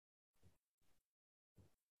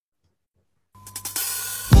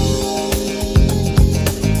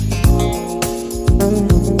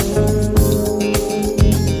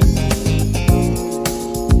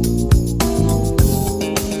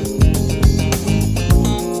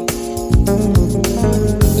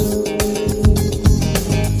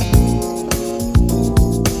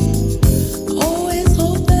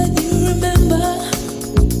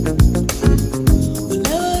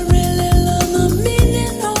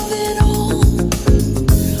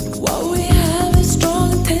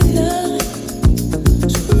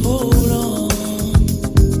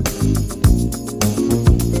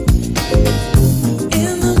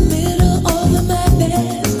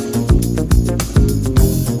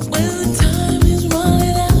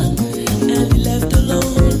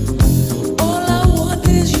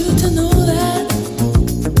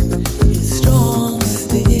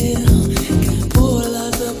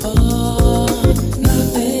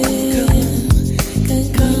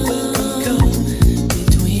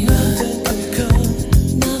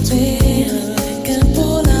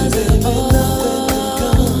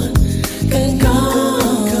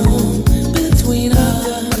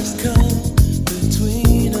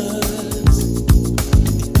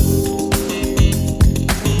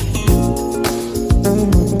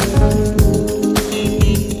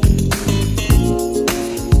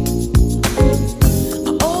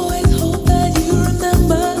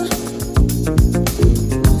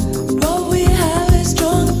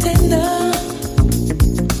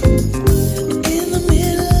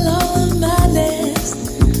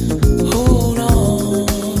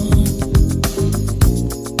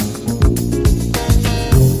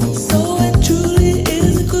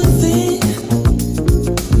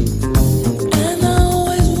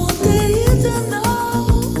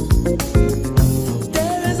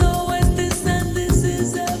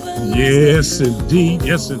Yes, indeed.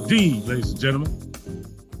 Yes, indeed, ladies and gentlemen.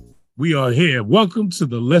 We are here. Welcome to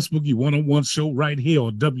the Lesboogie 101 show right here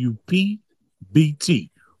on WPBT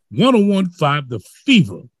 1015 The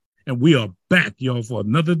Fever. And we are back, y'all, for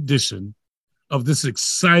another edition of this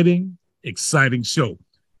exciting show.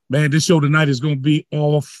 Man, this show tonight is going to be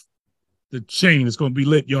off the chain. It's going to be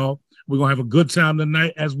lit, y'all. We're going to have a good time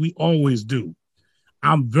tonight, as we always do.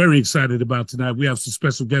 I'm very excited about tonight. We have some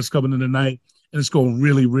special guests coming in tonight, and it's going to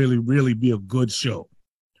really be a good show.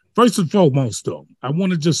 First and foremost, though, I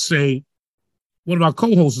want to just say one of our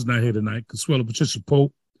co-hosts is not here tonight, Consuela Patricia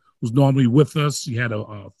Pope, who's normally with us. She had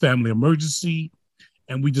a family emergency,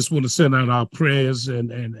 and we just want to send out our prayers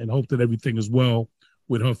and hope that everything is well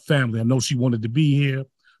with her family. I know she wanted to be here,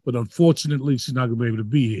 but unfortunately, she's not going to be able to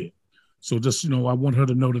be here. So just, I want her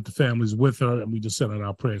to know that the family's with her, and we just send out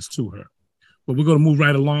our prayers to her. But we're going to move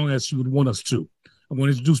right along as she would want us to. I want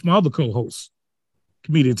to introduce my other co-host,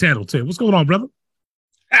 comedian TattleTale. What's going on, brother?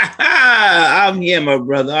 I'm here, my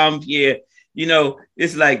brother. I'm here.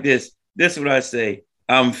 It's like this. This is what I say.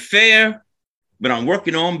 I'm fair, but I'm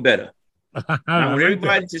working on better. I want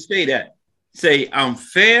everybody to say that. Say, I'm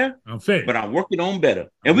fair, but I'm working on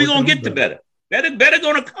better. And we're going to get to better. Better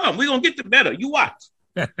going to come. We're going to get to better. You watch.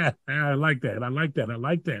 I like that, man. I like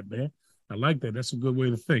that. That's a good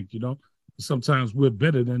way to think, Sometimes we're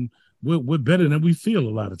better than we feel a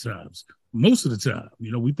lot of times. Most of the time,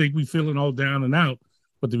 we think we feeling all down and out,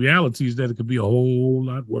 but the reality is that it could be a whole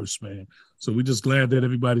lot worse, man. So we're just glad that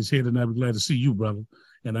everybody's here tonight. We're glad to see you, brother.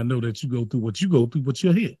 And I know that you go through what you go through, but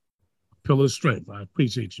you're here. Pillar of strength. I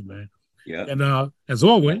appreciate you, man. Yeah. And as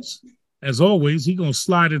always, he's gonna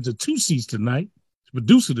slide into two seats tonight.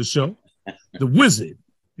 Producer of the show, the Wizard.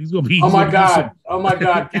 He's gonna be. Oh my God! Oh my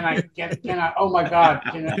God! Can I? Oh my God!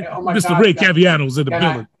 Oh my Mr. God! Ray Caviano's in the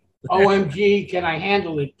building. OMG! Can I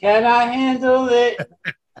handle it? Can I handle it?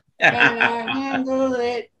 Can I handle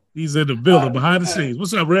it? He's in the building behind the scenes.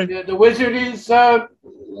 What's up, Ray? The Wizard is,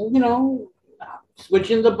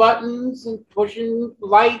 switching the buttons and pushing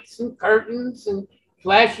lights and curtains and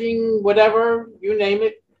flashing whatever, you name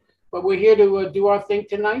it. But we're here to do our thing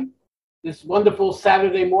tonight. This wonderful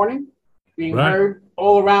Saturday morning, being heard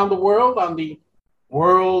all around the world on the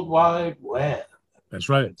World Wide Web. That's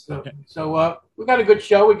right. So we got a good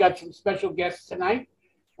show. We got some special guests tonight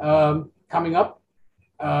coming up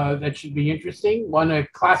that should be interesting. One, a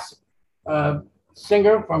classic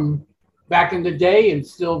singer from back in the day and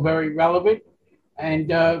still very relevant, and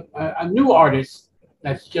a new artist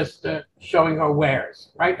that's just showing her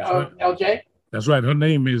wares. Right, LJ? That's right. Her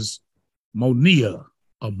name is Monia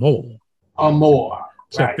Amore. Amore.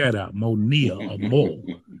 Check that out. Monia Amore.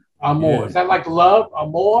 Amore. Yeah. Is that like love?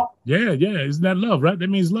 Amore? Yeah. Isn't that love, right? That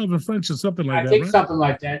means love in French or something like that. I think something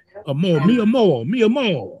like that. Amore. Me amore.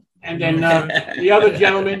 And then the other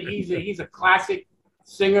gentleman, he's a classic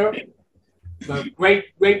singer, a great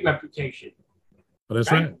reputation. Oh,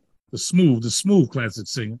 that's right. The smooth classic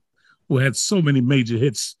singer who had so many major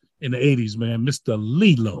hits in the 80s, man. Mr.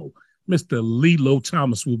 LILLO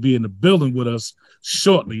Thomas will be in the building with us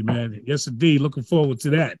shortly, man. Yes, indeed. Looking forward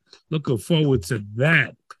to that.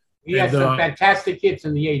 He had some fantastic hits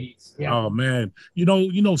in the 80s. Yeah. Oh, man.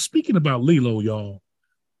 Speaking about LILLO, y'all,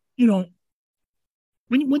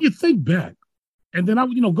 when you think back, and then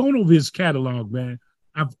going over his catalog, man,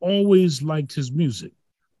 I've always liked his music.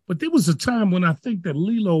 But there was a time when I think that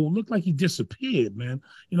LILLO looked like he disappeared, man.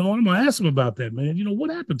 I'm going to ask him about that, man. What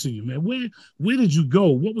happened to you, man? Where did you go?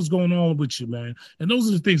 What was going on with you, man? And those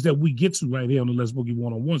are the things that we get to right here on the Lesboogie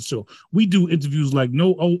 101 show. We do interviews like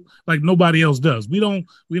nobody else does. We don't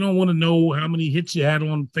want to know how many hits you had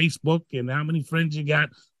on Facebook and how many friends you got.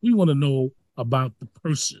 We want to know about the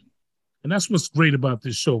person. And that's what's great about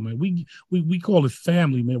this show, man. We call it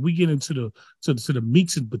family, man. We get into the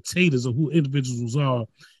meats and potatoes of who individuals are.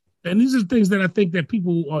 And these are the things that I think that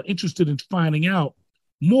people are interested in finding out,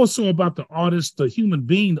 more so about the artist, the human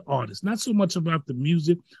being, the artist, not so much about the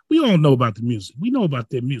music. We all know about the music. We know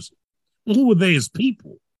about their music. Well, who are they as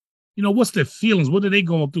people? What's their feelings? What are they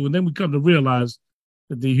going through? And then we come to realize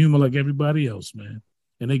that they're human like everybody else, man.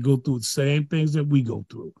 And they go through the same things that we go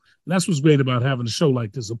through. And that's what's great about having a show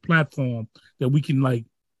like this, a platform that we can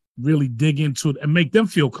really dig into it and make them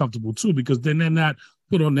feel comfortable too, because then they're not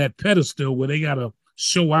put on that pedestal where they got to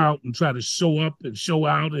show out and try to show up and show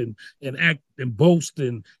out and act and boast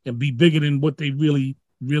and be bigger than what they really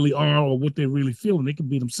are or what they really feel. And they can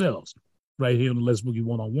be themselves right here on the Lesboogie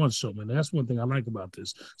 101 show, man. That's one thing I like about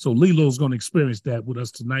this. So LILLO's going to experience that with us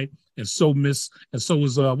tonight. And so is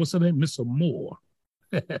what's her name? Miss Amore.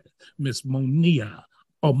 Miss Monia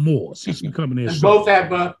Amore. She's coming in. Both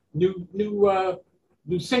have new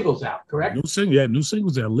new singles out, correct? New single, yeah, new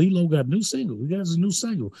singles out. Lilo got new single. He got his new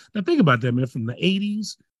single. Now think about that, man. From the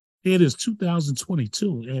 80s, it is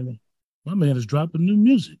 2022, and my man is dropping new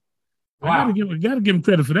music. Wow. I gotta give him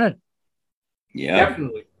credit for that. Yeah,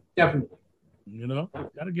 definitely. You know,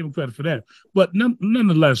 gotta give him credit for that. But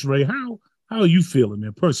nonetheless, Ray, how are you feeling,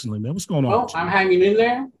 man? Personally, man, what's going on? Well, I'm hanging in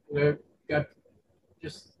there. Got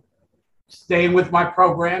just staying with my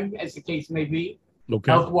program, as the case may be.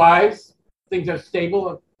 Okay. Health-wise, things are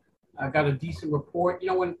stable. I got a decent report. You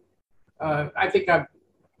know, when I think I've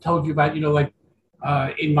told you about, you know, like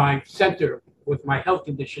in my center with my health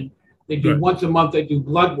condition, they do once a month. They do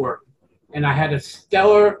blood work, and I had a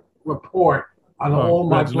stellar report on all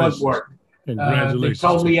my blood work. Congratulations. They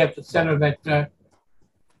told me at the center that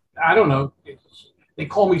I don't know. They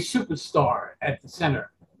call me superstar at the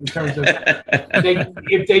center in terms of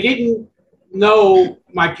if they didn't know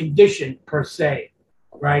my condition per se,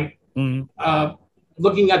 right? Mm-hmm.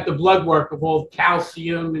 Looking at the blood work of all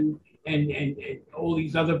calcium and all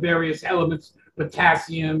these other various elements,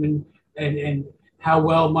 potassium and how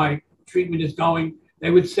well my treatment is going, they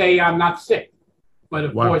would say I'm not sick. But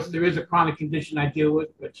of course, there is a chronic condition I deal with,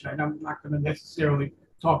 which I'm not going to necessarily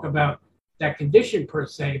talk about that condition per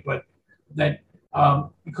se, but that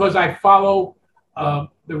because I follow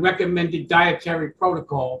the recommended dietary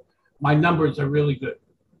protocol, my numbers are really good.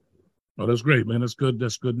 Oh, that's great, man. That's good.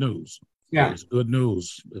 That's good news. Yeah. It's good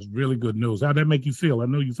news. It's really good news. How'd that make you feel? I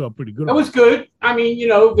know you felt pretty good. It was good. I mean, you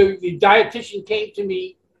know, the dietitian came to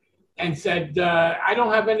me and said, I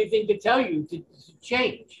don't have anything to tell you to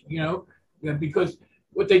change, you know, because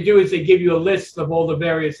what they do is they give you a list of all the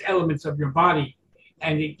various elements of your body,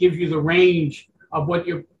 and it gives you the range of what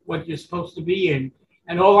you're supposed to be in.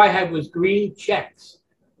 And all I had was green checks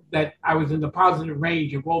that I was in the positive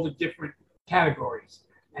range of all the different categories.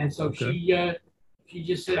 And so she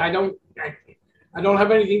just said, I don't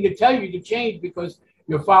have anything to tell you to change because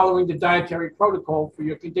you're following the dietary protocol for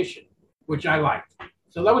your condition, which I liked.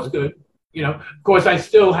 So that was good. You know, of course, I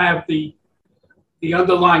still have the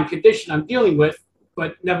underlying condition I'm dealing with,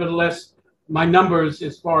 but nevertheless, my numbers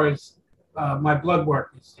as far as my blood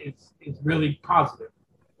work is really positive.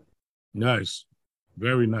 Nice.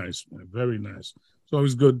 Very nice, man. Very nice. It's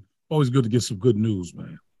always good to get some good news,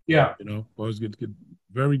 man. Yeah. You know, always good to get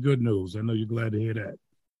very good news. I know you're glad to hear that.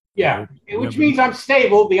 Yeah, which means I'm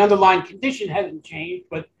stable. The underlying condition hasn't changed,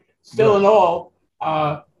 but still in all,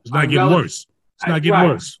 it's not getting worse. It's not getting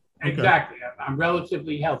worse. Okay. Exactly. I'm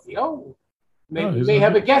relatively healthy. Oh, we may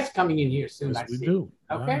have a guest coming in here soon. Yes, we do.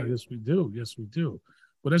 Okay. Yes, we do. Yes, we do.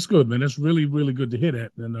 Well, that's good, man. That's really, really good to hear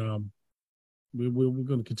that. And we're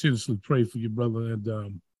going to continuously pray for your brother,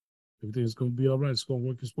 and everything's going to be all right. It's going to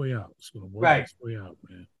work its way out. It's going to work its way out,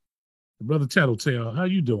 man. Brother TattleTale, how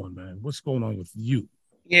you doing, man? What's going on with you?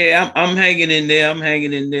 Yeah, I'm hanging in there. I'm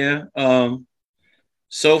hanging in there.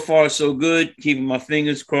 So far, so good. Keeping my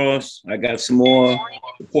fingers crossed. I got some more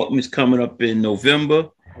appointments coming up in November.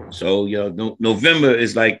 So, November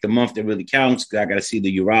is like the month that really counts. I got to see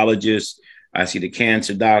the urologist. I see the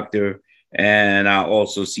cancer doctor, and I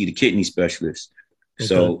also see the kidney specialist. Okay.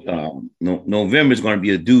 So, November is going to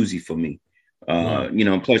be a doozy for me. You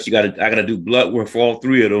know, plus I got to do blood work for all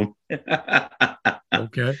three of them.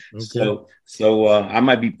 Okay. So I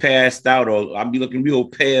might be passed out, or I'll be looking real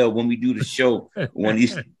pale when we do the show. When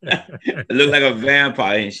he's look like a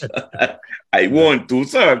vampire. And shit. I want to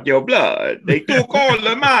serve your blood. They took all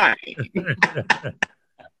of mine.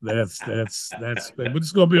 That's but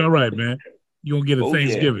it's gonna be all right, man. You're gonna get a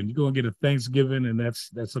Thanksgiving. You're gonna get a Thanksgiving, and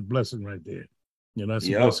that's a blessing right there. You know, that's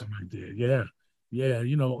a blessing right there. Yeah. Yeah.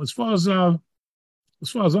 You know, as far as I'm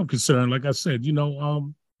concerned, like I said, you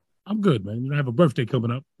know, I'm good, man. You know, I have a birthday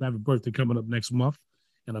coming up. I have a birthday coming up next month,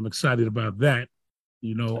 and I'm excited about that.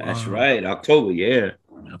 You know, that's right, October, yeah.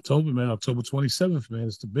 October, man, October 27th, man.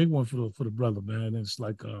 It's the big one for the brother, man. And it's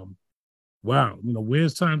like, wow, you know,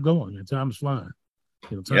 where's time going? Man, time's flying.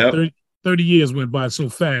 You know, 30 years went by so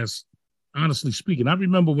fast. Honestly speaking, I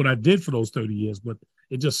remember what I did for those 30 years, but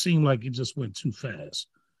it just seemed like it just went too fast.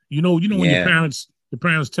 You know, when your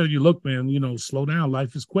parents tell you, look, man, you know, slow down.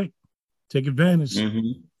 Life is quick. Take advantage.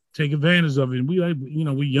 Mm-hmm. Take advantage of it. And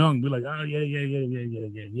we're young. We're like, oh, yeah.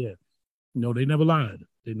 You know, they never lied.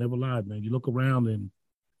 They never lied, man. You look around and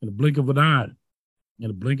in the blink of an eye,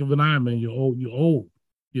 man, you're old.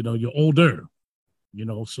 You know, you're older. You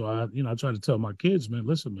know, so I try to tell my kids, man,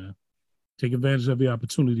 listen, man, take advantage of the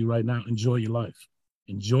opportunity right now. Enjoy your life.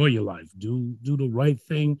 Enjoy your life. Do the right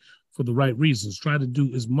thing for the right reasons. Try to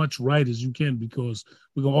do as much right as you can, because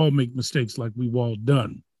we're gonna all make mistakes like we've all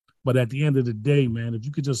done. But at the end of the day, man, if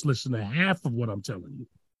you could just listen to half of what I'm telling you,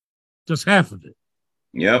 just half of it,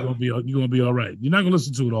 Yep. You're gonna be all right. You're not gonna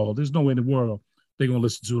listen to it all. There's no way in the world they're gonna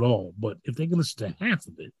listen to it all. But if they can listen to half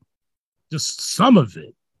of it, just some of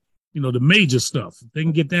it, the major stuff, if they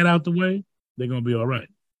can get that out the way, they're gonna be all right.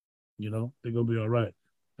 They're gonna be all right.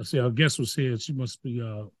 I see our guest was here. She must be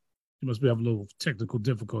having a little technical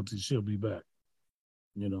difficulties. She'll be back.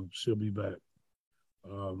 She'll be back.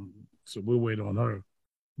 So we'll wait on her.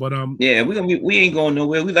 But yeah, we ain't going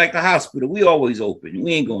nowhere. We like the hospital. We always open.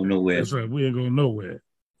 We ain't going nowhere. That's right. We ain't going nowhere.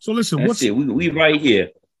 So listen, that's it. We right here.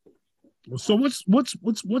 So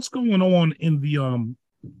what's going on in the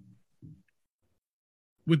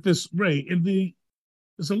with this, Ray?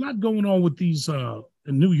 There's a lot going on with these in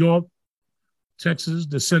New York, Texas.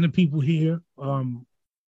 They're sending people here.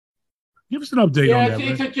 Give us an update on that.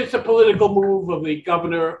 Yeah, it's just a political move of the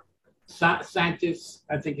governor Santis,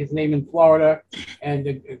 I think his name in Florida, and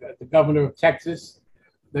the governor of Texas.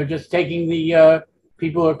 They're just taking the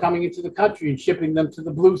people who are coming into the country and shipping them to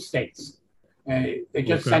the blue states. They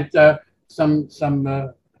just sent a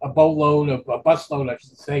boatload of a busload, I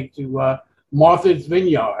should say, to Martha's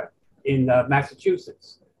Vineyard in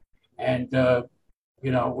Massachusetts, and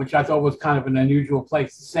which I thought was kind of an unusual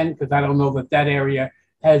place to send, because I don't know that area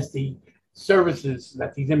has the services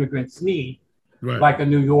that these immigrants need, like a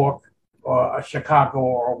New York or a Chicago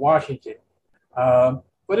or a Washington.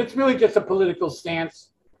 But it's really just a political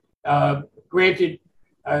stance. Granted,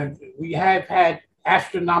 we have had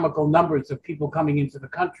astronomical numbers of people coming into the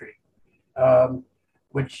country,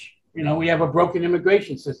 which, we have a broken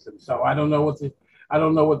immigration system. So I don't know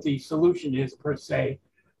what the solution is per se,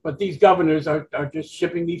 but these governors are just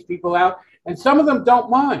shipping these people out. And some of them don't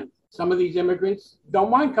mind. Some of these immigrants don't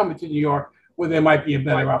mind coming to New York, where there might be a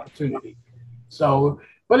better opportunity. So,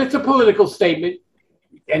 but it's a political statement.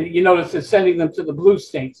 And you notice they're sending them to the blue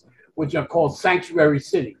states, which are called sanctuary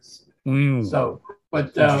cities. So,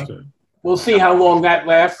 but we'll see how long that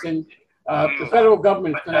lasts. And the federal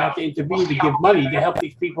government is going to have to intervene to give money to help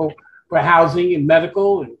these people for housing and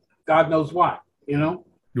medical and God knows what,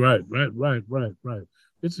 Right.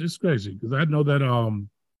 It's crazy, because I know that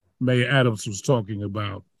Mayor Adams was talking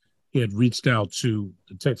about, he had reached out to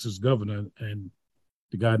the Texas governor, and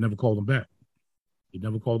the guy never called him back. He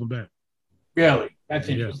never called him back. Really? That's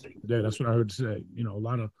interesting. Yeah, that's what I heard say. A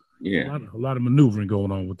lot of maneuvering going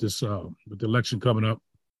on with this with the election coming up.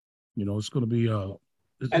 It's going to be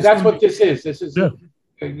and that's what this is. This is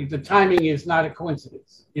the timing is not a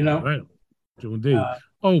coincidence. Right. Indeed.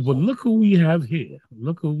 But look who we have here.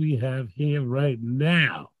 Look who we have here right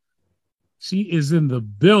now. She is in the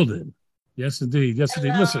building. Yes, indeed. Yes,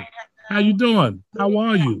 indeed. Listen, how you doing? How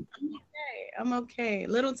are you? I'm okay. A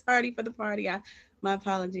little tardy for the party. My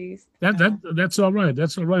apologies. That's all right.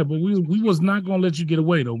 That's all right. But we was not gonna let you get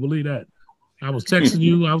away, though. Believe that. I was texting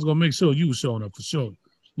you. I was gonna make sure you were showing up for sure.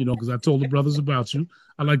 Because I told the brothers about you.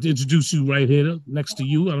 I'd like to introduce you right here next to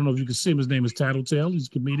you. I don't know if you can see him. His name is TattleTale. He's a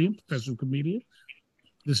comedian, professional comedian.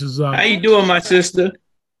 This is how you doing, my sister?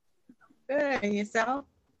 Good. And yourself?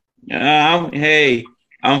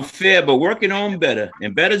 I'm fair, but working on better,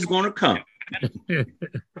 and better's gonna come.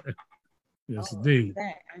 Yes, indeed.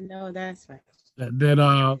 I know that's right. And then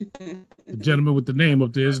the gentleman with the name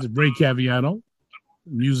up there is Ray Caviano,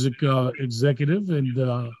 music executive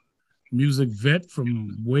and music vet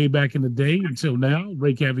from way back in the day until now.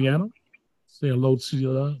 Ray Caviano, say hello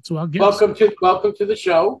to our guest. Welcome to the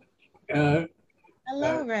show.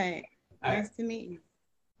 Hello, Ray. Nice to meet you.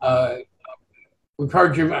 We've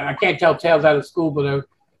heard you. I can't tell tales out of school, but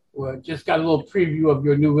I just got a little preview of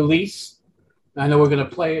your new release. I know we're going to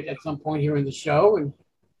play it at some point here in the show and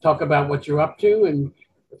talk about what you're up to. And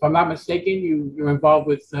if I'm not mistaken, you're involved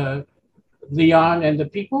with Leon and the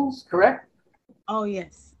Peoples, correct? Oh,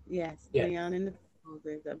 yes. Leon and the Peoples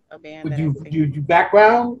is a band. Do you do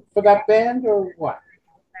background for that band or what?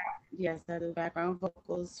 Yes, I do background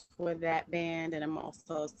vocals for that band, and I'm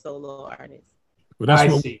also a solo artist. Well,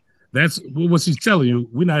 that's what she's telling you.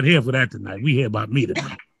 We're not here for that tonight. We here about me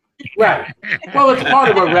tonight. Right. Well, it's part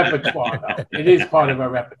of our repertoire, though. It is part of our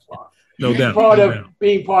repertoire. No doubt.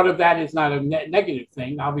 Being part of that is not a negative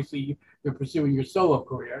thing. Obviously, you're pursuing your solo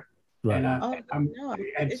career, right.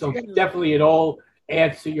 And so definitely it all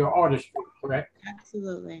adds to your artistry, correct?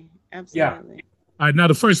 Absolutely. Yeah. All right. Now,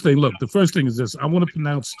 the first thing is this. I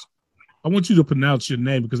want you to pronounce your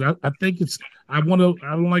name, because I think I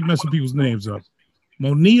don't like messing people's names up.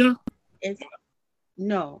 Monia? It's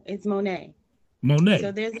Monet. Monet.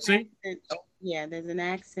 So there's an accent. Yeah, there's an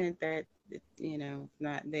accent that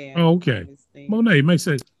not there. Oh, okay. Obviously. Monet makes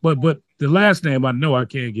sense. But the last name I know I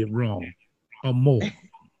can't get wrong. Amore.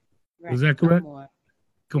 Right. Is that correct? Amore.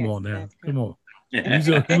 Come on now. Come on.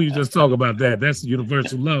 We just talk about that. That's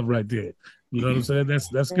universal love right there. You know what I'm saying? That's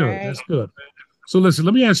good. Right. That's good. So listen,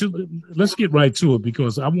 let me ask you. Let's get right to it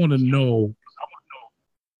because I want to know.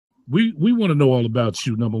 We want to know all about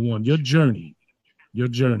you. Number one, your journey. Your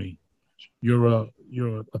journey. You're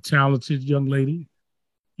a talented young lady.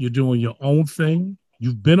 You're doing your own thing.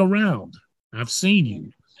 You've been around. I've seen Yeah.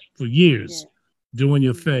 you for years Yeah. doing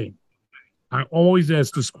your thing. I always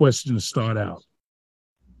ask this question to start out.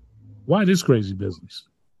 Why this crazy business?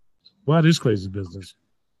 Why this crazy business?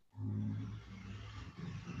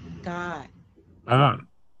 God. Ah,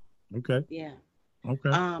 okay. Yeah. Okay.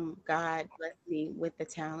 God blessed me with the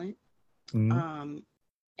talent. Mhm. Um,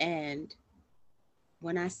 and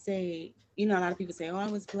when I say, a lot of people say, "Oh, I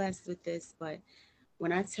was blessed with this," but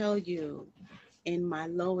when I tell you, in my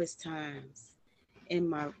lowest times, in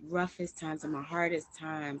my roughest times, in my hardest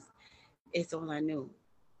times, it's all I knew.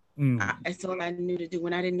 Mm. It's all I knew to do.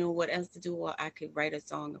 When I didn't know what else to do, or I could write a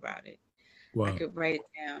song about it. I Wow. could write it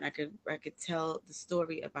down. I could tell the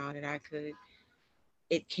story about it. I could.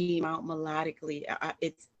 It came out melodically.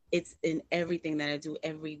 It's in everything that I do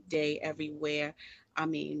every day, everywhere. I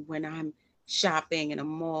mean, when I'm shopping in a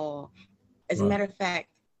mall. As a Wow. matter of fact,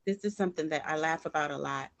 this is something that I laugh about a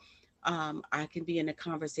lot. I can be in a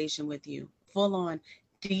conversation with you, full on,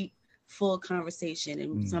 deep, full conversation,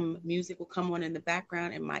 and Mm. some music will come on in the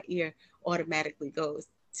background, and my ear automatically goes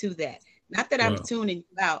to that. Not that I'm Wow. tuning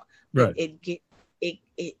you out, but Right.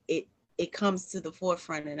 it comes to the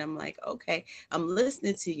forefront, and I'm like, okay, I'm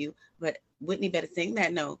listening to you, but Whitney better sing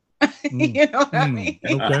that note. Mm. You know what I Mm. mean?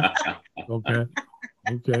 Okay. Okay.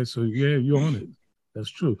 Okay. So yeah, you're on it. That's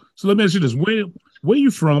true. So let me ask you this: where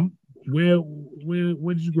you from? Where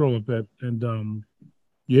did you grow up at? And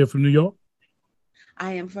you here from New York?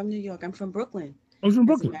 I am from New York. I'm from Brooklyn. I was from As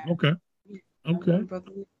a Brooklyn. matter, Okay. I'm Okay. from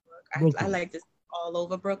Brooklyn, New York. I Brooklyn. like to say all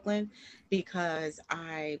over Brooklyn because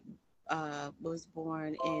I was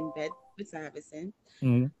born in Bedford-Stuyvesant,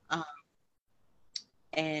 Mm. um,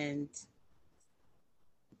 and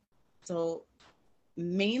so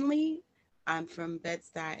mainly I'm from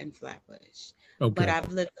Bed-Stuy and Flatbush, but Okay.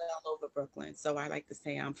 I've lived all over Brooklyn, so I like to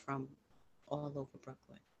say I'm from all over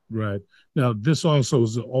Brooklyn. Right. Now, this also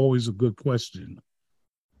is always a good question.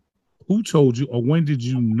 Who told you, or when did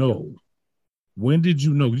you know? When did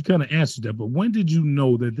you know? You kind of answered that, but when did you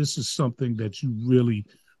know that this is something that you really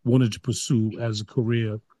wanted to pursue as a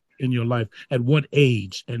career in your life? At what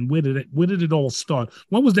age? And where did it all start?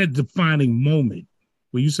 What was that defining moment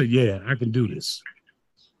where you said, "Yeah, I can do this"?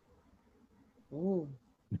 Oh,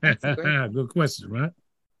 that's a great Good question, right?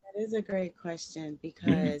 That is a great question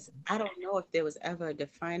because I don't know if there was ever a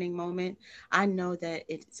defining moment. I know that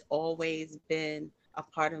it's always been a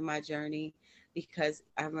part of my journey because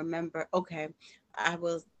I remember, okay, I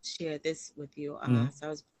will share this with you. Mm. So I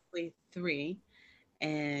was probably 3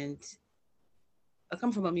 and I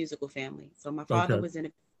come from a musical family. So Okay. my father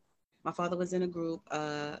was in a group,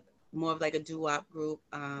 more of like a doo-wop group,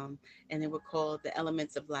 and they were called the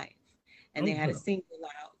Elements of Life. And they had a Okay. single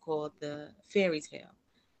out called the Fairy Tale.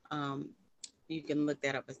 Um, you can look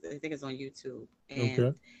that up. I think it's on YouTube. And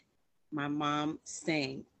Okay. my mom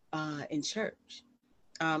sang in church.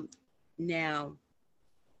 Um, Now,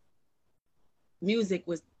 music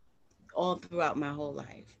was all throughout my whole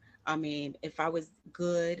life. I mean, if I was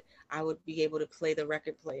good, I would be able to play the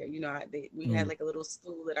record player. We had Mm. like a little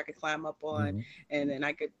stool that I could climb up on, Mm. and then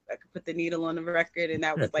I could put the needle on the record, and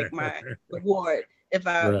that was like my reward. If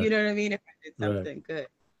I, Right. you know what I mean, if I did Right. something good.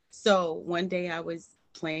 So one day I was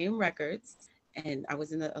playing records, and I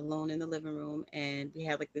was alone in the living room, and we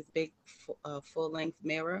had like this big full length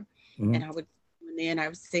mirror, Mm. and I would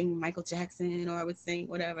sing Michael Jackson or I would sing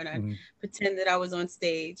whatever, and I Mm. pretend that I was on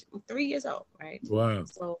stage. I'm 3 years old, right? Wow.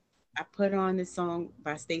 So I put on this song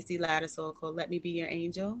by Stacey Lattisaw called "Let Me Be Your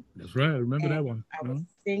Angel," That's right. I remember and that one. I was Mm.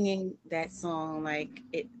 singing that song like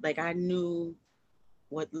I knew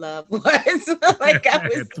what love was. Like I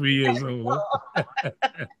was At 3 years old. Huh?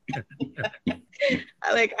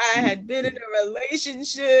 like I had been in a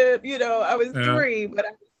relationship. I was Yeah. 3, but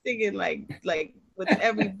I was singing like with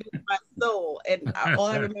every bit of my soul. And all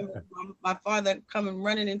I remember was my father coming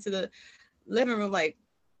running into the living room like,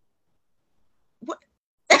 what?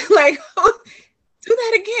 Like, do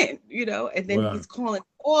that again. And then Wow. he's calling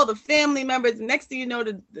all the family members. Next thing you know,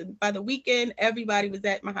 by the weekend, everybody was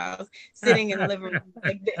at my house sitting in the living room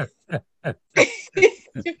like this.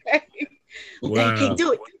 Okay, Wow.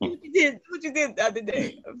 do it. Do what you did the other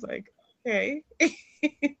day. I was like, okay.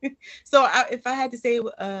 So if I had to say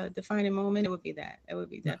a defining moment, it would be that. It would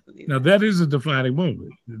be definitely Now that. that is a defining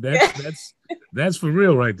moment. That's for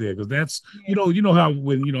real right there. Because that's you know how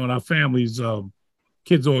when in our families,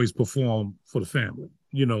 kids always perform for the family.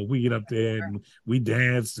 We get up there and we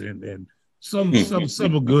dance and Some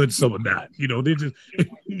are good, some are not. You know, they're just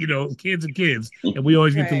kids are kids, and we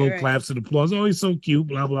always get the little claps and applause. Oh, he's so cute,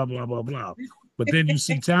 blah blah blah blah blah. But then you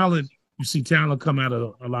see talent. You see talent come out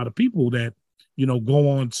of a lot of people that go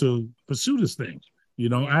on to pursue this thing.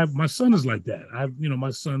 My son is like that. My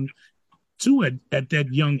son too at that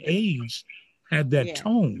young age had that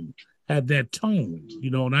tone, and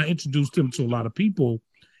I introduced him to a lot of people.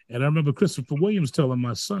 And I remember Christopher Williams telling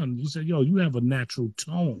my son, he said, "Yo, you have a natural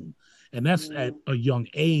tone." And that's at a young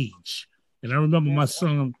age. And I remember my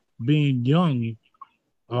son being young,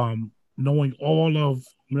 knowing all of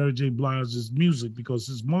Mary J. Blige's music because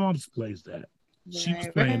his mom plays that. She was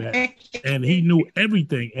playing that. And he knew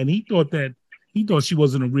everything. And he thought she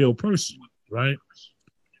wasn't a real person, right?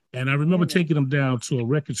 And I remember taking him down to a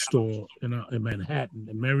record store in Manhattan,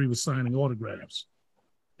 and Mary was signing autographs.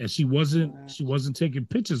 And she wasn't taking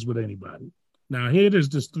pictures with anybody. Now here there's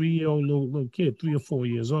this 3-year-old little kid, 3 or 4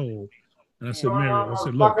 years old. And I said, Mary,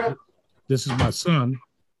 look, this is my son.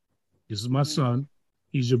 This is my son.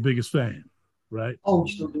 He's your biggest fan, right? Oh,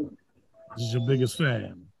 you still do. This is your biggest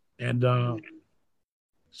fan. And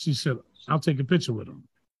she said, I'll take a picture with him.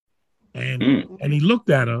 And he looked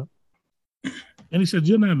at her and he said,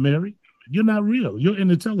 "You're not Mary. You're not real. You're in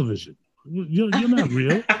the television. You're not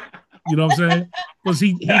real." You know what I'm saying? Because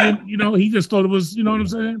he didn't, he just thought it was, you know what I'm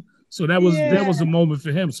saying? So that was a moment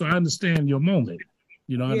for him. So I understand your moment.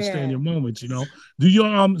 I understand your moment, Do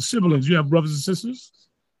your siblings, you have brothers and sisters?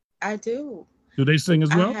 I do. Do they sing as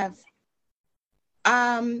well? I have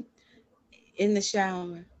in the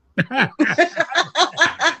shower.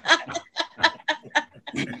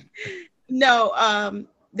 No,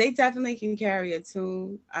 they definitely can carry a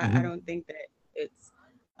tune. I don't think that it's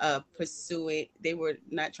they were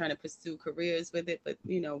not trying to pursue careers with it, but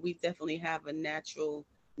we definitely have a natural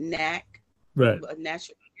knack, right? A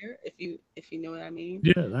natural ear, if you know what I mean.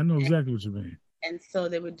 Yeah, I know exactly what you mean. And so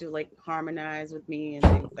they would do like harmonize with me and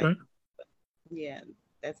things like. Yeah,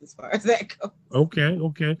 that's as far as that goes.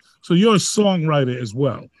 Okay. So you're a songwriter as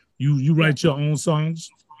well. You write your own songs?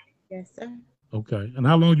 Yes, sir. Okay. And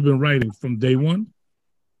how long you been writing? From day one?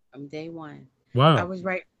 From day one. Wow. I was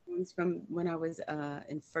writing from when I was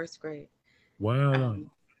in first grade. Wow.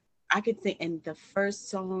 I could sing, and the first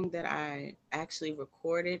song that I actually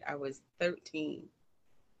recorded, I was 13.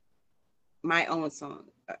 My own song.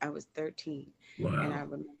 I was 13. Wow. And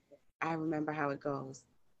I remember how it goes.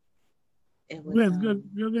 It was good.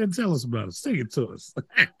 Tell us about it. Sing it to us.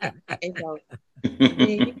 It goes,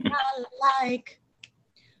 "Baby, I like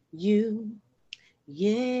you.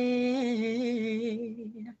 Yeah.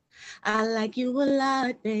 I like you a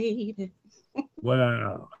lot, baby."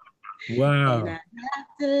 Wow. And I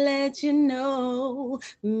have to let you know,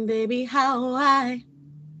 baby, how I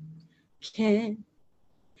can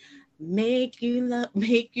make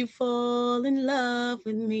you fall in love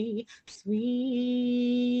with me,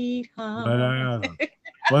 sweetheart.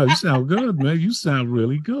 Wow, you sound good, man. You sound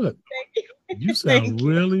really good. You sound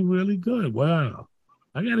really, really good. Wow.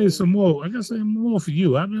 I gotta hear some more. I gotta say more for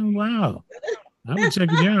you. I've been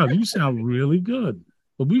checking you out. You sound really good.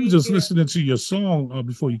 But we were just listening to your song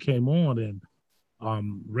before you came on, and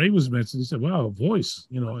Ray was mentioning. He said, "Wow, voice,"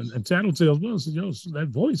 and TattleTale as well. Said, "Yo, that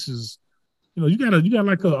voice is, you got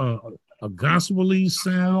like a gospel-y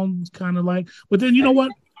sound, kind of like." But then you know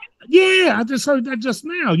what? Yeah, I just heard that just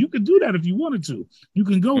now. You could do that if you wanted to. You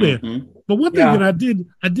can go there. But one thing that I did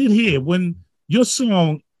hear when your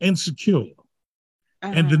song "Insecure"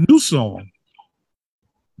 and the new song.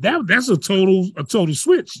 That's a total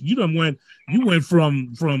switch. You went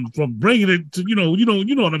from bringing it to you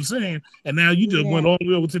know what I'm saying, and now you just went all the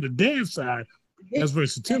way over to the dance side. That's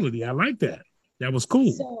versatility. I like that. That was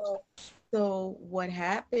cool. So what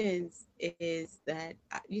happens is that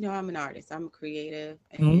I'm an artist. I'm a creative,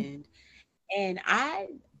 and I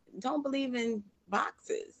don't believe in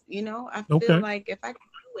boxes. I feel like if I can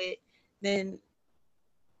do it, then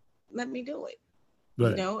let me do it.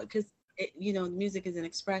 Right. Because music is an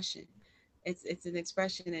expression. It's an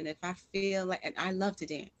expression, and if I feel like, and I love to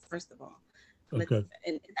dance, first of all. And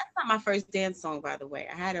that's not my first dance song, by the way.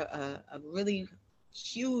 I had a really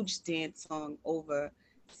huge dance song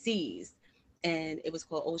overseas, and it was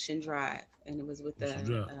called Ocean Drive, and it was with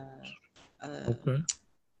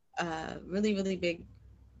really, really big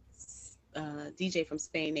DJ from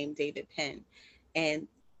Spain named David Penn. And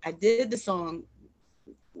I did the song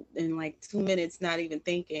in like 2 minutes, not even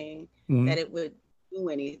thinking that it would do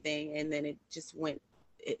anything, and then it just went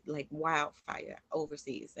like wildfire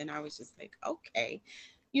overseas, and I was just like, okay,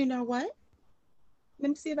 you know what, let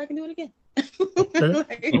me see if I can do it again.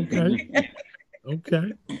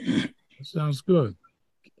 Okay. That sounds good.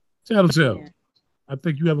 TattleTale, I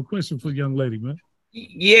think you have a question for the young lady, man.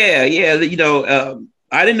 Yeah.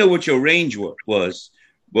 I didn't know what your range was,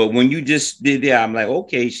 but when you just did that, I'm like,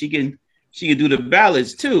 okay, she can do the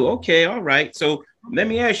ballads too. Okay, all right. So let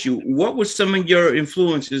me ask you, what were some of your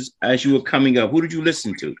influences as you were coming up? Who did you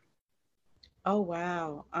listen to? Oh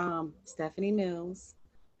wow. Stephanie Mills,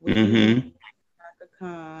 Mm-hmm. Whitney, Chaka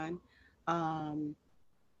Khan. Um,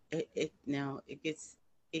 it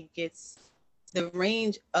gets the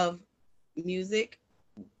range of music.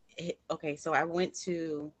 Okay, so I went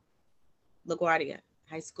to LaGuardia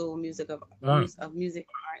High School of Music, Art,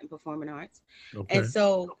 and Performing Arts, Okay. and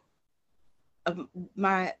so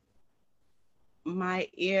my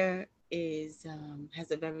ear is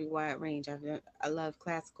has a very wide range. I love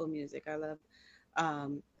classical music. I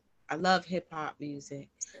love hip hop music.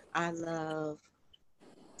 I love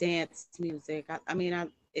dance music.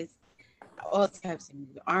 It's all types of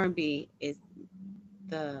music. R&B is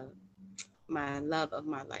the my love of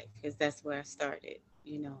my life because that's where I started.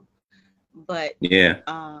 But Yeah.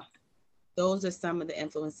 those are some of the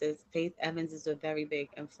influences. Faith Evans is a very big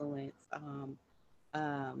influence.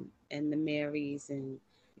 And the Marys and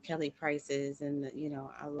Kelly Prices and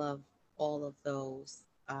I love all of those.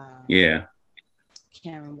 Yeah.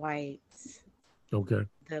 Karen White. Okay.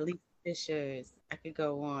 The Lisa Fishers. I could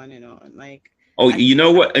go on and on. You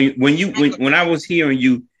know what? When I was hearing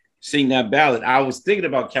you sing that ballad, I was thinking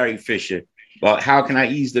about Carrie Fisher, about how can I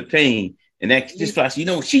ease the pain, and that just flashed.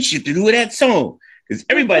 She should do that song because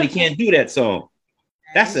everybody can't do that song.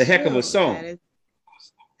 That's a heck of a song.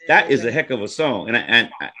 That is a heck of a song,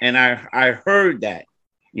 and I heard that,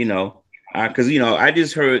 because I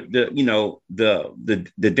just heard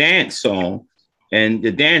the dance song and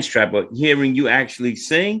the dance track, but hearing you actually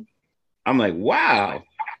sing, I'm like, wow,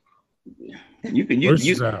 you can you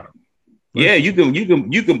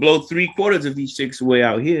can blow 3/4 of these chicks away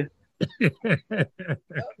out here.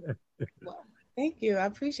 Well, thank you, I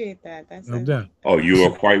appreciate that. Oh, you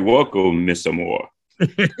are quite welcome, Miss Amore.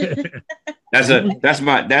 That's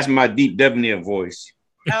my deep debonair voice.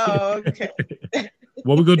 Oh, okay.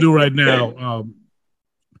 What we're gonna do right now,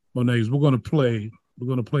 Monia, is we're gonna play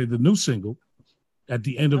the new single at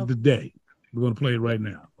the end of the day. We're gonna play it right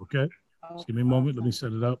now. Okay. Just give me a moment. Let me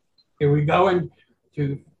set it up. Here we go, and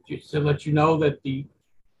just to let you know that you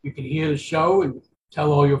can hear the show and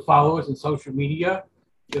tell all your followers and social media.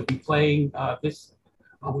 You'll be playing this.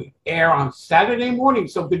 We air on Saturday morning.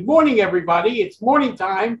 So good morning, everybody. It's morning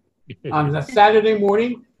time on a Saturday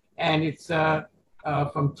morning, and it's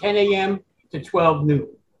from 10 a.m. to 12 noon.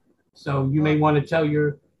 So you may want to tell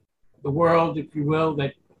the world, if you will,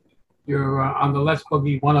 that you're on the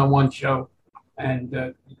Lesboogie one-on-one show, and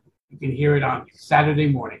you can hear it on Saturday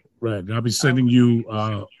morning. Right. And I'll be sending you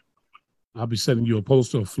a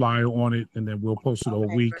poster, a flyer on it, and then we'll post it all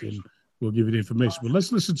week, and we'll give you the information. But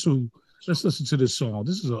let's listen to this song.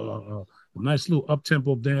 This is a nice little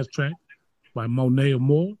up-tempo dance track by Monia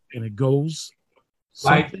Amore, and it goes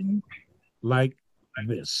something like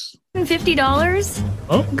this. $50?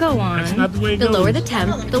 Oh, go on. That's not the way it goes. The lower the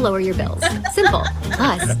temp, the lower your bills. Simple.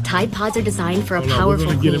 Plus, Tide Pods are designed for a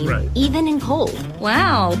powerful clean, even in cold.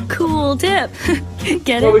 Wow, cool tip.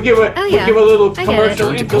 Get it? Well, we give a little commercial.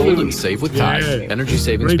 Turn to cold and save with Tide. Energy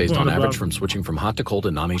savings based on average from switching from hot to cold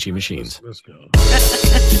and non-HE machines. Let's go.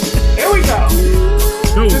 Here we go.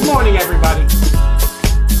 Good morning, everybody.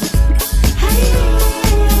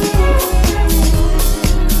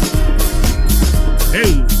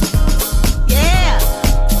 Hey. Yeah.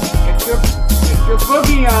 Get your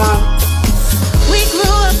boogie on. We grew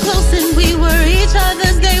up close and we were each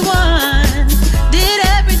other's day one. Did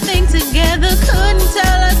everything together, couldn't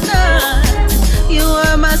tell us none. You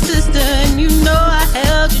were my sister and you know I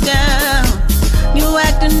held you down. You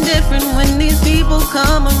acting different when these people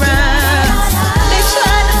come around. They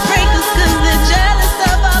try to break us 'cause they're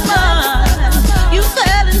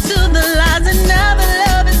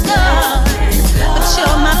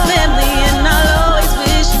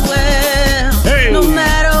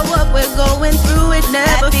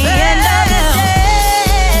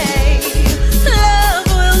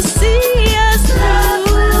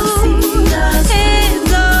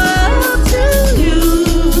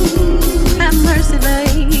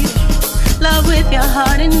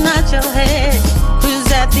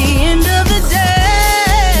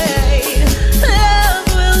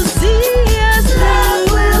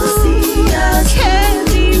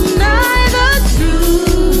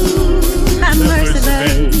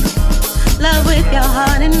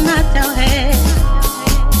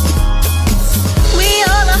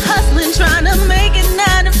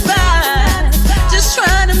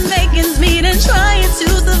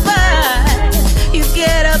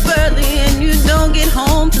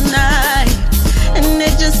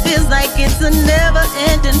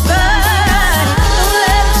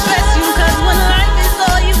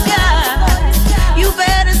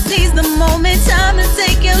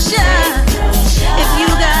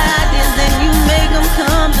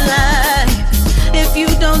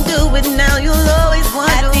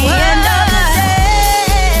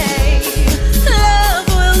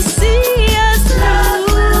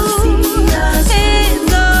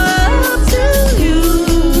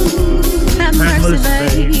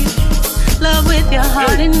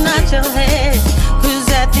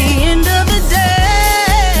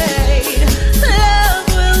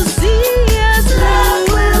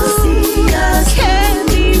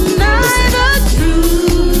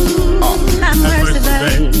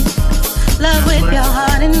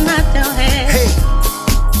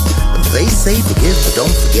say forgive, but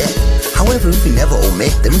don't forget. However, if we never omit,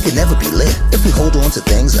 then we can never be lit. If we hold on to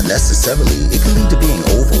things unnecessarily, it can lead to being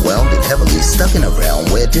overwhelmed and heavily stuck in a realm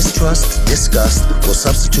where distrust, disgust will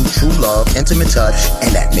substitute true love, intimate touch, and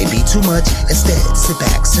that may be too much. Instead, sit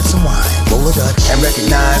back, sip some wine, roll a Dutch, and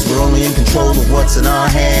recognize we're only in control of what's in our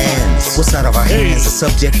hands. What's out of our hands is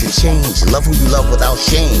subject to change. Love who you love without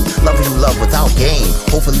shame. Love who you love without game.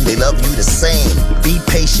 Hopefully they love you the same. Be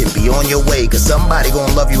patient, be on your way, cause somebody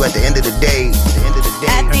gonna love you at the end of the day.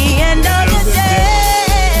 At the end of the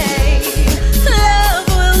day, love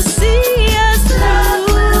will see us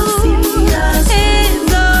through.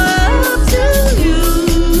 It's all up to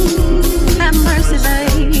you. Have mercy,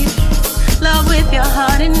 babe. Love with your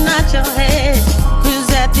heart and not your head. 'Cause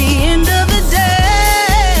at the end of the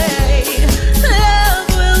day, love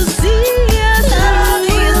will see us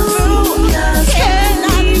through. And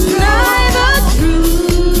it's neither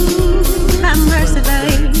true. Have mercy,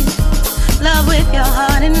 babe. Love with your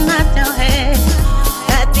heart and not your head.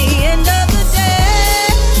 At the end of the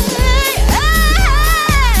day, love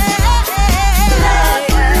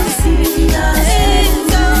will see us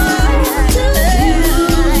through.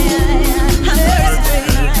 Have mercy,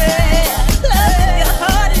 baby. Love with your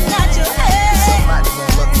heart and not your head. Somebody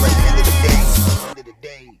gonna love you at the end of the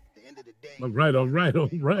day.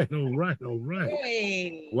 All right.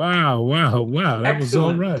 Hey. Wow. That was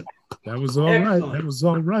all right. That was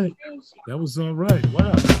all right.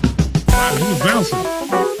 Wow. He was bouncing.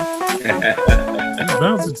 He was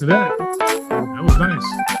bouncing to that. That was nice.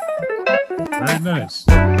 Very nice.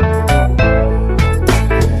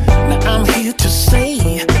 Now I'm here to say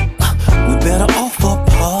we better off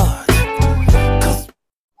apart.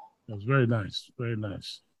 That was very nice. Very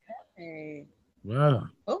nice. Hey. Wow.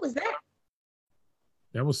 What was that?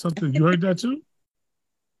 That was something. You heard that too?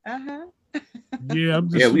 Uh-huh. Yeah, I'm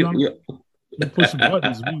just we pushing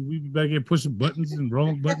buttons. We be back here pushing buttons and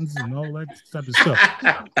wrong buttons and all that type of stuff.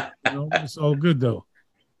 You know, it's all good though.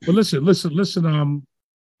 But listen.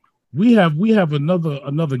 We have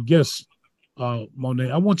another guest,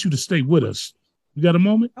 Monet. I want you to stay with us. You got a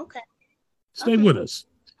moment? Okay. Stay with us.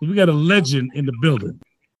 We got a legend in the building.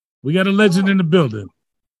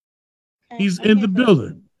 He's in the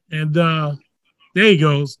building. And there he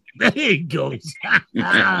goes.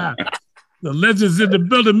 The legend's in the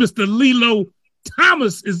building. Mr. LILLO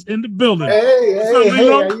Thomas is in the building. Hey, how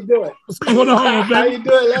you doing? What's going on, man? How you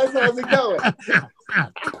doing, Les? How's it going?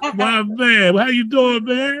 My man, how you doing,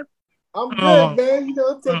 man? I'm good, man. You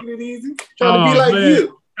know, taking it easy. Trying to be like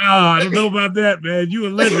you. I don't know about that, man. You a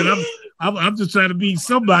legend. I'm just trying to be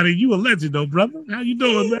somebody. You a legend, though, brother. How you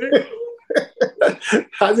doing, man?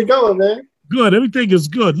 How's it going, man? Good. Everything is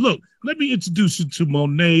good. Look, let me introduce you to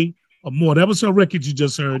Monia Amore. That was her record you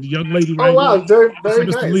just heard. The young lady right here. Very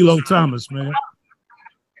Mr. nice. LILLO Thomas, man.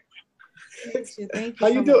 Thank you How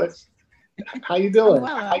you doing? How you doing?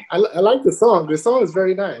 Well. I like the song. The song is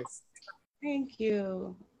very nice. Thank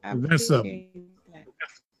you. I That's appreciate that.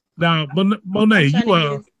 Now, Monet, you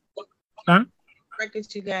are. Huh?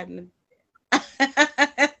 Records you got in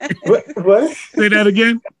What? Say that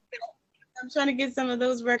again. I'm trying to get some of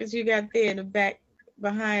those records you got there in the back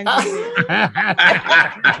behind you.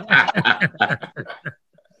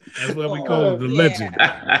 That's what we call the legend.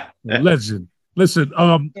 The legend. Listen,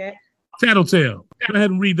 TattleTale. Go ahead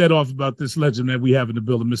and read that off about this legend that we have in the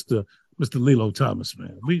building, Mr. LILLO Thomas,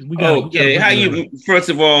 man. We got. Okay, how you? First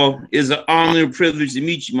of all, it's an honor and privilege to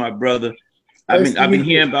meet you, my brother. I've been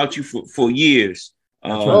hearing about you for years.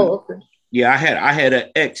 Okay. Yeah, I had an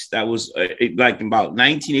ex that was like about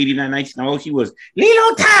 1989, 1990. She was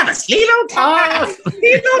LILLO Thomas.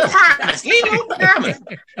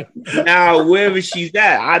 Now, wherever she's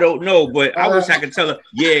at, I don't know, but I wish I could tell her,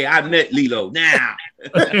 yeah, I met LILLO now.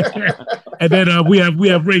 And then we have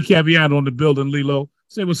Ray Caviano on the building, LILLO.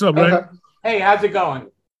 Say what's up, Ray. Hey, how's it going?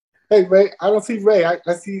 Hey, Ray. I don't see Ray. I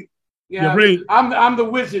see. Yeah, Ray. I'm the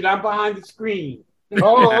wizard. I'm behind the screen.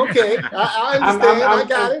 Oh, okay. I understand.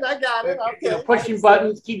 I got it. Okay. You know, pushing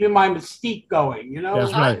buttons, keeping my mystique going. You know,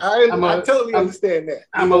 that's right. I totally understand that.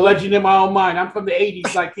 I'm a legend in my own mind. I'm from the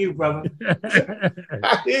 '80s, like you, brother.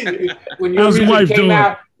 When your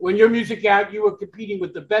music came out, you were competing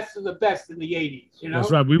with the best of the best in the '80s. You know,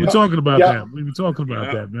 that's right. We were talking about that.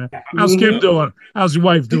 Man. How's Kim doing? How's your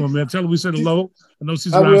wife doing, man? Tell her we said hello. I know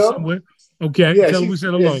she's around somewhere. Okay. Yeah, tell her we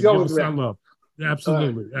said hello. Give us some love.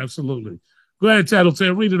 Absolutely. Go ahead,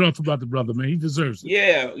 TattleTale. Read it off about the brother, man. He deserves it.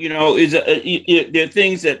 Yeah, you know, there are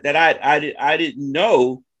things that I didn't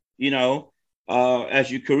know, you know,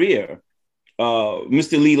 as your career.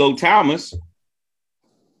 Mr. LILLO Thomas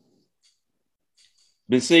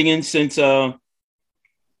been singing since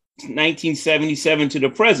 1977 to the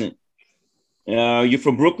present. You're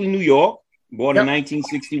from Brooklyn, New York, born in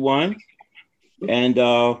 1961. And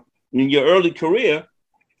in your early career,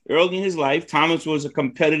 early in his life, Thomas was a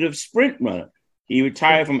competitive sprint runner. He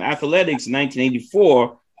retired from athletics in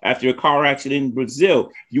 1984 after a car accident in Brazil.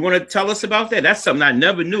 You want to tell us about that? That's something I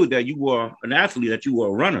never knew, that you were an athlete, that you were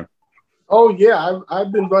a runner. Oh, yeah.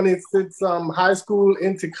 I've been running since high school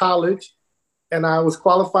into college, and I was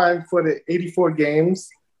qualifying for the 84 games.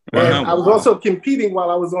 And I was also competing while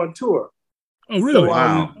I was on tour. Oh, really? So,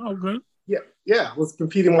 wow. Okay. Yeah, I was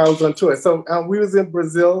competing while I was on tour. So we was in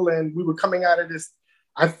Brazil, and we were coming out of this.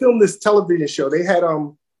 I filmed this television show. They had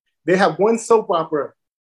one soap opera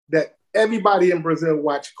that everybody in Brazil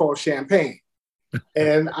watched called Champagne.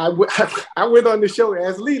 And I went on the show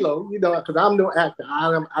as Lillo, because I'm no actor.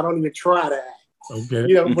 I don't even try to act.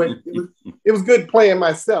 Okay. But it was good playing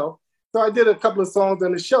myself. So I did a couple of songs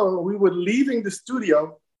on the show. We were leaving the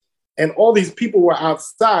studio, and all these people were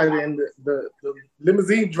outside, and the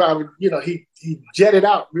limousine driver, he jetted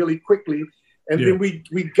out really quickly. And then we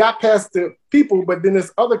got past the people, but then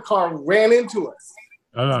this other car ran into us.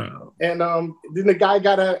 And then the guy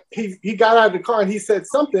got out of the car, and he said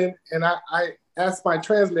something, and I asked my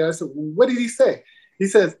translator, I said, what did he say? He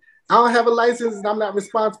says, I don't have a license and I'm not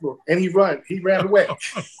responsible. And he ran away.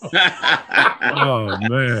 Oh,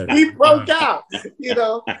 man. He broke out,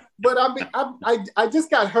 But I just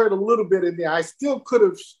got hurt a little bit in there. I still could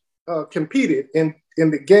have competed in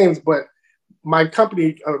the games, but my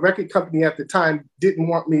company, a record company at the time, didn't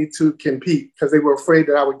want me to compete because they were afraid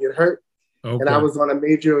that I would get hurt. Okay. And I was on a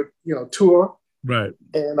major, tour. Right.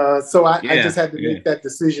 And so I just had to make that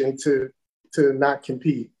decision to not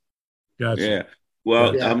compete. Gotcha. Yeah. Well,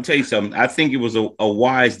 I'm gonna tell you something. I think it was a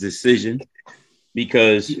wise decision,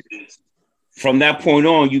 because from that point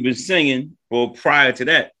on, you've been singing prior to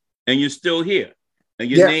that, and you're still here, and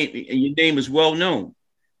your name is well known.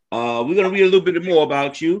 We're gonna read a little bit more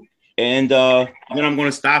about you, and then I'm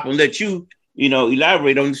gonna stop and let you,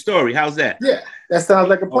 elaborate on the story. How's that? Yeah, that sounds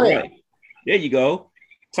like a plan. Right. There you go.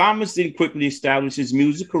 Thomas did quickly establish his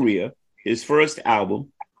music career. His first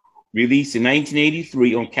album, released in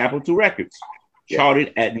 1983 on Capitol Records,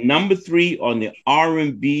 charted at number 3 on the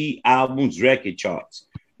R&B albums record charts.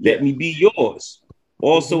 Let Me Be Yours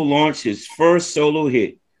also launched his first solo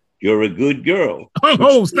hit, You're a Good Girl.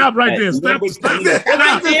 Oh, stop right there. Stop right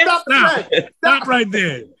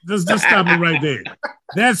there. Just stop it right there.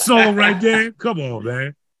 That song right there, come on,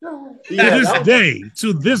 man. To this day,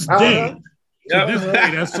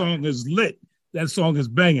 that song is lit. That song is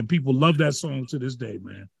banging. People love that song to this day,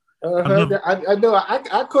 man. I know.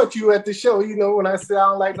 I caught you at the show. When I said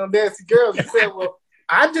I don't like no dancing girls, you said, "Well,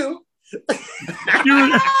 I do."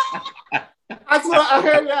 That's what I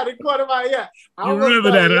heard out of the corner of my ear. You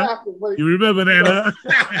remember that, huh? You remember that, huh?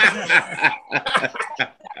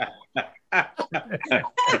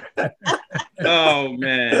 Oh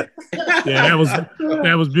man. Yeah,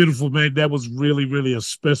 that was beautiful, man. That was really, really a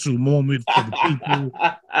special moment for the people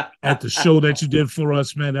at the show that you did for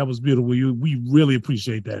us, man. That was beautiful. We really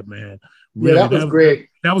appreciate that, man. Really, that was great.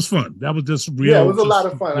 That was fun. That was just real. Yeah, it was a lot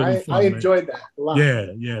of fun. Really I enjoyed that a lot.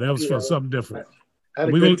 Yeah, that was fun. Something different. I had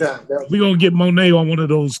a good time. We're going to get Monet on one of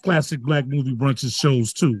those classic Black Movie Brunches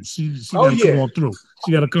shows, too. She got to come on through.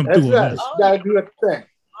 She got to come through on that. She got to do that thing.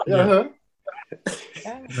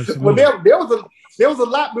 Well, there was a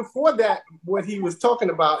lot before that, what he was talking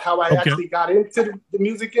about, how I actually got into the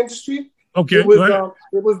music industry. Okay. It was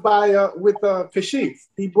with Kashif.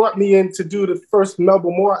 He brought me in to do the first Melba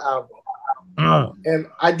Moore album. And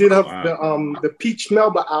I did the Peach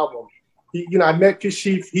Melba album. I met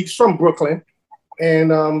Kashif. He's from Brooklyn.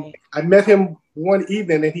 And I met him one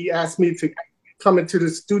evening, and he asked me to come into the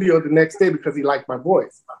studio the next day because he liked my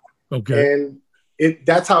voice. Okay. And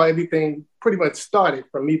that's how everything pretty much started,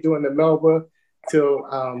 from me doing the Melba till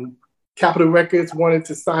Capitol Records wanted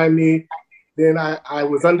to sign me. Then I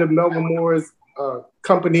was under Melba Moore's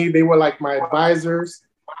company. They were like my advisors.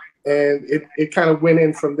 And it kind of went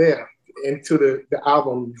in from there into the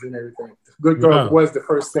albums and everything. Good Girl was the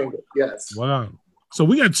first single, yes. Wow. So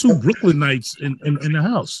we got 2 Brooklynites in the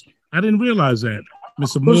house. I didn't realize that.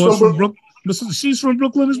 Mr. Moore's from Brooklyn. She's from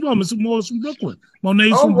Brooklyn as well. Mr. Moore's from Brooklyn.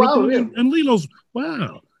 Monet's from Brooklyn, and Lillo's.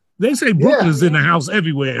 Wow. They say Brooklyn's in the house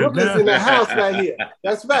everywhere. Brooklyn's in the house right here.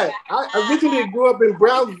 That's right. I originally grew up in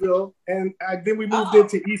Brownsville, and then we moved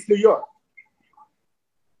into East New York.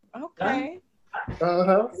 Okay.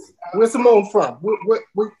 Where's Simone from?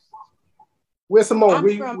 Where's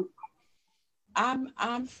Simone?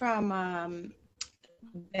 I'm from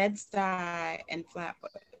Bed-Stuy and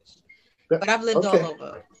Flatbush, but I've lived all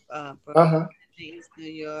over. From East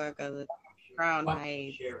New York, Crown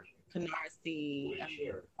Heights, Canarsie,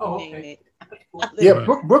 name it. Yeah,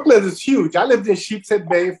 Brooklyn is huge. I lived in Sheepshead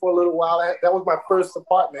Bay for a little while. That was my first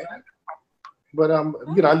apartment. But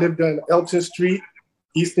you know, I lived on Elton Street,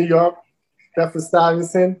 East New York,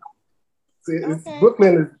 Bedford-Stuyvesant. Okay.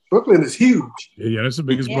 Brooklyn is huge. Yeah, that's the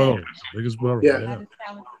biggest borough. Biggest borough.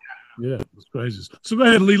 Yeah, it's crazy. So go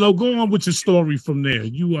ahead, Lilo. Go on with your story from there.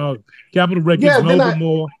 You Capitol Records, Melba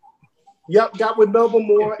Moore. Yep, got with Melba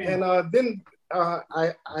Moore, and then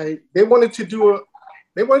they wanted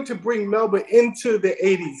to bring Melba into the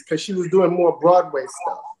 '80s because she was doing more Broadway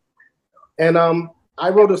stuff, and I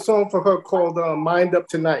wrote a song for her called "Mind Up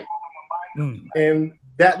Tonight," and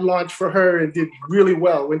that launched for her and did really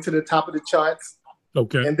well. Went to the top of the charts.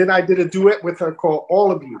 Okay. And then I did a duet with her called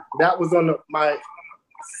 "All of You." That was on my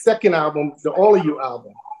second album, the All of You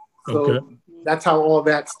album. So that's how all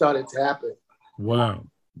that started to happen. Wow.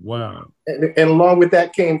 And along with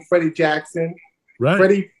that came Freddie Jackson.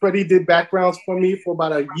 Right. Freddie did backgrounds for me for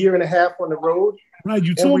about a year and a half on the road. Right,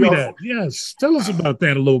 you told me that. Yes. Tell us about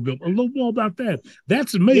that a little more about that.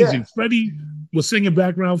 That's amazing. Yeah. Freddie was singing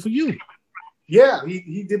background for you. Yeah,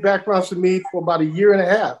 he did backgrounds for me for about a year and a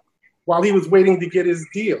half while he was waiting to get his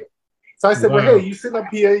deal. So I said, well, hey, you sitting up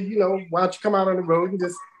here, you know, why don't you come out on the road and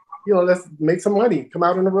just, you know, let's make some money. Come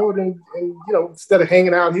out on the road and you know, instead of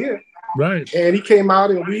hanging out here. Right. And he came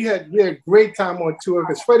out and we had a great time on tour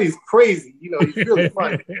because Freddie's crazy. You know, he's really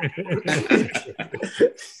funny.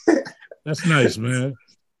 That's nice, man.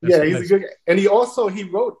 He's a good guy. And he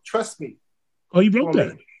wrote Trust Me. Oh, he wrote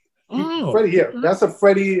that? Freddie, yeah. That's a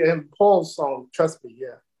Freddie and Paul song, Trust Me,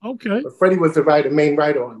 yeah. Okay. But Freddie was the main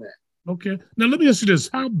writer on that. Okay. Now, let me ask you this.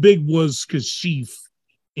 How big was Kashif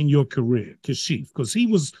in your career? Kashif? Because he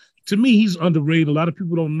was, to me, he's underrated. A lot of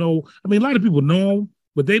people don't know. I mean, a lot of people know him,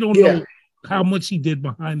 but they don't know how much he did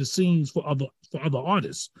behind the scenes for other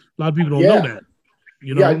artists. A lot of people don't know that.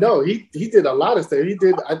 You know? Yeah, I know. He did a lot of stuff.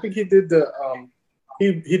 I think he did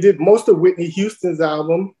he did most of Whitney Houston's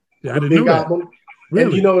album. Yeah, I didn't know album. That. Really?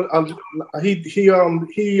 And you know,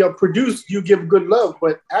 he produced "You Give Good Love,"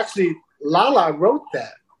 but actually Lala wrote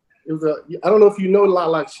that. It was I don't know if you know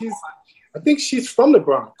Lala. I think she's from the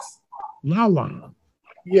Bronx. Lala.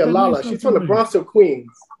 Yeah, Lala. She's from the Bronx or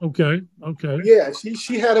Queens. Okay. Yeah,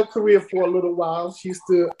 she had a career for a little while. She used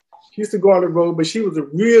to go on the road, but she was a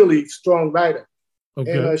really strong writer.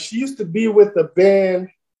 Okay. And she used to be with a band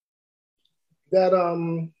that I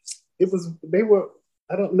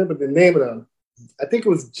don't remember the name of them. I think it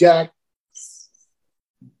was Jack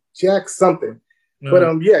something.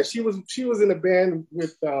 But yeah, she was in a band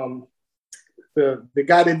with the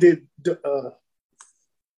guy that did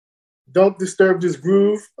Don't Disturb This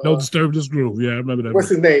Groove. Don't Disturb This Groove. Yeah, I remember that. What's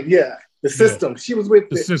his name? Yeah, The System. She was with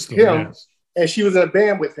System, him, and she was in a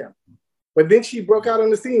band with him. But then she broke out on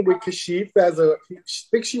the scene with Kashif I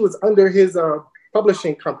think she was under his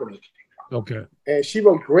publishing company. Okay. And she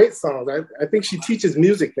wrote great songs. I think she teaches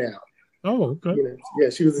music now. Oh, okay. You know, yeah,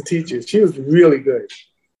 she was a teacher. She was really good.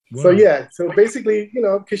 Wow. So basically, you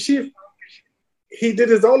know, Kashif, he did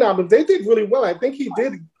his own album. They did really well. I think he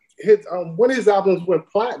did his one of his albums went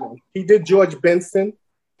platinum. He did George Benson.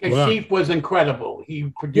 Kashif was incredible. He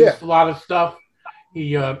produced a lot of stuff.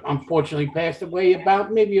 He unfortunately passed away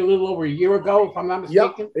about maybe a little over a year ago, if I'm not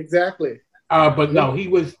mistaken. Yep, exactly. But no, he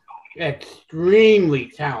was extremely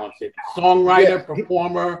talented. Songwriter,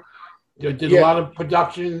 performer, did a lot of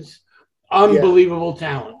productions. Unbelievable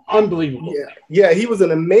talent. Unbelievable. Yeah, he was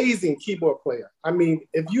an amazing keyboard player. I mean,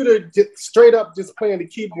 if you'd have just straight up just playing the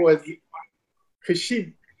keyboard,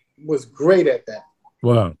 Kashif was great at that.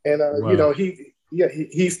 Wow. And you know,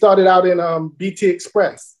 he started out in BT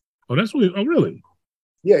Express. Oh, that's weird. Oh, really?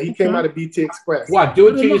 Yeah, he came out of BT Express. What? Do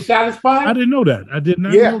It Till You're Satisfied? I didn't know that. I did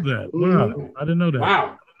not know that. Wow. I didn't know that.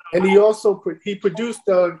 Wow. And he also produced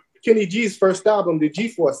Kenny G's first album, the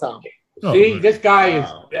G-Force album. See, this guy is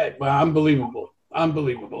unbelievable.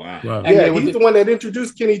 Unbelievable. Wow. And he's the one that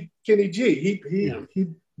introduced Kenny G. He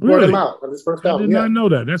brought him out on his first album. I did not know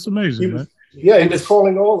that. That's amazing, man. He was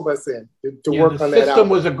calling all of us in to work on that album. The System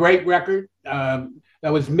was a great record. That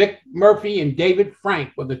was Mick Murphy and David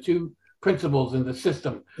Frank were the two principals in The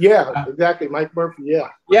System. Yeah, exactly. Mike Murphy, yeah.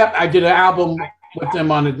 Yeah, I did an album with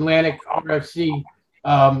them on Atlantic RFC,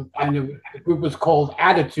 and the group was called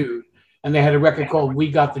Attitude, and they had a record called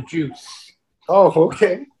We Got the Juice. Oh,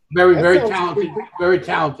 okay. Very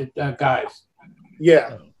talented guys.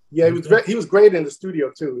 Yeah, he was great in the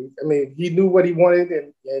studio too. I mean, he knew what he wanted,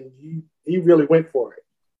 and he really went for it.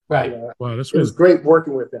 Right. Wow, that's it was great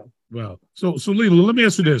working with him. Wow. So Lilo, let me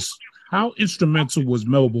ask you this: how instrumental was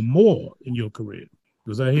Melba Moore in your career?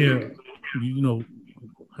 Because I hear, you know,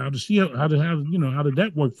 how did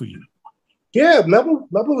that work for you? Yeah, Melba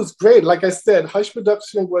was great. Like I said, Hush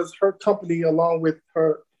Production was her company along with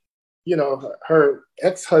her, her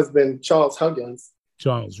ex-husband, Charles Huggins.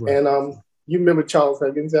 Charles, right. And you remember Charles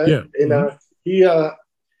Huggins, right? Yeah. And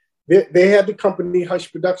they had the company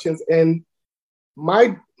Hush Productions, and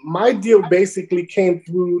my deal basically came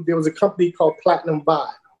through. There was a company called Platinum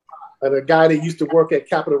Vibe, and a guy that used to work at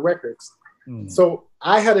Capitol Records. So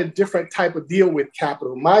I had a different type of deal with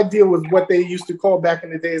Capitol. My deal was what they used to call back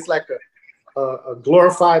in the day. It's like a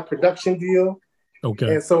glorified production deal.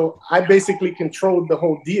 Okay. And so I basically controlled the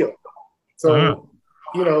whole deal. So,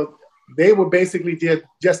 they were basically there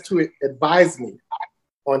just to advise me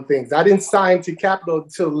on things. I didn't sign to Capitol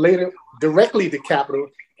until later, directly to Capitol,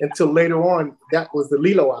 until later on. That was the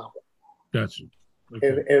Lillo album. Gotcha.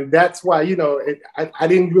 Okay. And that's why, I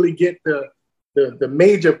didn't really get the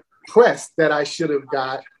major press that I should have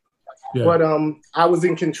got. Yeah. But I was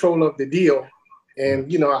in control of the deal.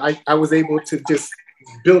 And, I was able to just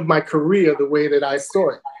build my career the way that I saw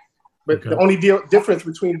it. But the only difference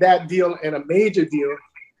between that deal and a major deal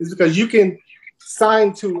is because you can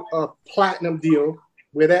sign to a platinum deal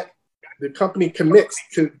where the company commits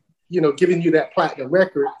to, giving you that platinum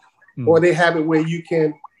record, or they have it where you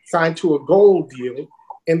can sign to a gold deal.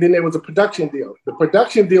 And then there was a production deal. The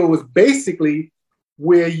production deal was basically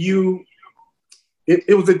where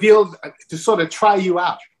it was a deal to sort of try you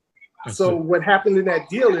out. So what happened in that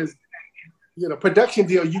deal is, production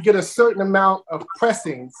deal, you get a certain amount of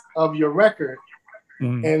pressings of your record.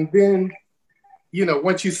 And then,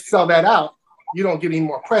 once you sell that out, you don't get any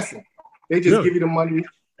more pressing. They just give you the money,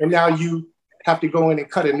 and now you have to go in and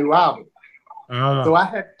cut a new album. So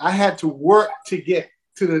I had to work to get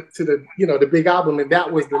to the the big album, and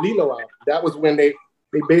that was the Lillo album. That was when they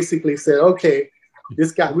basically said, okay,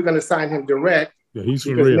 this guy, we're going to sign him direct. Yeah, he's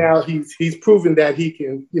because real. Now he's proven that he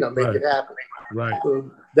can make it happen. Right.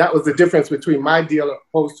 So that was the difference between my deal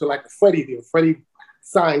opposed to like a Freddie deal. Freddie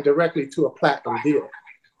signed directly to a platinum deal.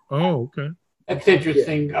 Oh, okay. That's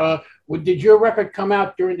interesting. Yeah. Did your record come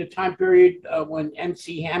out during the time period when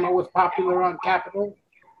MC Hammer was popular on Capitol?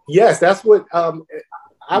 Yes, that's what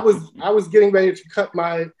I was getting ready to cut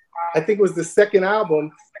I think it was the second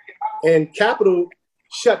album, and Capitol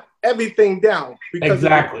shut everything down because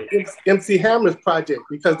of MC Hammer's project,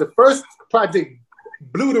 because the first project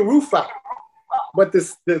blew the roof out. But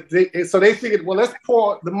so they figured, well, let's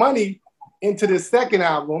pour the money into the second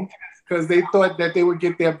album because they thought that they would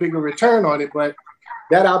get their bigger return on it. But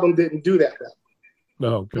that album didn't do that well.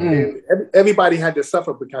 No, okay. And everybody had to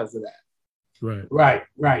suffer because of that. Right.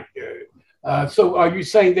 So are you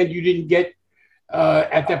saying that you didn't get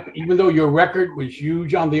at that, even though your record was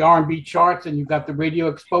huge on the R&B charts and you got the radio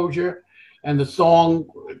exposure, and the song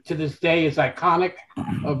to this day is iconic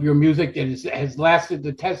of your music and has lasted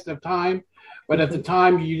the test of time, but at the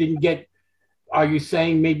time you didn't get, are you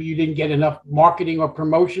saying maybe you didn't get enough marketing or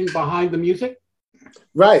promotion behind the music?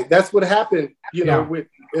 Right, that's what happened,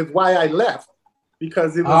 is why I left,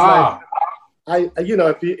 because it was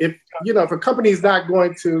if a company's not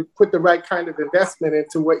going to put the right kind of investment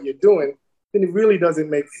into what you're doing, then it really doesn't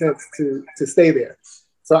make sense to stay there.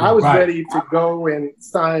 So I was ready to go and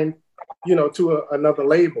sign, to another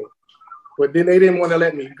label, but then they didn't want to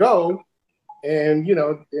let me go. And,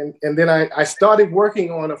 and then I started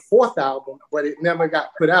working on a fourth album, but it never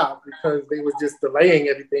got put out because they were just delaying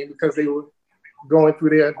everything because they were going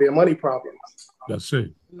through their money problems. I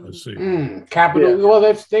see. Capitol, well,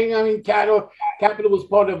 that's the thing. I mean, Capitol was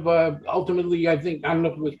part of, ultimately, I don't know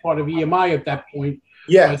if it was part of EMI at that point.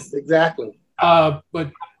 Yes, exactly.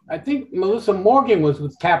 But I think Melissa Morgan was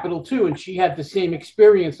with Capitol too, and she had the same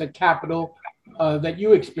experience at Capitol that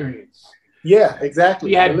you experienced. Yeah, exactly.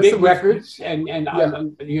 She had big records and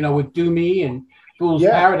with Do Me and Fool's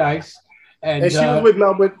Paradise. And she was with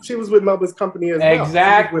Melba. She was with Melba's company as well.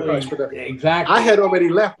 Exactly. I had already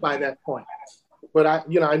left by that point, but I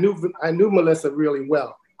knew Melissa really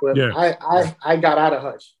well. But I got out of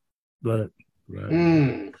Hush. Right.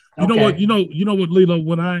 You know what? You know what, Lillo?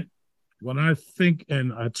 When I think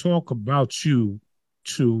and I talk about you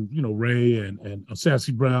to Ray and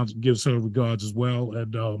Sassy Brown, gives her regards as well.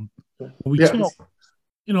 And when we talk,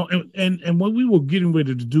 and when we were getting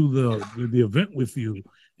ready to do the event with you,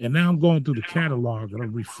 and now I'm going through the catalog and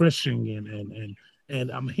I'm refreshing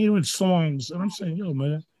and I'm hearing songs and I'm saying, yo,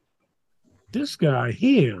 man, this guy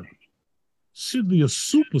here should be a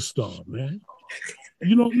superstar, man.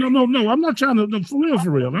 No, I'm not trying to, for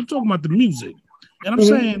real. I'm talking about the music. And I'm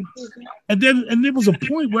saying, and there was a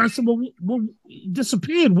point where I said, well, he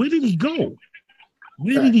disappeared. Where did he go?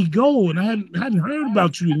 And I hadn't heard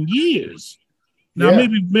about you in years. Now,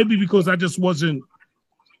 maybe because I just wasn't,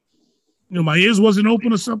 my ears wasn't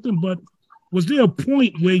open or something, but Was there a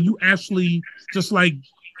point where you actually just like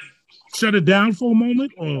shut it down for a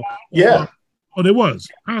moment, or there was?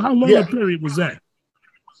 How long a period was that?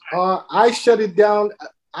 I shut it down.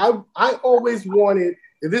 I always wanted.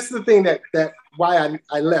 This is the thing that why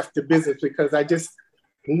I left the business, because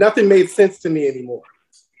nothing made sense to me anymore.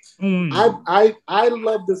 I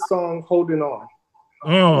love the song "Holding On."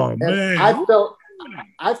 Oh, and man!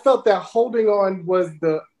 I felt that "Holding On" was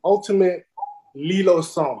the ultimate Lillo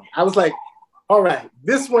song. I was like, all right,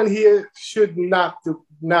 this one here should knock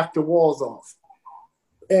the walls off.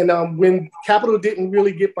 And when Capitol didn't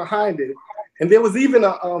really get behind it, and there was even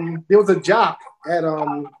a jock at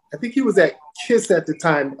I think he was at Kiss at the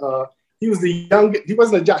time. He was the youngest. He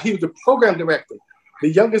wasn't a jock. He was the program director, the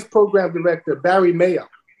youngest program director, Barry Mayo.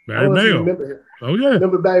 Barry Mayo. Remember him? Oh yeah.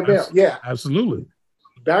 Remember Barry Mayo? Yeah, absolutely.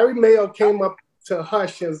 Barry Mayo came up to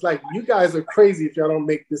Hush and was like, "You guys are crazy if y'all don't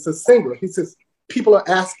make this a single." He says, "People are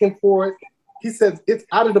asking for it." He says, "It's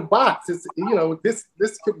out of the box. It's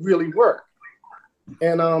this could really work."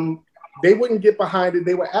 And they wouldn't get behind it.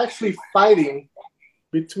 They were actually fighting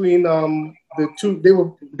between the two.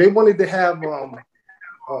 They wanted to have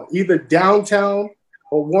either Downtown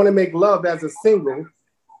or Wanna Make Love as a single,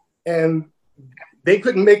 and they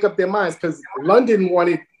couldn't make up their minds because London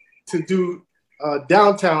wanted to do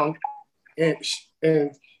Downtown, and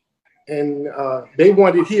they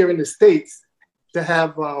wanted here in the States to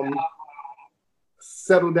have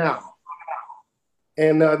Settle Down.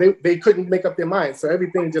 And they couldn't make up their minds, so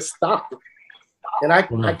everything just stopped. And I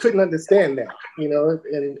couldn't understand that,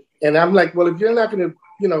 and I'm like, well, if you're not going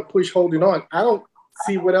to, push Holding On, I don't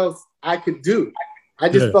see what else I could do. I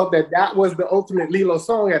just felt that was the ultimate Lillo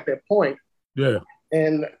song at that point. Yeah.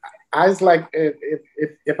 And I was like,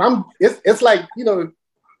 if I'm, it's like,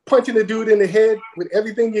 punching a dude in the head with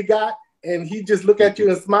everything you got, and he just look at you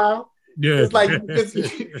and smile. Yeah. It's like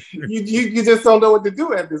you just don't know what to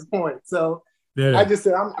do at this point. So I just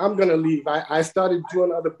said, I'm gonna leave. I started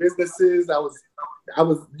doing other businesses. I was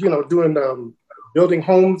doing building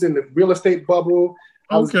homes in the real estate bubble.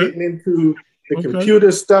 I was getting into the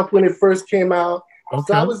computer stuff when it first came out.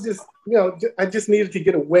 So I was just, I just needed to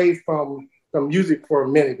get away from music for a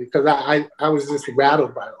minute because I was just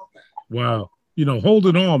rattled by all that. Wow.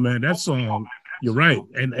 Holding On, man, that song, you're right.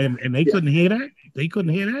 And they couldn't hear that? They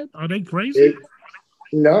couldn't hear that? Are they crazy?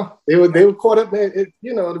 No, they were caught up in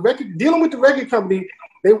the record, dealing with the record company.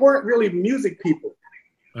 They weren't really music people.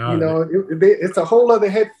 It's a whole other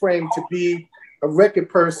head frame to be a record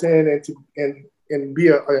person and be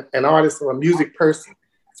an artist or a music person.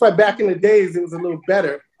 That's why back in the days it was a little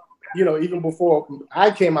better. Even before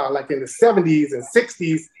I came out, like in the 70s and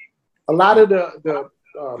 60s, a lot of the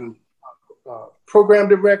program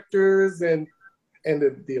directors and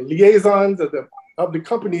the liaisons of the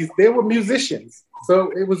companies, they were musicians.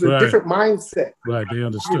 So it was a different mindset. Right, they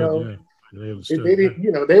understood. They understood. They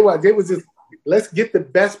didn't, they was just, let's get the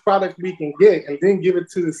best product we can get and then give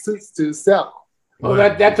it to the suits to sell. Well,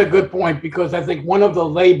 that's a good point, because I think one of the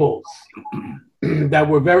labels that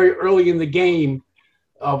were very early in the game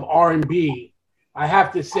of R&B, I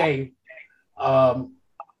have to say,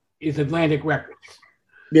 is Atlantic Records.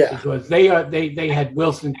 Yeah, because they had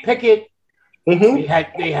Wilson Pickett, they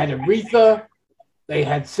had Aretha, they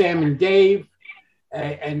had Sam and Dave,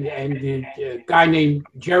 and the guy named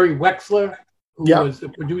Jerry Wexler, who was the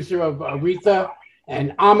producer of Aretha,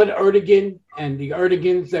 and Ahmed Ertegun and the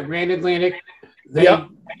Ertegans that ran Atlantic. They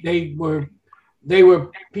were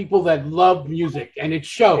people that loved music, and it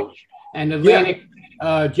showed. And Atlantic,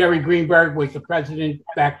 Jerry Greenberg was the president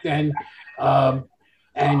back then, they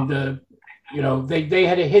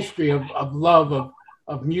had a history of love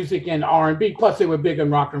of music and R&B. Plus, they were big in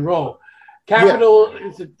rock and roll. Capitol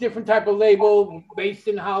is a different type of label, based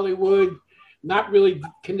in Hollywood, not really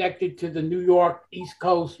connected to the New York East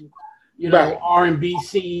Coast, R&B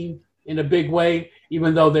scene in a big way.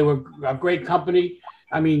 Even though they were a great company.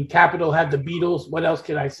 I mean, Capitol had the Beatles. What else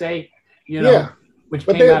could I say? Which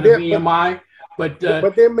came out of EMI. But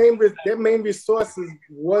their main resources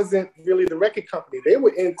wasn't really the record company. They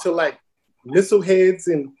were into like missile heads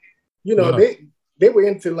and they were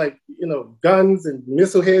into like guns and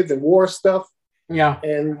missile heads and war stuff. Yeah.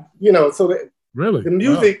 And so really the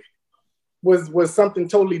music was something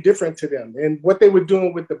totally different to them. And what they were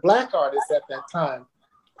doing with the black artists at that time,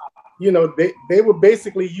 they were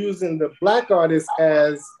basically using the black artists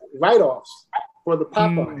as write-offs for the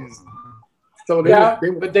pop artists. So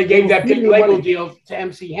they gave that big label deal to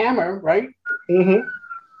MC Hammer, right? Mm-hmm.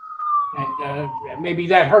 And maybe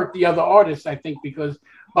that hurt the other artists, I think, because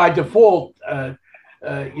by default,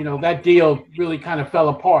 that deal really kind of fell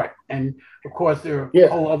apart. And of course, there are a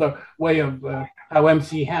whole other way of how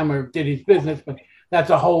MC Hammer did his business, but that's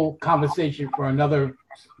a whole conversation for another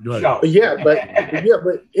show. But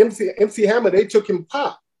MC Hammer, they took him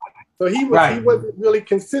pop, so he wasn't really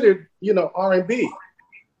considered, R&B.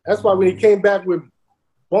 That's why when he came back with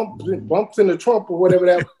bumps in the trunk or whatever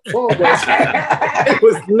that song was, it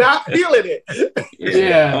was not feeling it.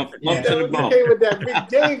 Bumps in the bump. He came with that Big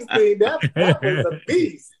James thing. That was a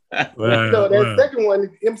beast. That second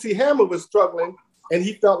one, MC Hammer was struggling, and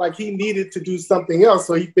he felt like he needed to do something else.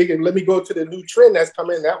 So he figured, let me go to the new trend that's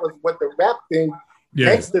coming. That was what the rap thing,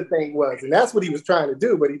 gangster thing was, and that's what he was trying to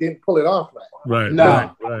do, but he didn't pull it off right.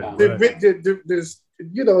 The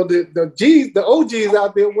OGs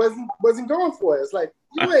out there wasn't going for it. It's like,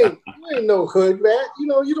 you ain't no hood rat.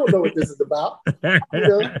 You don't know what this is about.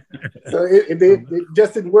 So it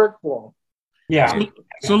just didn't work for him. Yeah.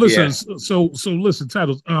 So listen. So listen,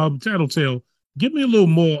 TattleTale. Give me a little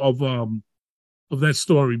more of that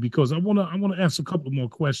story, because I want to ask a couple more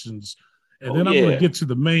questions, and then I'm going to get to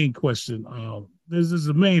the main question. This is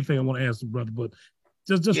the main thing I want to ask the brother, but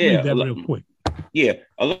just read that real quick. Yeah,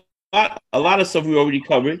 a lot of stuff we already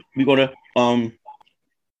covered. We're going to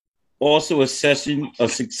also a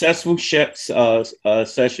successful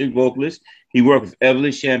session vocalist. He worked with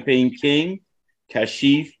Evelyn Champagne King,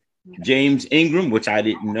 Kashif, James Ingram, which I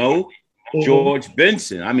didn't know, George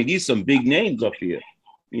Benson. I mean, these are some big names up here.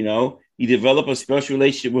 He developed a special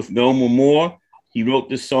relationship with Monia Amore. He wrote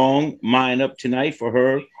the song "Mine Up Tonight" for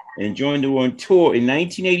her and joined her on tour in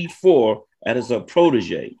 1984 as a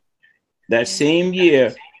protege. That same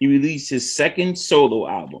year, he released his second solo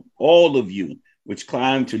album, All of You, which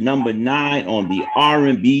climbed to number 9 on the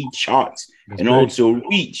R&B charts and also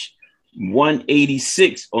reached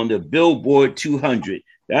 186 on the Billboard 200.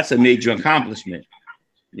 That's a major accomplishment,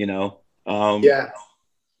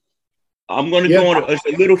 I'm going to go on a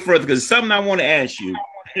little further because something I want to ask you.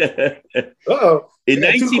 In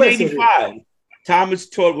 1985, Thomas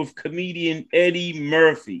toured with comedian Eddie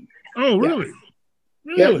Murphy. Oh, really?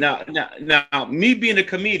 Really? Now, me being a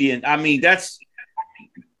comedian, I mean, that's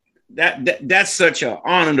such an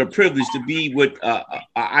honor and a privilege to be with an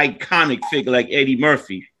iconic figure like Eddie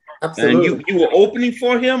Murphy. Absolutely. And you were opening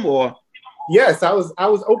for him, or? Yes, I was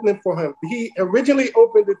opening for him. He originally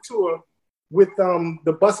opened the tour with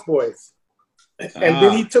the Busboys, and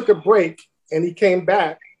then he took a break and he came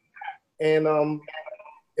back, and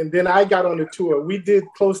then I got on the tour. We did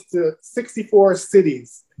close to 64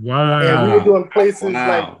 cities. Wow! And we were doing places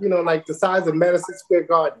like the size of Madison Square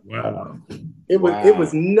Garden. Wow! It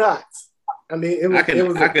was nuts. I mean, I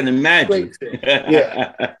can imagine.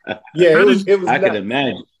 Yeah. I can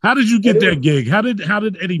imagine. How did you get that gig? How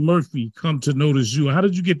did Eddie Murphy come to notice you? How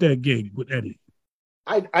did you get that gig with Eddie?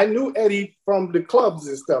 I knew Eddie from the clubs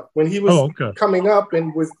and stuff when he was coming up,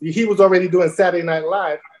 and he was already doing Saturday Night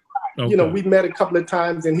Live. Okay. We met a couple of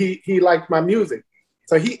times, and he liked my music,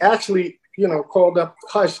 so he actually called up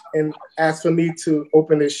Hush and asked for me to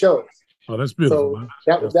open his shows. Oh, that's beautiful.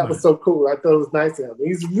 So that was so cool. I thought it was nice of him.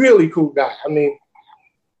 He's a really cool guy. I mean,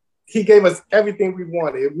 he gave us everything we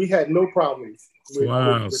wanted. We had no problems.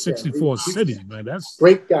 With 64 cities, man. That's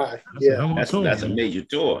great guy. That's a major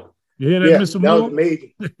tour. You hear that, Mr. Moore? That was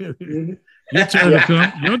amazing. Your turn to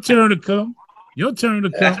come. Your turn to come. Your turn to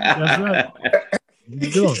come. That's right.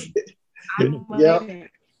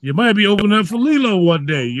 You might be opening up for Lillo one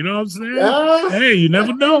day. You know what I'm saying? Hey, you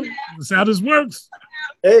never know. That's how this works.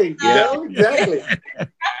 Hey, exactly.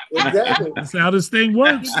 Exactly. That's how this thing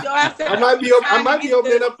works. I might be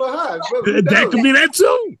opening up for her. That could be that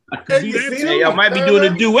too. Hey, I might be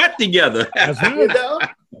doing a duet together. That's right.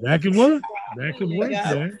 That could work. That could work,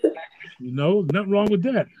 man. Nothing wrong with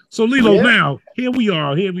that. So Lillo, now here we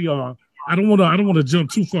are. I don't want to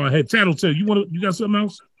jump too far ahead. TattleTale, you got something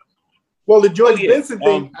else? Well, the George Benson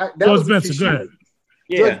thing. George Benson, go ahead.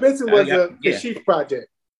 George Benson was a Kashif project,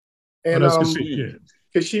 and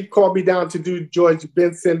Kashif called me down to do George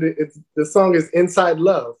Benson. The song is Inside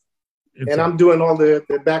Love, and I'm doing all the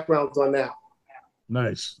backgrounds on that.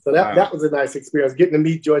 Nice. So that was a nice experience, getting to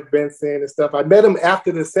meet George Benson and stuff. I met him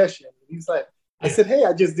after the session. He's like, I said, hey,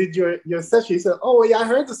 I just did your session. He said, oh, yeah, I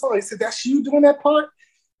heard the song. He said, that's you doing that part?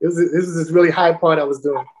 It was this really high part I was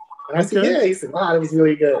doing. And I said, yeah. He said, wow, that was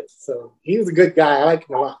really good. So he was a good guy. I like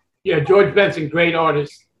him a lot. Yeah, George Benson, great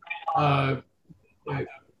artist. He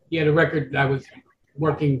had a record that I was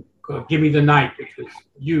working called Give Me the Night, which was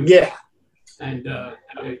huge. Yeah. And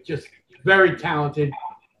just very talented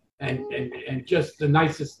and just the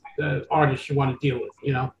nicest artist you want to deal with,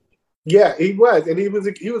 Yeah, he was. And he was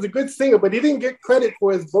a good singer, but he didn't get credit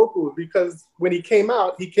for his vocals because when he came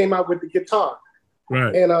out with the guitar.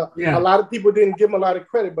 Right. And a lot of people didn't give him a lot of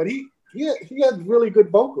credit, but he he had really good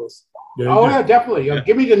vocals. Yeah, definitely.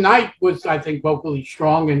 Give Me the Night was, I think, vocally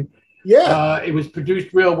strong, and it was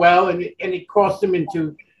produced real well, and it crossed him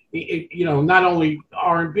into, you know, not only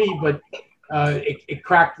R&B, but it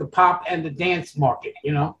cracked the pop and the dance market.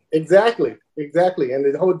 You know, exactly,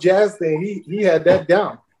 and the whole jazz thing, he had that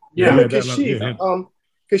down. Yeah,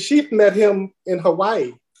 Kashif met him in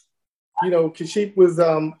Hawaii. You know, Kashif was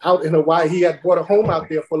out in Hawaii. He had bought a home out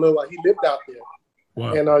there for a little while. He lived out there.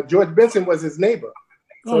 Wow. And George Benson was his neighbor.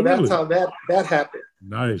 So that's how that happened.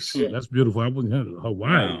 Nice. Yeah. That's beautiful. I wasn't in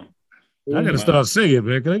Hawaii. Wow. I got to start singing,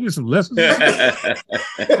 man. Can I get some lessons? I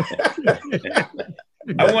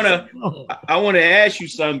want to ask you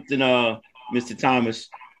something, Mr. Thomas.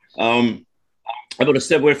 I'm going to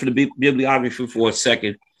step away from the bibliography for a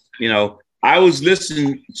second. You know, I was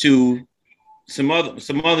listening to some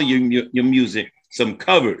other your music, some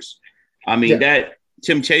covers. I mean, that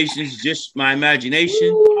Temptations, Just My Imagination.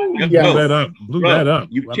 Ooh, blew that up.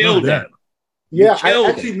 You killed that. Yeah, I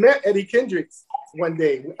actually met Eddie Kendricks one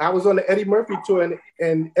day. I was on the Eddie Murphy tour,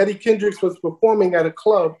 and Eddie Kendricks was performing at a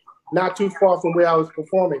club not too far from where I was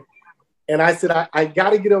performing. And I said, I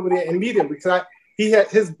got to get over there and meet him, because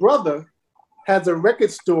his brother has a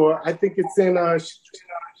record store. I think it's in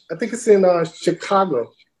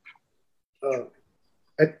Chicago.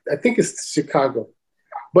 I think it's Chicago.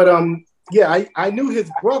 But I knew his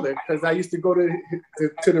brother because I used to go to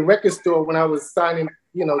the record store when I was signing.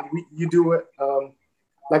 You know, you do it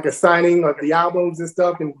like a signing of the albums and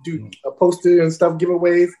stuff, and do a poster and stuff,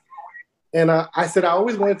 giveaways. And I said I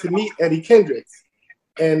always wanted to meet Eddie Kendricks,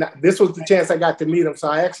 and this was the chance I got to meet him. So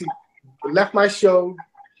I actually left my show,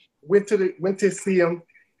 went to see him,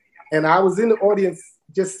 and I was in the audience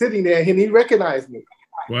just sitting there, and he recognized me.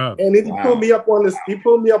 Wow! And then he pulled me up on the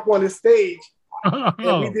stage,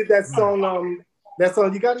 and we did that song. That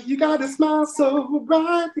song, you gotta smile so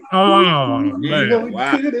bright. Oh man!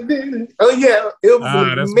 Wow. Oh yeah, it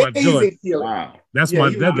was an amazing feeling. Wow. That's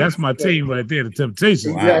my team right there, the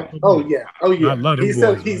Temptations. Exactly. Wow. Oh yeah. I love them.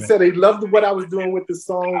 He said he loved what I was doing with the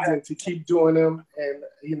songs and to keep doing them, and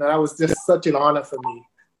that was just such an honor for me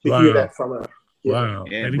to hear that from him. Yeah. Wow.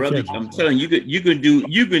 And brother, I'm telling you, you can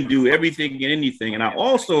do everything and anything. And I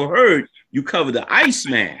also heard you cover the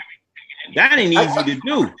Iceman. That ain't easy to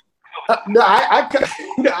do. No,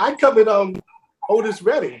 I covered Otis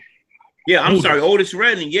Redding. Yeah, I'm sorry, Otis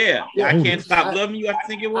Redding. Yeah, I Can't Stop Loving You. I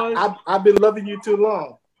think it was. I've been loving you too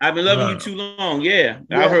long. I've been loving you too long. Yeah,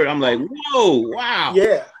 I heard. I'm like, whoa, wow.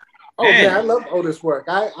 Yeah. Oh man, I love Otis' work.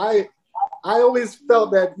 I always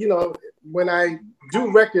felt that when I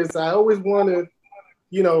do records, I always want to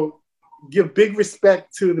give big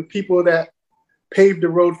respect to the people that paved the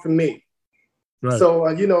road for me. Right. So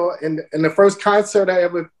in the first concert I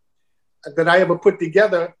ever put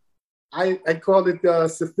together, I called it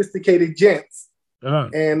Sophisticated Gents.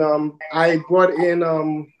 And I brought in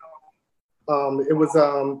it was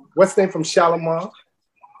what's the name from Shalimar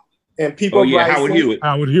and Peebo Bryson.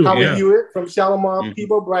 Howard Hewitt from Shalimar,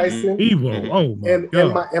 Peebo Bryson.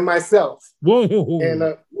 And myself. Whoa. And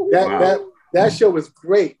that show was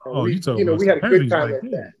great. We had a good time at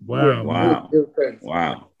that. Wow.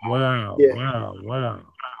 Wow. Wow.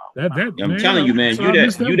 I'm telling you, man, you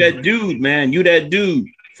that dude, man. You that dude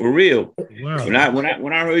for real. Wow.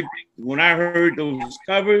 When I heard those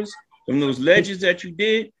covers from those legends that you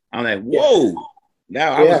did, I'm like, whoa.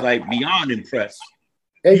 Now I was like beyond impressed.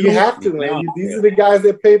 Hey, you have to, man. These are the guys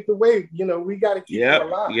that paved the way. We got to keep them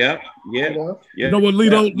alive. Yeah. You know what,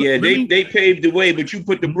 Lito? They paved the way, but you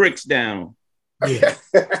put the bricks down. Yeah.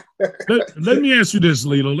 let me ask you this,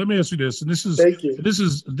 Lito. Let me ask you this, and this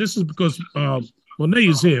is because Monia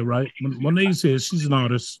is here, right? Monia is here. She's an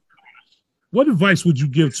artist. What advice would you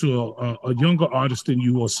give to a younger artist than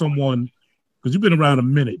you, or someone, because you've been around a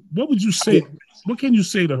minute? What would you say? What can you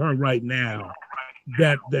say to her right now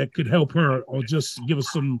that could help her, or just give us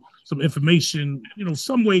some information,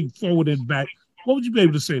 some way forward and back? What would you be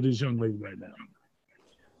able to say to this young lady right now?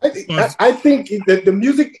 I think that the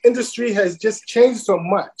music industry has just changed so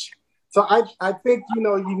much. So I think,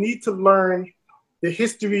 you need to learn the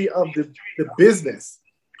history of the business,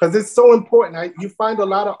 because it's so important. You find a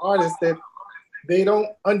lot of artists that they don't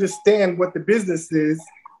understand what the business is,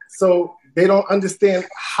 so they don't understand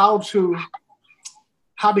how to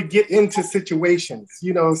get into situations.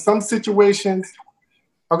 Some situations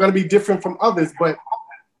are going to be different from others, but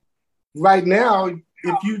right now,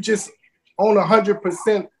 if you just own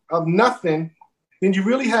 100% of nothing, then you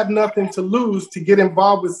really have nothing to lose to get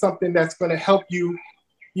involved with something that's going to help you,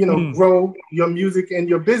 grow your music and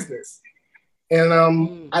your business. And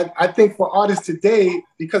I think for artists today,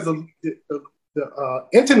 because of the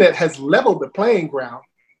internet has leveled the playing ground,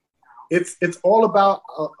 it's all about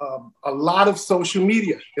a lot of social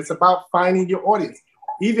media. It's about finding your audience.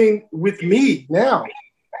 Even with me now,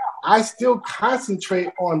 I still concentrate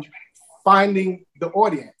on finding the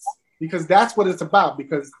audience because that's what it's about.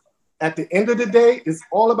 Because at the end of the day, it's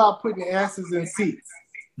all about putting asses in seats.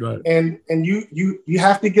 Right. And you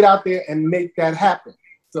have to get out there and make that happen.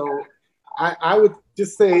 So I would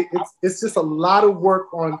just say it's just a lot of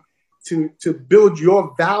work on to build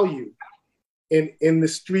your value in the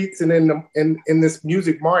streets and in this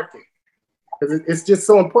music market, because it's just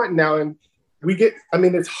so important now. And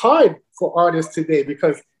it's hard for artists today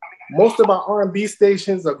because most of our R&B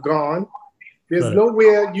stations are gone. There's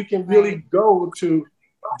nowhere you can really go to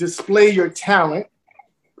display your talent.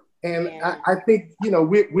 And I think,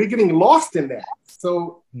 we're getting lost in that.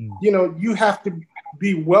 So, you have to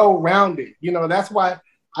be well-rounded. That's why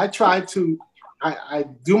I try to, I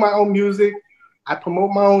do my own music. I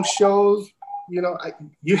promote my own shows.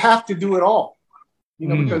 You have to do it all,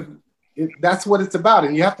 because that's what it's about.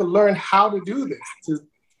 And you have to learn how to do this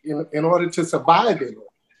in order to survive it.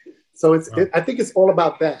 So I think it's all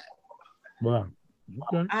about that. Wow.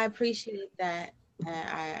 Okay. I appreciate that.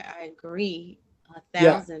 I agree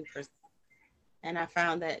 1,000%. And I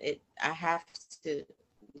found that I have to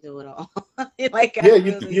do it all. You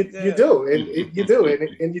do, and you do,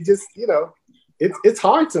 and you just, it's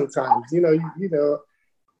hard sometimes, to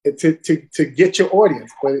get your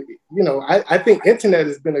audience. But I think internet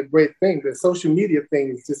has been a great thing. The social media thing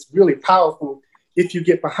is just really powerful if you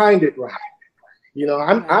get behind it right.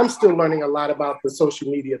 I'm still learning a lot about the social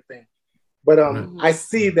media thing, but I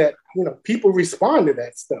see that people respond to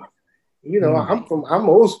that stuff. I'm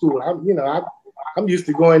old school. I'm used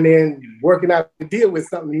to going in, working out a deal with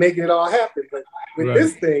something, making it all happen. But with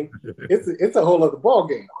this thing, it's a whole other ball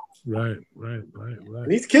game. Right.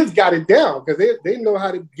 And these kids got it down because they know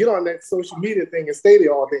how to get on that social media thing and stay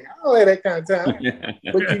there all day. I don't have that kind of time,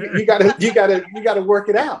 but you gotta work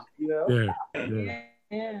it out. Yeah.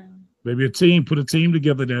 Maybe put a team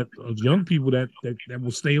together of young people that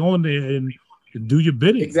will stay on there and do your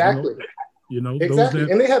bidding. Exactly.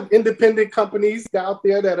 Exactly. And they have independent companies out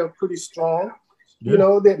there that are pretty strong.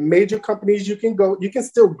 That major companies you can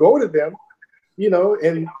still go to them.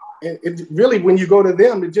 And it really, when you go to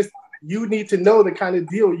them, you need to know the kind of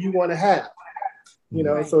deal you want to have.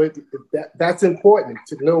 So that's important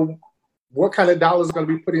to know what kind of dollars is going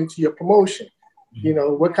to be put into your promotion.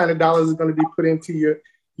 What kind of dollars is going to be put into your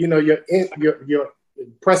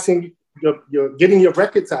pressing, your getting your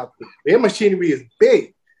records out there. Their machinery is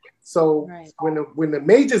big. So when the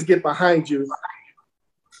majors get behind you,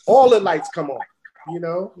 all the lights come on,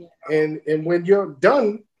 and when you're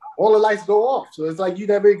done, all the lights go off. So it's like you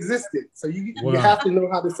never existed. So you have to know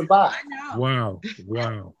how to survive. Wow.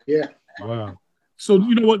 Yeah. Wow. So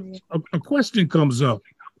you know what? A question comes up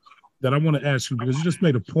that I want to ask you, because you just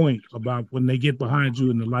made a point about when they get behind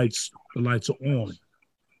you and the lights are on.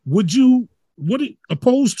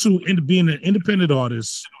 Opposed to being an independent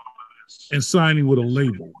artist and signing with a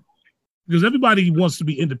label? Because everybody wants to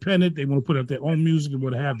be independent. They want to put out their own music and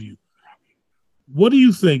what have you. What do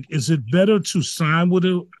you think? Is it better to sign with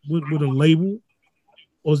a label,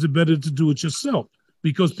 or is it better to do it yourself?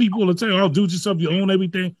 Because people will tell you, do it yourself, you own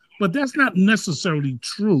everything. But that's not necessarily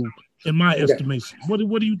true in my estimation. What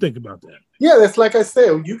do you think about that? Yeah, that's like I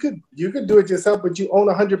said, you could do it yourself, but you own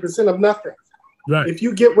 100% of nothing. Right. If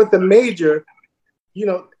you get with the major,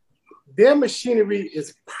 their machinery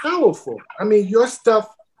is powerful. I mean, your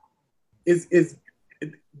stuff is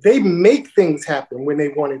they make things happen when they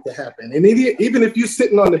want it to happen. And even if you're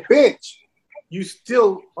sitting on the bench, you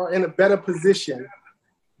still are in a better position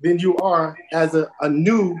than you are as a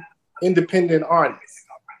new independent artist.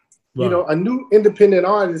 Right. A new independent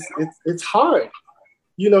artist, it's hard.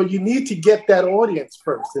 You need to get that audience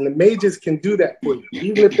first, and the majors can do that for you.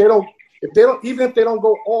 Even if they don't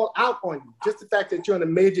go all out on you, just the fact that you're in a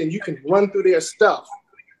major and you can run through their stuff,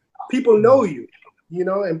 people know you,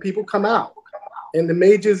 and people come out. And the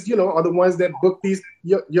majors, are the ones that book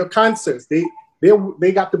your concerts. They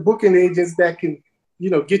got the booking agents that can,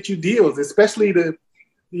 get you deals, especially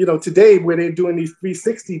today where they're doing these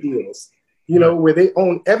 360 deals, where they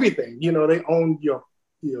own everything. They own your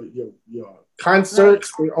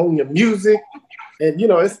concerts, they own your music, and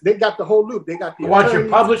they got the whole loop. They got the watch your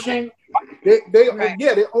publishing. They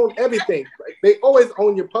own everything. Right? They always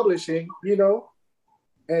own your publishing,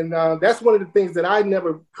 and that's one of the things that I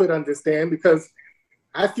never could understand, because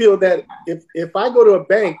I feel that if I go to a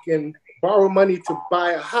bank and borrow money to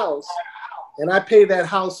buy a house and I pay that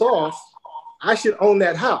house off, I should own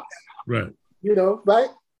that house. Right. Right?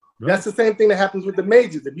 That's the same thing that happens with the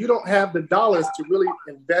majors. If you don't have the dollars to really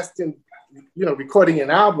invest in recording an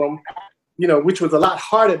album, which was a lot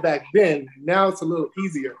harder back then. Now it's a little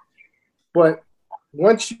easier. But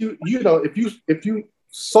once if you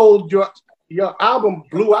sold your album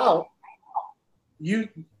blew out, you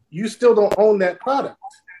still don't own that product.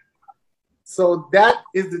 So that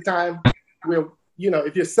is the time where,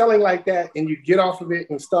 if you're selling like that and you get off of it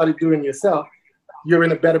and started doing it yourself, you're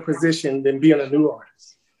in a better position than being a new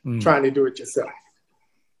artist trying to do it yourself.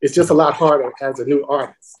 It's just a lot harder as a new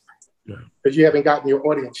artist because you haven't gotten your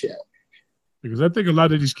audience yet. Because I think a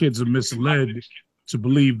lot of these kids are misled to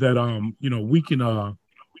believe that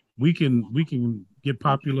we can get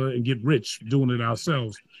popular and get rich doing it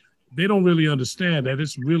ourselves. They don't really understand that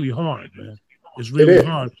it's really hard, man. It's really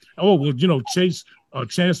hard. Oh, well, Chance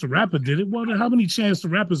the Rapper did it. Well, how many Chance the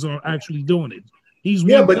Rappers are actually doing it? He's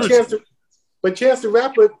one person. Chance the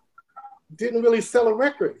Rapper didn't really sell a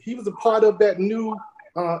record. He was a part of that new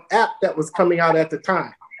app that was coming out at the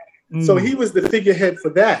time. So he was the figurehead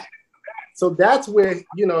for that. So that's where,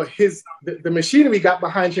 the machinery got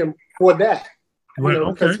behind him for that. Right,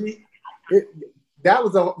 because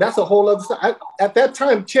that's a whole other stuff. At that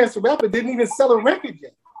time, Chance the Rapper didn't even sell a record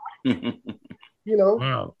yet.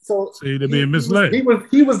 Wow. So see, they're being misled. He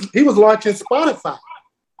was launching Spotify.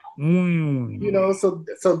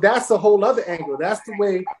 So that's a whole other angle. That's the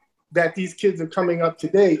way that these kids are coming up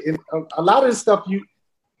today. And a lot of this stuff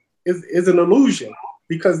is an illusion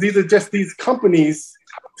because these are just these companies,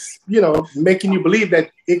 making you believe that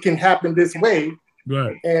it can happen this way.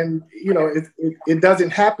 Right. And it doesn't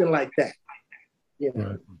happen like that.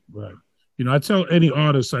 Right. I tell any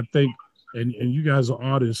artist, I think, and you guys are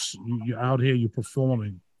artists, you're out here, you're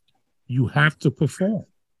performing. You have to perform.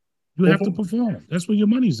 You have to perform. That's where your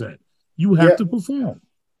money's at. You have to perform.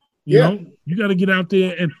 You know, you got to get out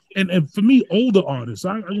there. And for me, older artists,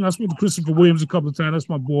 I spoke to Christopher Williams a couple of times. That's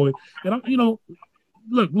my boy. And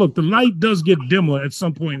look, the light does get dimmer at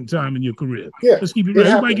some point in time in your career. Yeah, let's keep it real.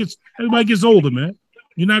 Everybody gets older, man.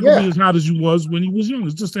 You're not gonna be as hot as you was when you was young.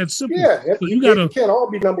 It's just that simple. Yeah, so you can't all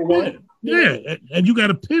be number one. Yeah, and you got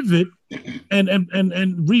to pivot and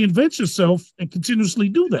reinvent yourself and continuously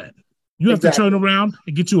do that. You have to turn around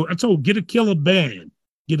and get a killer band.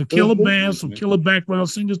 Get a killer band, some killer background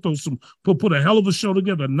singers, put a hell of a show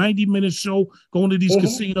together, a 90-minute show, going to these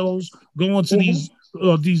casinos, going to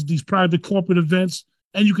these private corporate events,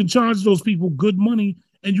 and you can charge those people good money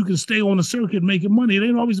and you can stay on the circuit making money. It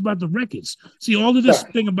ain't always about the records. See, all of this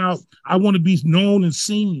thing about I want to be known and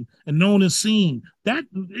seen, that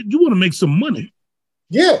you want to make some money.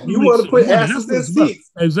 Yeah, you want to put asses in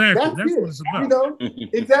seats. Exactly. That's what it's about.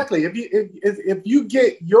 Exactly. If you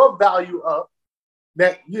get your value up,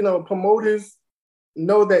 that promoters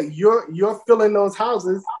know that you're filling those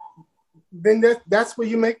houses, then that's where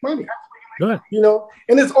you make money. Good.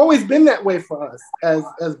 And it's always been that way for us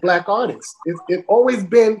as Black artists. It's always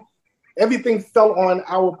been, everything fell on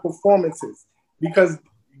our performances because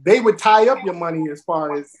they would tie up your money as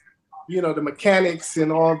far as the mechanics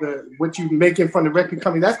and all what you're making from the record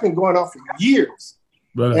company. That's been going on for years.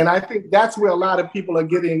 Right. And I think that's where a lot of people are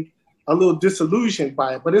getting a little disillusioned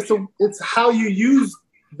by it, but it's how you use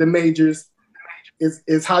the majors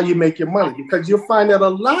is how you make your money, because you'll find that a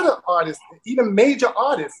lot of artists, even major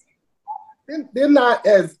artists, they're not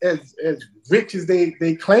as rich as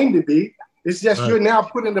they claim to be. It's just you're now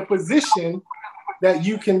put in a position that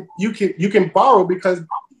you can borrow because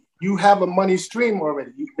you have a money stream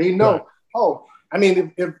already. They know.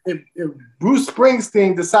 If Bruce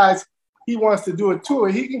Springsteen decides he wants to do a tour,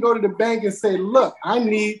 he can go to the bank and say, "Look, I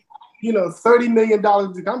need $30 million.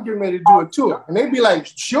 I'm getting ready to do a tour." And they'd be like,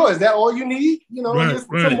 "Sure, is that all you need?"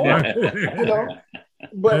 Some more.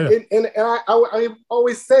 But I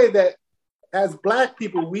always say that as Black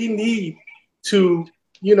people, we need to,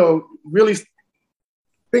 really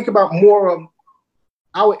think about more of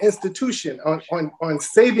our institution on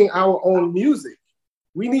saving our own music.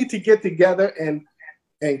 We need to get together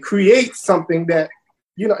and create something that,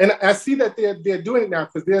 and I see that they're doing it now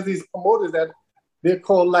because there's these promoters that they're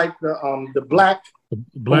called like the Black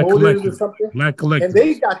promoters Collective. or something. Black Collective. And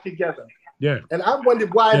they got together. Yeah. And I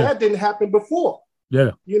wondered why that didn't happen before.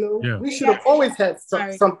 Yeah. We should have always had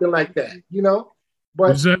something like that,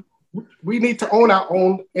 But we need to own our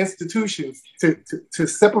own institutions to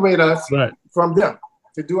separate us from them.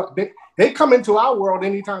 To do it. They come into our world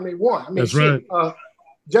anytime they want. I mean, That's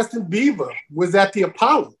Justin Bieber was at the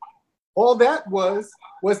Apollo. All that was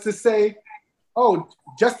to say, oh,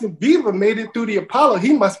 Justin Bieber made it through the Apollo.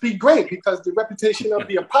 He must be great, because the reputation of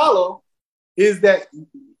the Apollo is that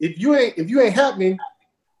if you ain't happening,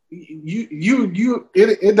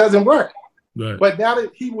 it doesn't work. Right. But now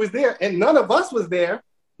that he was there, and none of us was there,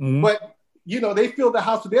 but they fill the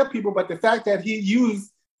house with their people, but the fact that he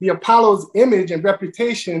used the Apollo's image and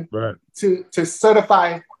reputation to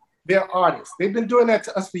certify their artists. They've been doing that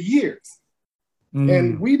to us for years.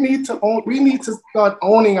 And we need to start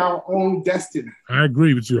owning our own destiny. I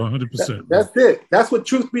agree with you 100%. That's it. That's what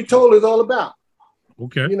Truth Be Told is all about.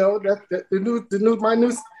 Okay. My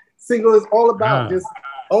new single is all about just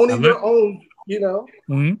owning your own,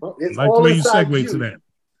 It's I like the way you segue to that.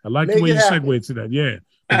 I like the way you segue to that. Yeah.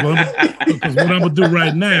 Because what I'm going to do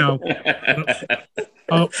right now.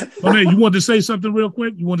 You want to say something real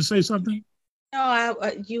quick? You want to say something? No,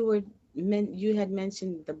 you had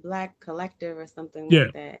mentioned the Black Collective or something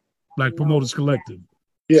like that. Black Promoters Collective.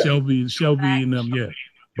 Yeah. Shelby and them,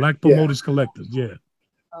 Black Promoters Collective,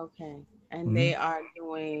 Okay. And they are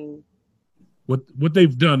doing what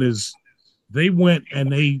they've done is they went and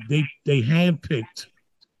they handpicked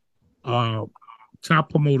top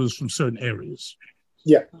promoters from certain areas.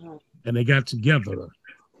 Yeah. And they got together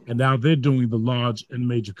and now they're doing the large and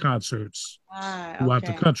major concerts throughout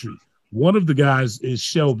the country. One of the guys is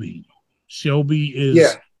Shelby. Shelby is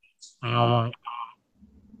used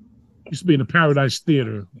to be in the Paradise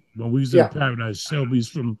Theater when we was in Paradise. Shelby's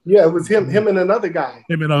from it was him and another guy.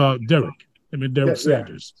 Him and Derek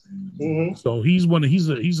Sanders. Mm-hmm. So he's a guy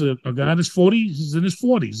in his 40s. He's in his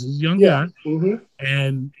 40s. He's a young guy,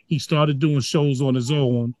 and he started doing shows on his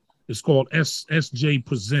own. It's called SJ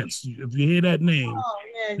Presents. If you hear that name,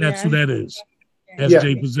 that's who that is.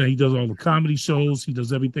 SJ Presents. He does all the comedy shows. He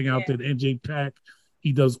does everything out there. The NJ Pack.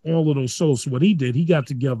 He does all of those shows. So what he did, he got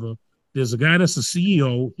together. There's a guy that's the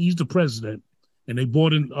CEO. He's the president, and they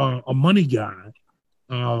brought in a money guy,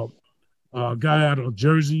 a guy out of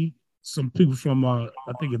Jersey, some people from I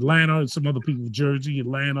think Atlanta, and some other people from Jersey,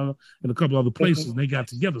 Atlanta, and a couple other places. And they got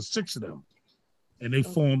together, 6 of them, and they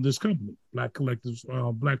formed this company, Black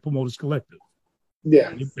Promoters Collective.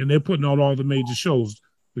 Yeah, and they're putting on all the major shows.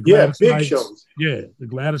 The Gladys big Nights, shows. Yeah, the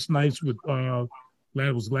Gladys Nights with Gladys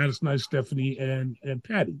Knight, Stephanie, and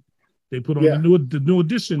Patty. They put on the new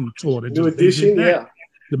edition tour. The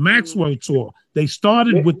Maxwell tour. They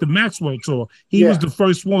started with the Maxwell tour. He was the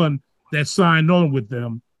first one that signed on with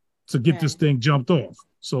them to get this thing jumped off.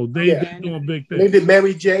 So they're doing big things. They did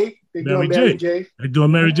Mary J. They're doing Mary J. They're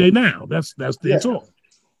doing Mary J now. That's their tour.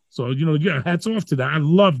 So hats off to that. I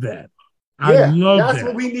love that. That's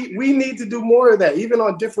what we need. We need to do more of that, even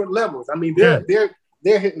on different levels. I mean, they're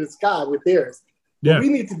hitting the sky with theirs. But we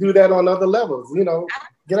need to do that on other levels.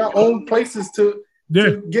 Get our own places to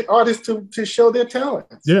get artists to show their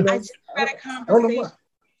talents. Yeah. I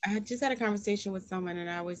just had a conversation with someone, and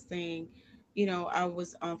I was saying, I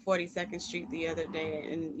was on 42nd Street the other day,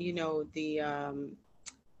 and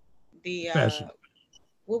the Fashion.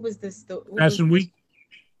 What was this? Fashion Week?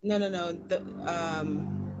 No. The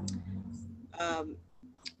I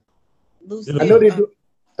know they do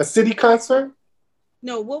a city concert.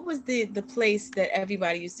 No, what was the place that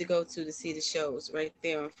everybody used to go to see the shows right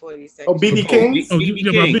there on 42nd? Oh, BB King's? Oh, you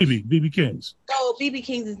about BB King's. Oh, BB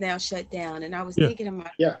King's is now shut down. And I was thinking about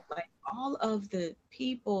like all of the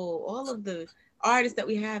people, all of the artists that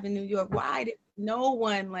we have in New York, why did no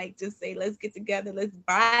one just say, let's get together, let's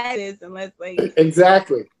buy this, and let's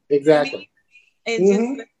Exactly. And just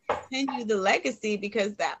continue the legacy,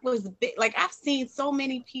 because that was big. I've seen so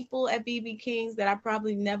many people at BB King's that I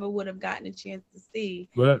probably never would have gotten a chance to see.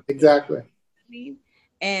 Right. Exactly.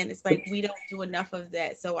 And it's we don't do enough of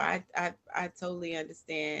that. So I totally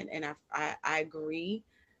understand, and I agree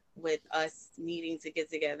with us needing to get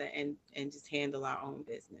together and just handle our own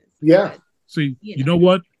business. Yeah. But, see, you know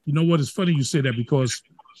what? It's funny you say that, because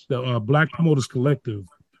the Black Promoters Collective,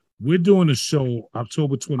 we're doing a show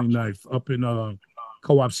October 29th up in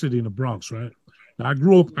Co-op City in the Bronx, right? Now, I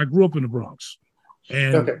grew up in the Bronx,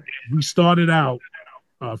 and we started out.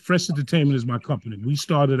 Fresh Entertainment is my company. We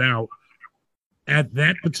started out at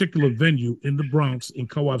that particular venue in the Bronx in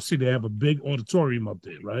Co-op City. They have a big auditorium up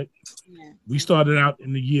there, right? Yeah. We started out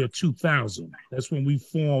in the year 2000. That's when we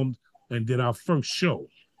formed and did our first show,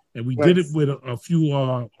 and we did it with a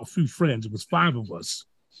few friends. It was 5 of us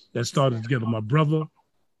that started together. My brother.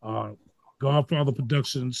 Godfather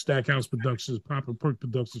Productions, Stackhouse Productions, Pop and Perk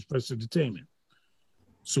Productions, Fresh Entertainment.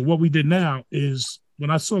 So what we did now is, when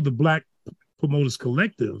I saw the Black Promoters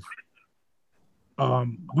Collective,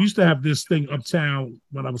 we used to have this thing uptown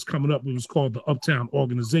when I was coming up. It was called the Uptown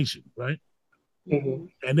Organization, right? Mm-hmm.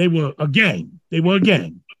 And they were a gang.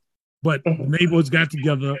 But neighborhoods got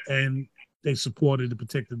together and they supported and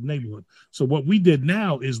protected the neighborhood. So what we did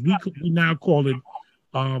now is we now call it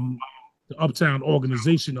the Uptown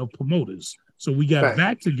Organization of Promoters. So we got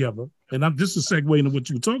back together, and this is a segue into what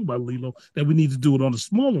you were talking about, Lilo, that we need to do it on a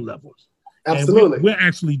smaller level. Absolutely. And we're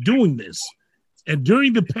actually doing this. And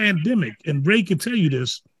during the pandemic, and Ray can tell you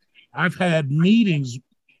this, I've had meetings.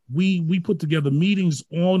 We put together meetings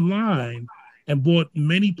online and brought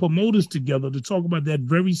many promoters together to talk about that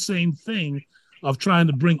very same thing of trying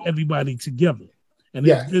to bring everybody together. And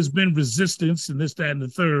there's been resistance and this, that, and the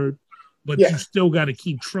third, but you still got to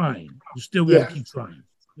keep trying. You still got to keep trying.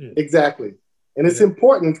 Yeah. Exactly. And it's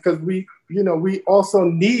important because we also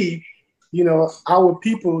need, our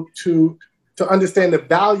people to understand the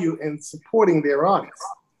value in supporting their artists.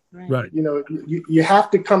 Right. You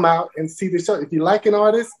have to come out and see the show. If you like an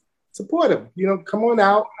artist, support them. Come on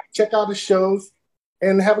out, check out the shows,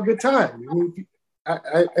 and have a good time.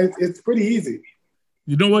 It's pretty easy.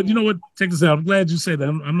 You know what? Check this out. I'm glad you said that.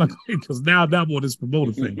 I'm not, because now more this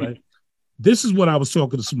promoter thing, right? This is what I was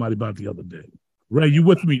talking to somebody about the other day. Ray, you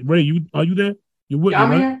with me? Ray, are you there? You're with me,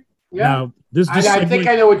 right? Here. Yeah. Now, this I think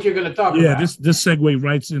I know what you're going to talk about. Yeah, this segue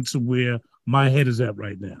right into where my head is at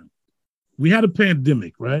right now. We had a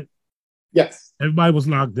pandemic, right? Yes. Everybody was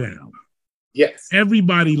locked down. Yes.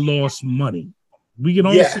 Everybody lost money. We can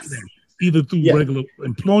all see that, either through regular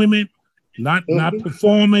employment, not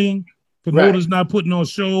performing, promoters not putting on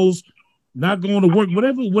shows, not going to work,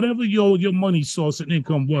 whatever your money source and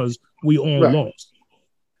income was, we all lost.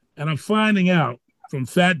 And I'm finding out from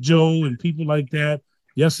Fat Joe and people like that,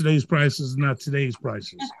 yesterday's prices, not today's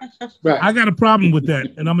prices. Right. I got a problem with that.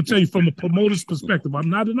 And I'm going to tell you from a promoter's perspective, I'm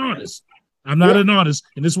not an artist. I'm not an artist.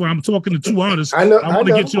 And this is why I'm talking to two artists. I want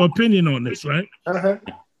to get your opinion on this, right? Uh-huh.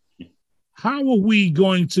 How are we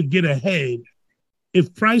going to get ahead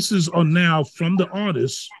if prices are now from the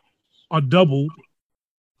artists are doubled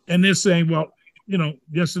and they're saying, well,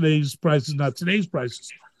 yesterday's prices, not today's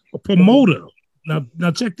prices? A promoter.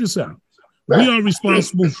 Now check this out. We are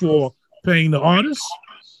responsible for paying the artists.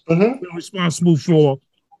 We're responsible for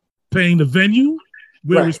paying the venue.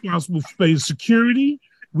 We're responsible for paying security.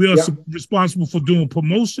 We are responsible for doing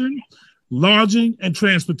promotion, lodging, and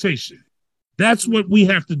transportation. That's what we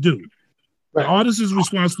have to do. The artist is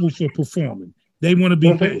responsible for performing. They want to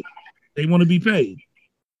be paid. They want to be paid.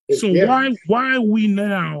 So why are we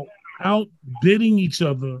now outbidding each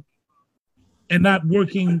other and not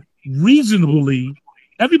working reasonably?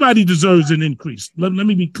 Everybody deserves an increase. Let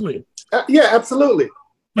me be clear. Yeah, absolutely.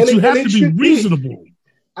 But you have to be reasonable.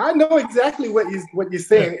 I know exactly what you're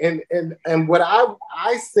saying, and what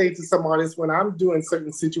I say to some artists when I'm doing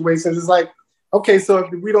certain situations is like, okay, so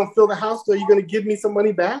if we don't fill the house, are you going to give me some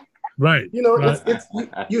money back? Right. It's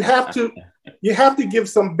you have to give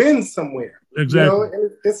some bins somewhere. Exactly.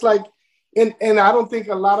 And it's like, and I don't think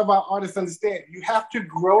a lot of our artists understand. You have to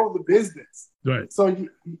grow the business. Right. So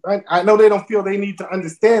I know they don't feel they need to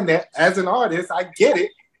understand that. As an artist, I get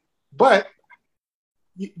it, but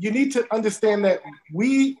you need to understand that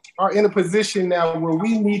we are in a position now where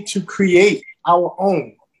we need to create our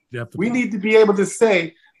own. We need to be able to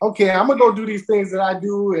say, okay, I'm gonna go do these things that I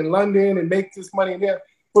do in London and make this money there.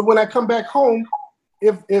 But when I come back home,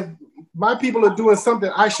 if my people are doing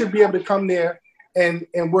something, I should be able to come there and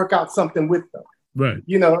work out something with them. Right.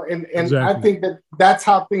 And exactly. I think that's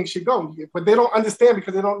how things should go. But they don't understand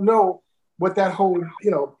because they don't know what that whole,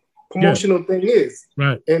 promotional thing is.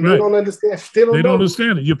 Right. And they don't understand. They don't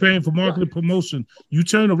understand it. You're paying for marketing promotion. You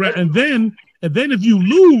turn around and then if you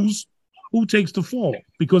lose, who takes the fall?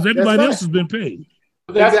 Because everybody else has been paid.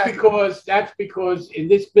 That's because in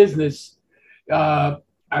this business,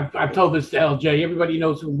 I've told this to LJ. Everybody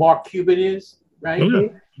knows who Mark Cuban is, right? Oh,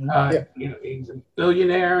 yeah. He's a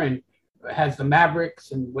billionaire and has the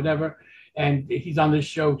Mavericks and whatever. And he's on this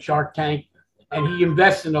show, Shark Tank, and he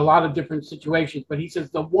invests in a lot of different situations. But he says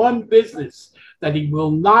the one business that he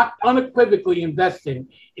will not unequivocally invest in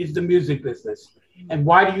is the music business. And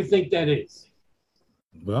why do you think that is?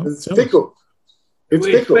 Well, it's fickle. It's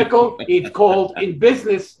fickle. It's called in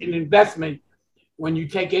business an investment. When you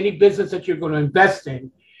take any business that you're going to invest in,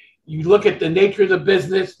 you look at the nature of the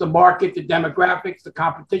business, the market, the demographics, the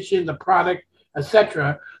competition, the product,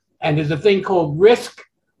 etc. And there's a thing called risk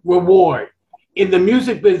reward. In the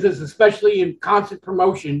music business, especially in concert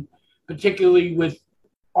promotion, particularly with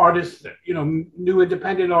artists, new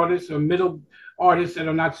independent artists or middle artists that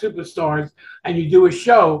are not superstars, and you do a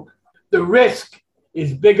show, the risk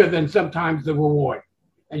is bigger than sometimes the reward.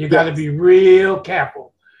 And you got to be real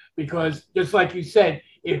careful because just like you said,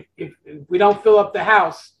 if we don't fill up the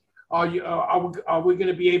house, are we going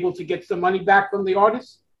to be able to get some money back from the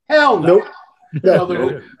artists? Hell no.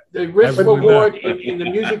 Nope. The risk reward in the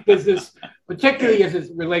music business, particularly as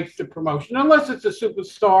it relates to promotion, unless it's a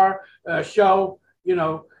superstar show,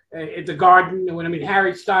 at the Garden.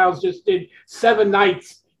 Harry Styles just did 7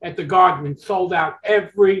 nights at the Garden and sold out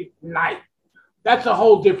every night. That's a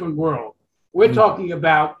whole different world. We're talking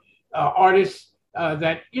about artists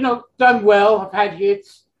that, done well, have had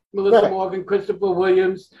hits. Melissa Morgan, Christopher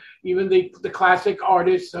Williams, even the classic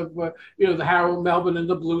artists of, the Harold Melvin and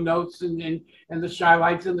the Blue Notes and the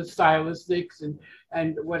Shylights and the Stylistics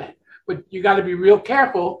and what. But you got to be real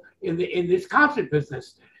careful in this concert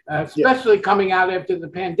business, especially coming out after the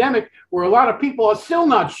pandemic, where a lot of people are still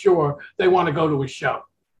not sure they want to go to a show.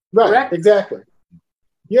 Right, correct? Exactly.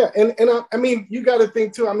 Yeah, and I mean, you got to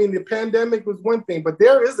think too. I mean, the pandemic was one thing, but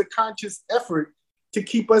there is a conscious effort to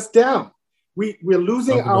keep us down. We're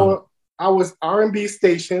losing our R&B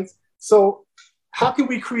stations. So how can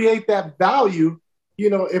we create that value?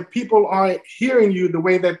 If people aren't hearing you the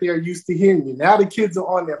way that they're used to hearing you. Now the kids are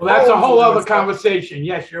on their phones. That's a whole other conversation.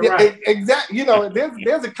 Yes, you're right. Exactly.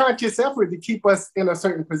 There's a conscious effort to keep us in a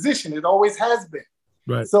certain position. It always has been.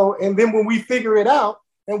 Right. So, and then when we figure it out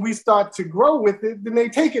and we start to grow with it, then they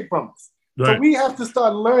take it from us. Right. So we have to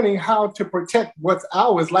start learning how to protect what's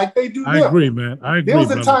ours, like they do now. I agree, man. I agree.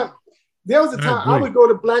 There was a time I would go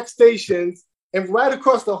to black stations, and right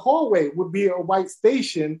across the hallway would be a white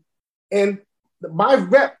station, and my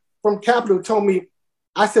rep from Capitol told me,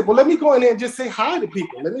 I said, well, let me go in there and just say hi to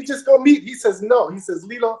people. Let me just go meet. He says, no. He says,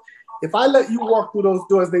 Lilo, if I let you walk through those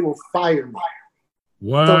doors, they will fire me.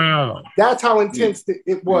 Wow. So that's how intense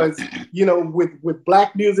it was, with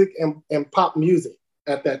black music and pop music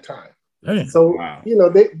at that time. Damn. So,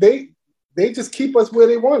 they just keep us where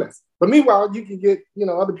they want us. But meanwhile, you can get,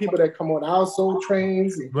 other people that come on our soul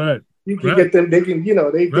trains. And right. You can get them, they can,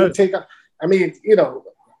 they take up, I mean,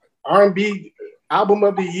 R&B album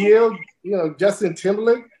of the year, Justin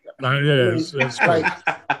Timberlake. Yes, that's like,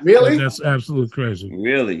 really? That's absolutely crazy.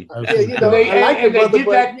 Really? Absolutely. And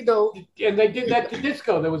they did that to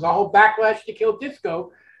disco. There was a whole backlash to kill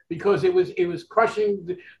disco because it was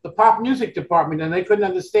crushing the pop music department, and they couldn't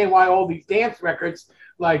understand why all these dance records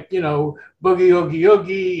like Boogie Oogie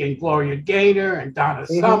Oogie and Gloria Gaynor and Donna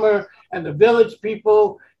Summer and the Village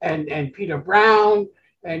People and Peter Brown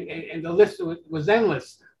and the list was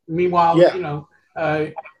endless. Meanwhile,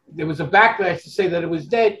 there was a backlash to say that it was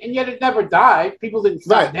dead, and yet it never died. People didn't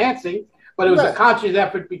stop dancing, but it was a conscious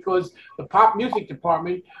effort because the pop music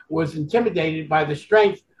department was intimidated by the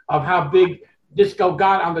strength of how big disco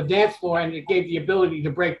got on the dance floor, and it gave the ability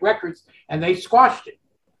to break records, and they squashed it.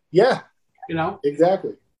 Yeah.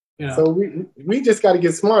 Exactly. So we just got to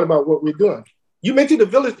get smart about what we're doing. You mentioned the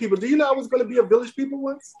Village People. Do you know I was going to be a Village People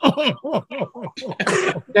once?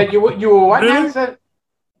 That you were what now?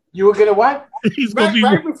 You were gonna what?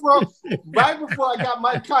 Right before I got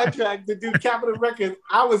my contract to do Capitol Records,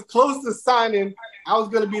 I was close to signing. I was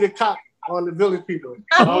gonna be the cop on the Village People.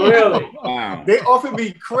 Oh, really? Wow. They offered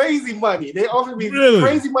me crazy money. They were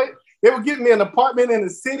getting me an apartment in the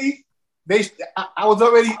city. I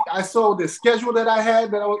saw the schedule that I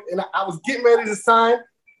had I was getting ready to sign,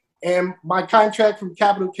 and my contract from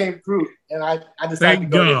Capitol came through, and I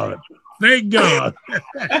decided to go. Thank God.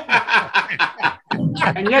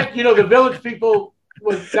 And yet, the Village People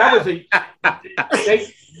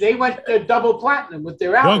they went double platinum with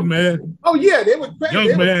their album. Young man. Oh yeah, they were great.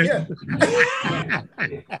 Young man.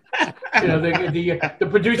 The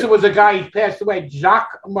producer was a guy, he passed away,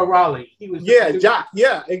 Jacques Morali. He was Jacques.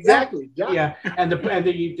 Yeah, exactly. Jacques. Yeah, and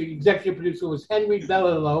the executive producer was Henry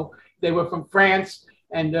Bellelot. They were from France,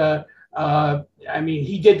 and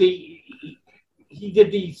he did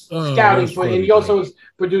the scouting for, and he also was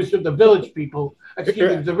producer of the Village People.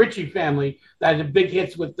 The Ritchie family that had big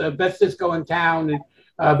hits with the Best Disco in Town and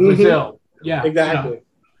Brazil. Yeah, exactly.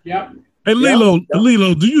 Yep. Hey, Lilo,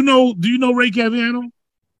 do you know Ray Caviano?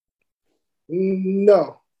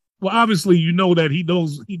 No. Well, obviously you know that he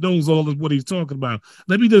knows all of what he's talking about.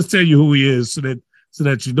 Let me just tell you who he is so that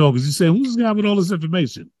you know, because you say, who's the guy with all this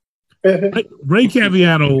information? Ray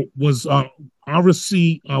Caviano was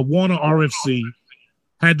RFC, Warner RFC,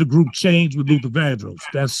 had the group change with Luther Vandross.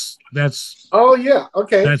 That's oh yeah,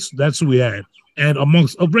 okay. That's who we had. And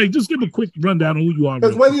amongst Ray, just give a quick rundown on who you are.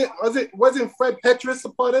 Because wasn't Fred Petrus a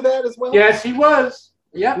part of that as well? Yes, he was.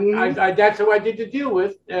 Yeah, that's who I did the deal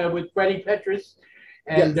with Freddie Petrus,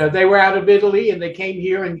 and they were out of Italy, and they came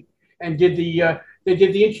here and did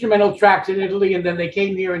the instrumental tracks in Italy, and then they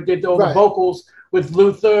came here and did all the vocals with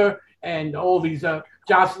Luther and all these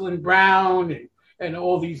Jocelyn Brown and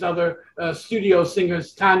all these other studio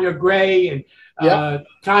singers, Tanya Gray and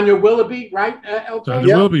Tanya Willoughby, right?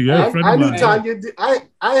 Tanya Willoughby, yeah. I knew Tanya. I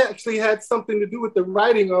actually had something to do with the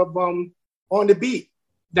writing of On the Beat.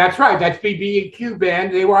 That's right. That's BB&Q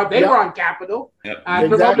band. They were on Capitol. Yep. I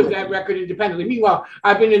promoted that record independently. Meanwhile,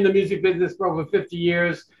 I've been in the music business for over 50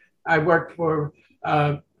 years. I worked for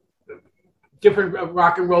different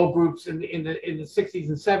rock and roll groups in the 60s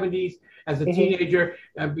and 70s. As a teenager,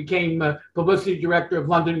 became publicity director of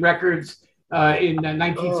London Records in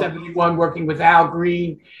 1971, working with Al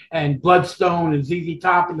Green and Bloodstone and ZZ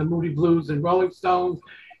Top and the Moody Blues and Rolling Stones.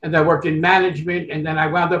 And I worked in management, and then I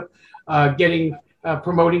wound up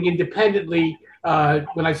promoting independently.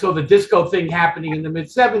 When I saw the disco thing happening in the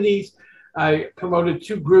mid-70s, I promoted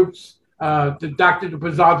two groups, the Dr.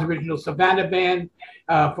 DeBrazade's original Savannah Band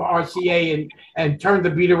for RCA, and turned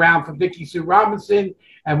the beat around for Vicky Sue Robinson,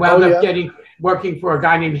 and wound up working for a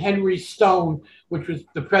guy named Henry Stone, which was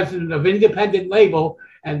the president of independent label.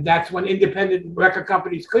 And that's when independent record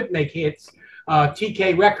companies could make hits,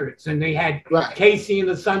 TK Records. And they had Casey and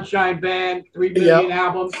the Sunshine Band, 3 million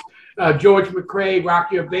albums, George McRae,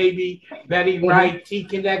 Rock Your Baby, Betty Wright,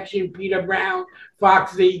 T-Connection, Peter Brown,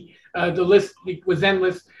 Foxy. The list was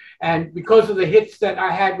endless. And because of the hits that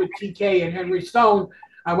I had with TK and Henry Stone,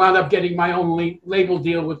 I wound up getting my own label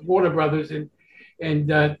deal with Warner Brothers. And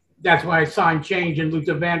that's why I signed Change and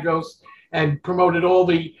Luther Vandross and promoted all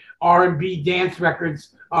the R&B dance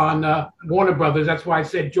records on Warner Brothers. That's why I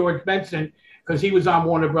said George Benson, because he was on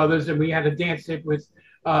Warner Brothers, and we had a dance hit with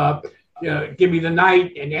Give Me the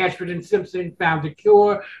Night and Ashford and Simpson, Found a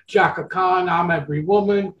Cure, Chaka Khan, I'm Every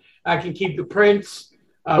Woman, I Can Keep the Prince,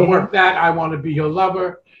 Work That, I Want to Be Your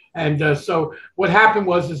Lover. And so what happened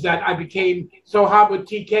was that I became so hot with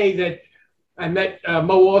TK that I met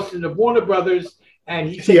Mo Austin of Warner Brothers, and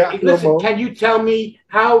he said, hey, listen, can you tell me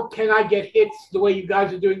how can I get hits the way you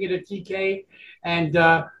guys are doing it at TK? And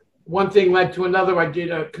one thing led to another. I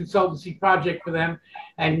did a consultancy project for them,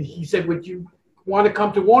 and he said, would you want to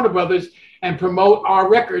come to Warner Brothers and promote our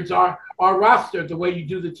records, our roster, the way you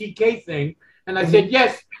do the TK thing? And I said,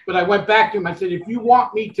 yes, but I went back to him. I said, if you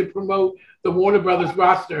want me to promote the Warner Brothers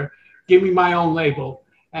roster, give me my own label.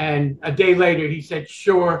 And a day later, he said,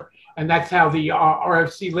 sure. And that's how the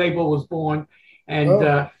RFC label was born.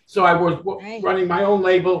 And so I was running my own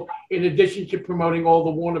label in addition to promoting all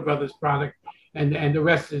the Warner Brothers product. And the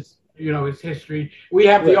rest is, is history. We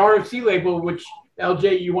have the RFC label, which,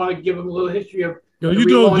 LJ, you want to give them a little history of?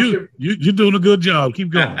 You're doing a good job.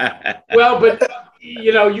 Keep going. Well, but,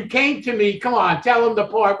 you came to me. Come on, tell them the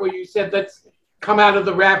part where you said, let's come out of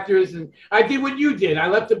the Raptors. And I did what you did. I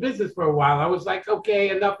left the business for a while. I was like,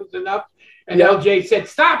 okay, enough is enough. And LJ said,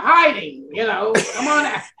 stop hiding, come on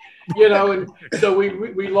out. And so we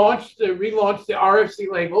relaunched the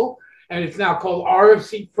RFC label, and it's now called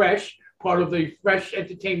RFC Fresh, part of the Fresh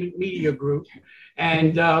Entertainment Media Group.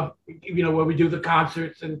 And, where we do the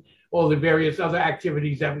concerts and all the various other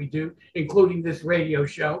activities that we do, including this radio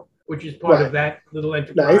show, which is part of that little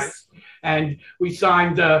enterprise. Nice. And we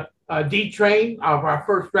signed D-Train of our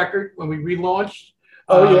first record when we relaunched.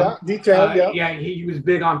 D-Train, yeah, he was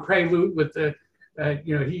big on Prelude with the,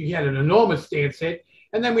 he had an enormous dance hit.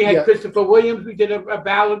 And then we had Christopher Williams. We did a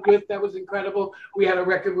ballad with that was incredible. We had a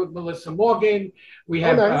record with Melissa Morgan. We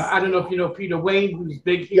have I don't know if you know Peter Wayne, who's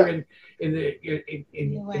big here in the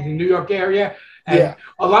New York area. And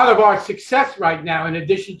a lot of our success right now, in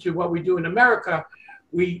addition to what we do in America,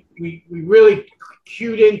 we really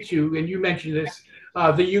cued into, and you mentioned this,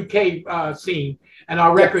 the UK scene. And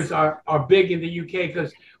our records are big in the UK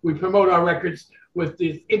because we promote our records with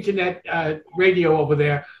the internet radio over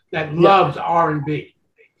there that loves R&B.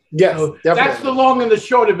 Yes, so that's the long and the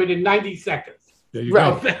short of it in 90 seconds. There you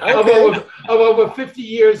go. Of over 50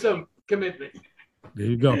 years of commitment. There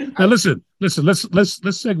you go. Now listen. Let's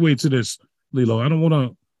segue to this, Lilo. I don't want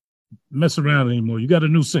to mess around anymore. You got a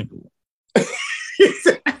new single.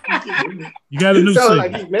 You got a new single.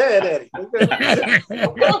 Like he's mad at it.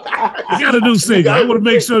 You got a new single. I want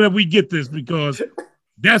to make sure that we get this because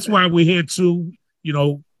that's why we're here too.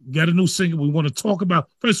 Got a new single. We want to talk about.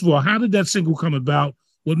 First of all, how did that single come about?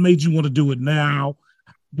 What made you want to do it now?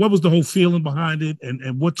 What was the whole feeling behind it?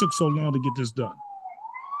 And what took so long to get this done?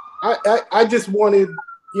 I just wanted,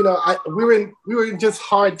 we were in just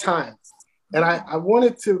hard times. And I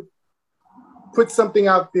wanted to put something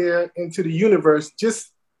out there into the universe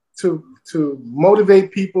just to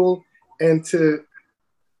motivate people and to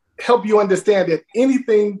help you understand that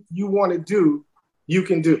anything you want to do, you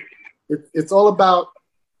can do. It's all about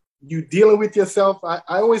you dealing with yourself. I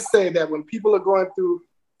always say that when people are going through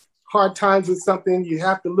hard times with something, you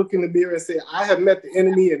have to look in the mirror and say, I have met the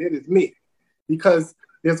enemy and it is me. Because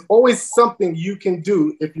there's always something you can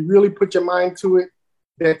do if you really put your mind to it,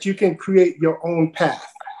 that you can create your own path.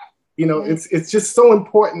 It's just so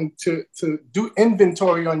important to do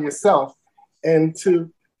inventory on yourself and to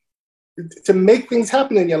make things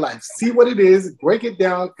happen in your life. See what it is, break it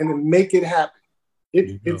down, and then make it happen.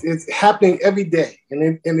 It's happening every day.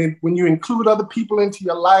 And then when you include other people into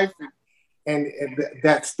your life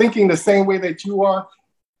that's thinking the same way that you are.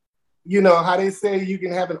 You know how they say you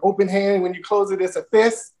can have an open hand, when you close it, it's a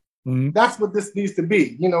fist. Mm-hmm. That's what this needs to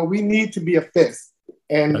be. You know, we need to be a fist,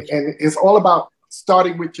 and it's all about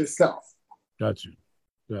starting with yourself. Got you.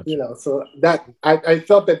 You know, so that I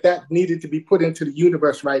felt that needed to be put into the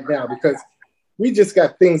universe right now, because we just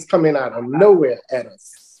got things coming out of nowhere at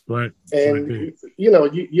us. Right. And you know,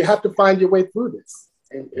 you have to find your way through this,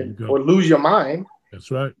 or lose your mind. That's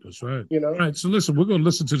right. That's right. You know. All right. So listen, we're going to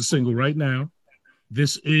listen to the single right now.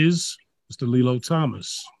 This is Mr. Lillo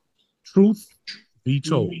Thomas. Truth Be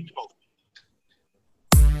Told.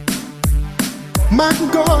 My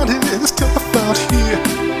God, it is tough out here.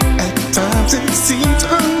 At times it seems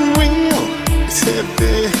unreal. It's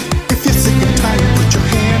heavy. If you're sick and tired, put your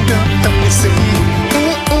hand up. Help me sing.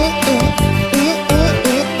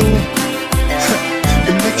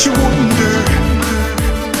 It makes you wonder.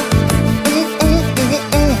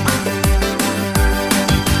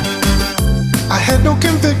 I had no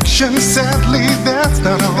conviction, sadly, that's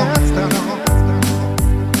not all.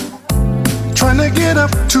 Trying to get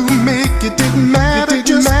up to make it didn't matter,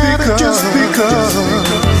 just because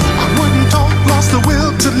I wouldn't talk, lost the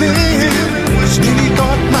will to live. Really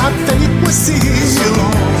thought my fate was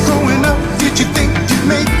sealed. Growing up, did you think you'd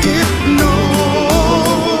make it? No.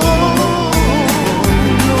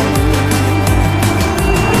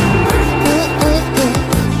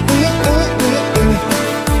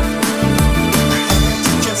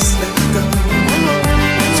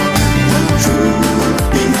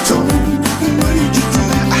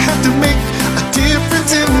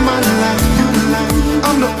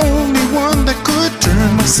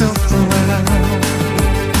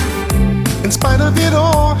 In spite of it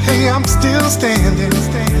all, hey, I'm still standing.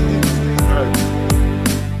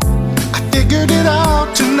 I figured it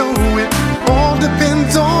out to know it all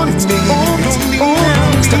depends on me.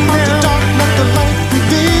 Step out the dark, let the light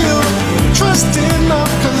reveal. Trust in love,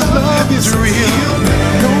 cause love is real.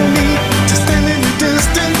 No need to stand in the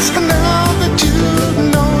distance. Now that you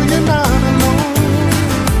know you're not alone,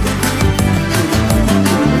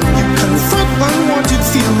 you confront unwanted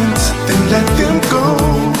feelings, then let them go.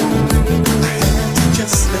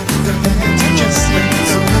 Just let go.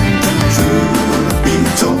 Be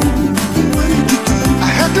told. What did you do? I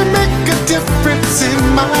had to make a difference in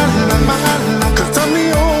my life, cause I'm the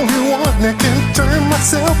only one that can turn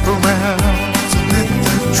myself around. So let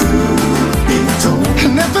the truth be told.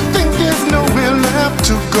 And never think there's nowhere left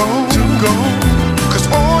to go. Cause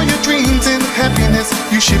all your dreams and happiness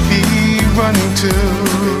you should be running to.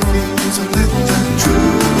 So let the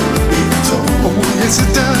truth be told. Oh yes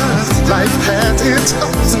it does. Life has its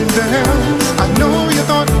ups and downs. I know you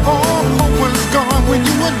thought all hope was gone when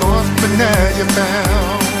you were lost, but now you're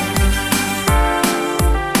found.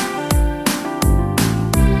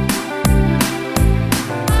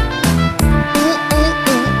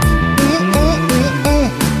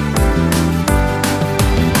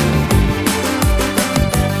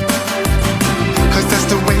 Cause that's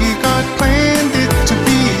the way God planned it to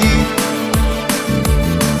be.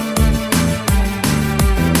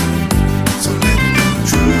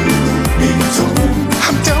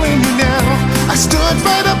 I'm telling you now, I stood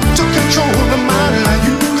right up to control of my life.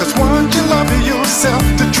 Cause once you love yourself,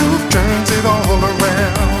 the truth turns it all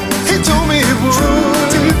around. He told me it would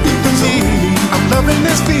be for me. I'm loving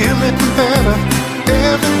this feeling better.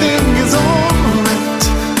 Everything is alright.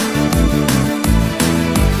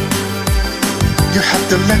 You have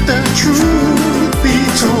to let the truth be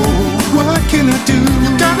told. What can I do?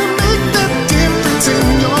 You gotta make that difference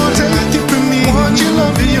in your life. Take it from me. Once you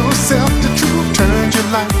love yourself, the truth turns your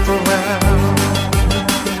life around.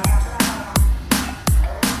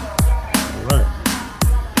 All right.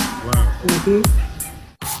 Wow. Mm-hmm.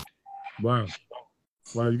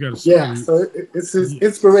 Wow. You got to say. Yeah. So it's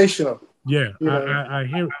inspirational. Yeah. You know? I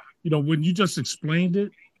hear. You know, when you just explained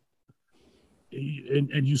it,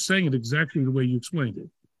 and you sang it exactly the way you explained it.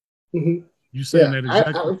 Mm-hmm. You saying that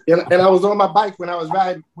exactly. And I was on my bike when I was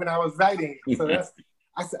riding. So that's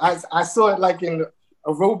I saw it like in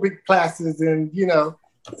aerobic classes and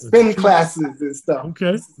spin classes and stuff.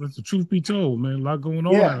 Okay, let the truth be told, man. A lot going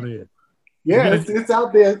on out there. Yeah, it's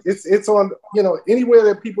out there. It's on anywhere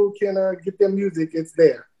that people can get their music. It's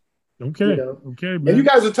there. Okay, okay, man. And you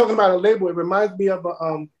guys are talking about a label. It reminds me of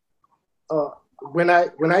when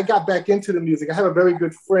I got back into the music. I have a very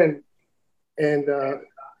good friend, and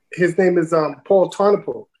his name is Paul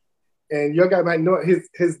Tarnaple, and your guy might know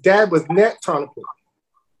his dad was Nat Tarnaple,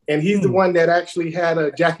 and he's the one that actually had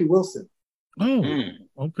Jackie Wilson. Oh,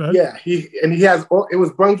 okay. Yeah, he has it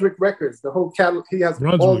was Brunswick Records, the whole catalog. He has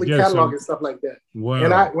all the catalog and stuff like that. Wow.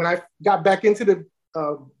 And when I got back into the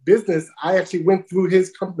business, I actually went through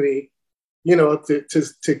his company, you know, to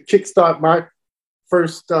kickstart my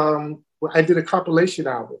first. I did a compilation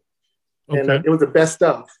album, and it was the best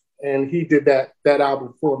of, and he did that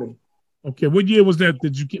album for me. Okay, what year was that?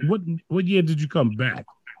 Did you get what year did you come back?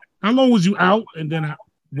 How long was you out, and then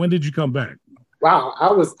when did you come back? Wow,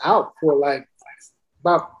 I was out for like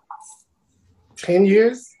about 10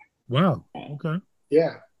 years. Wow. Okay.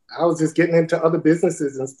 Yeah, I was just getting into other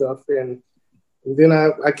businesses and stuff, and then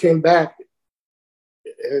I came back.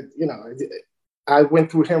 You know, I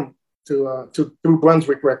went through him through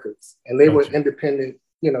Brunswick Records, and they were independent.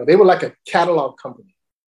 You know, they were like a catalog company.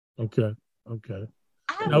 Okay. Okay.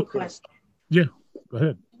 I have a question. Yeah, go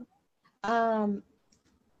ahead.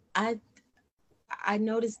 I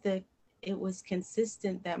noticed that it was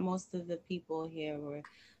consistent that most of the people here were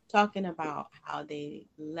talking about how they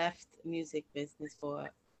left music business for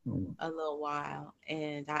a little while,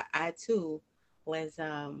 and I too was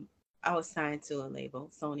I was signed to a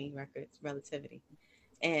label, Sony Records Relativity,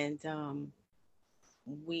 and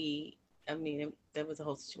there was a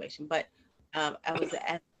whole situation, but I was at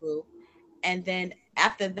F group, and then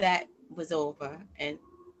after that was over and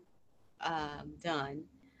done,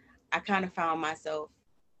 I kind of found myself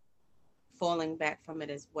falling back from it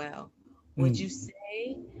as well. Would you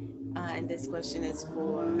say, and this question is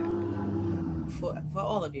for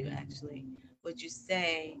all of you actually, would you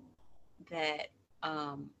say that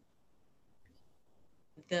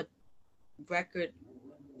the record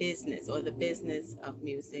business or the business of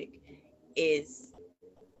music is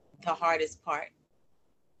the hardest part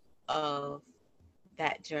of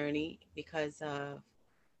that journey because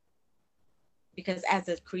as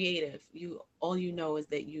a creative, all you know is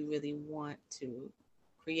that you really want to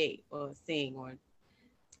create or sing or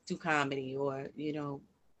do comedy or, you know,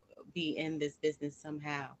 be in this business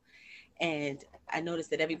somehow. And I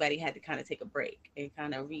noticed that everybody had to kind of take a break and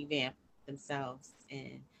kind of revamp themselves.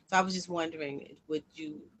 And so I was just wondering, would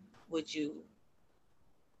you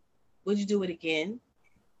do it again?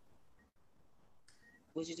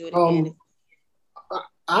 Would you do it again?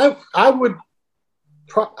 I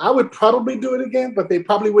would probably do it again, but they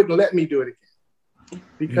probably wouldn't let me do it again,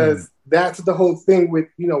 because that's the whole thing with,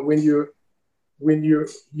 you know, when you're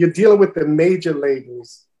dealing with the major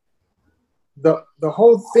labels. The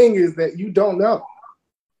whole thing is that you don't know,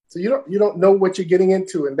 so you don't know what you're getting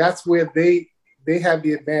into, and that's where they have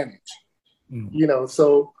the advantage, you know.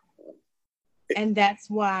 So, and that's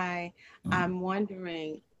why I'm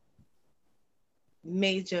wondering,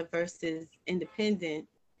 major versus independent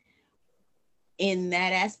in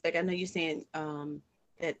that aspect. I know you're saying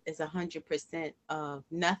that is 100% of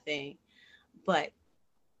nothing, but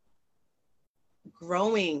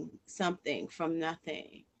growing something from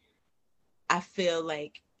nothing, I feel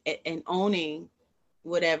like, and owning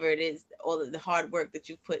whatever it is, all of the hard work that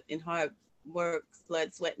you put in, hard work,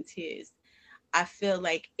 blood, sweat, and tears, I feel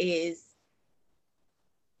like is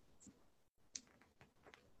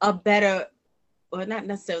a better, or not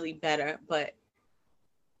necessarily better, but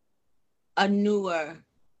a newer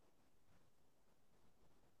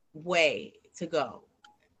way to go.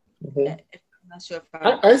 I'm not sure if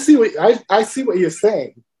I see what you're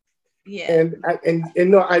saying. Yeah. And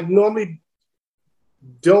no, I normally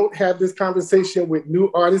don't have this conversation with new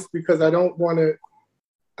artists because I don't want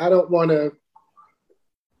to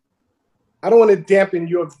dampen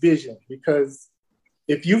your vision, because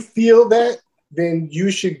if you feel that, then you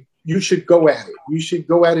should go at it. You should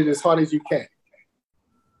go at it as hard as you can.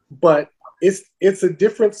 But it's a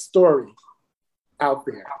different story out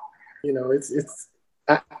there. You know,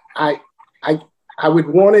 I would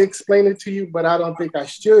want to explain it to you, but I don't think I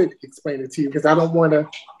should explain it to you, because I don't want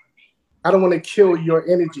to kill your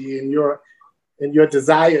energy and your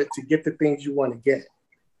desire to get the things you want to get.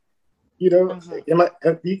 You know,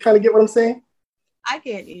 you kind of get what I'm saying? I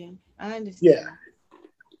get you. I understand.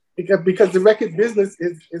 Yeah. Because the record business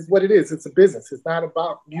is what it is. It's a business. It's not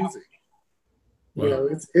about music. Wow. You know,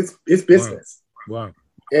 it's business. Wow.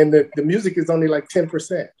 And the music is only like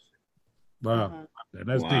 10%. Wow.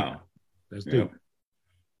 That's deep. That's deep.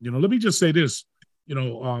 You know, let me just say this. You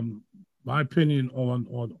know, my opinion on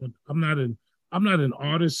I'm not an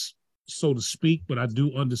artist, so to speak, but I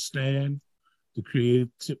do understand the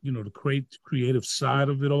creative side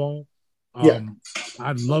of it all.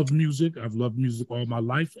 I love music. I've loved music all my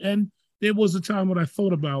life. And there was a time when I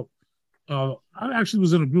thought about, I actually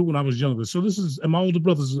was in a group when I was younger. So and my older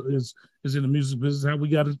brother is in the music business, how we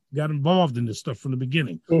got involved in this stuff from the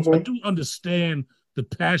beginning. So I do understand the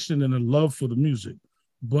passion and the love for the music.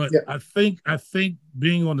 But I think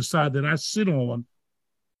being on the side that I sit on,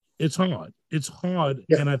 it's hard. It's hard.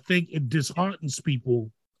 And I think it disheartens people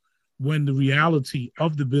when the reality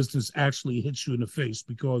of the business actually hits you in the face.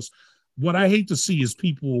 Because what I hate to see is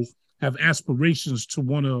people have aspirations to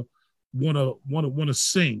want to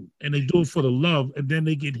sing, and they do it for the love, and then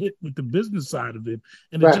they get hit with the business side of it,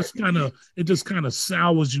 and it just kind of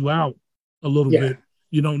sours you out a little bit.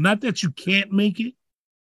 You know, not that you can't make it,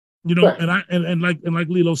 you know, and like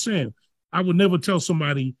Lilo saying, I would never tell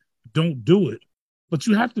somebody don't do it, but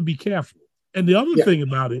you have to be careful. And the other thing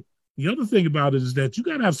about it is that you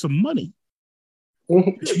gotta have some money.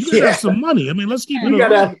 You gotta have some money. I mean, let's keep it. You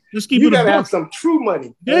gotta have some true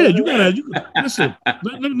money. Yeah, you gotta. Listen.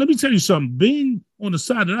 let me tell you something. Being on the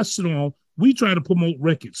side that I sit on, we try to promote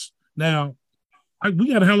records. Now,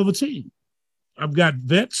 we got a hell of a team. I've got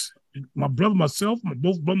vets. My brother, myself,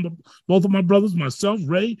 both of my brothers, myself,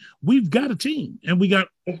 Ray. We've got a team, and we got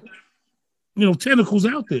tentacles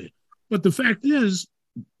out there. But the fact is,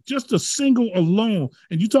 just a single alone,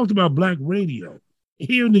 and you talked about black radio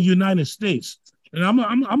here in the United States. And I'm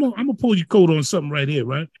gonna pull your coat on something right here,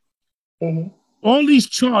 right? Mm-hmm. All these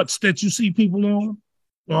charts that you see people on,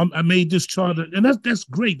 well, I made this chart, and that's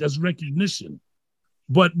great. That's recognition.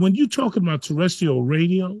 But when you're talking about terrestrial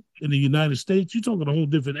radio in the United States, you're talking a whole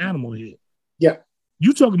different animal here. Yeah.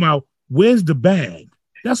 You're talking about where's the bag?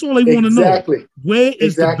 That's all they want to know. Where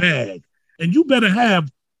is the bag? And you better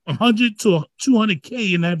have 100 to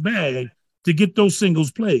 200K in that bag to get those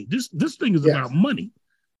singles played. This thing is about money.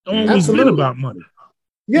 Always been about money.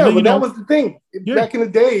 Yeah, but that was the thing. Back in the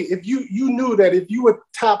day, if you knew that if you were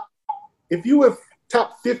top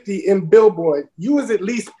 50 in Billboard, you was at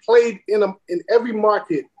least played in every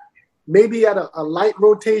market, maybe at a light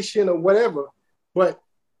rotation or whatever. But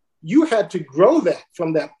you had to grow that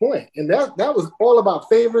from that point. And that was all about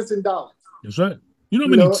favors and dollars. That's right. You know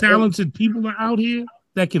how many talented people are out here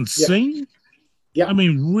that can sing? Yeah. I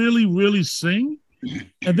mean, really, really sing.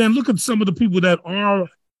 And then look at some of the people that are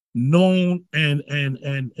known and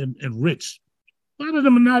rich. A lot of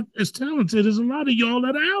them are not as talented as a lot of y'all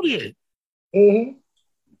that are out here. Mm-hmm.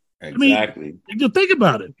 Exactly. I mean, think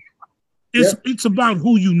about it. It's about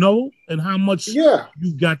who you know and how much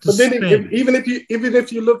you've got to but then spend. Even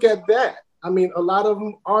if you look at that, I mean, a lot of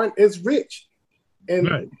them aren't as rich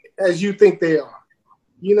and as you think they are.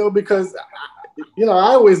 You know, because I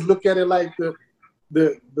always look at it like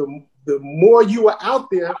the more you are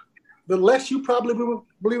out there, the less you probably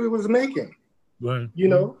believe it was making. Right. You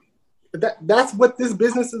know, that's what this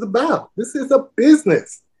business is about. This is a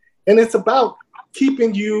business, and it's about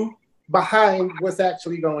keeping you behind what's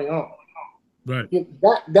actually going on. Right.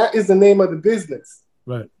 That is the name of the business.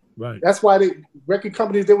 Right. Right. That's why the record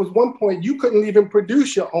companies. There was one point you couldn't even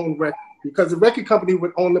produce your own record because the record company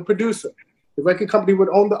would own the producer. The record company would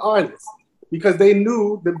own the artist because they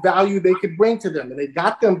knew the value they could bring to them, and they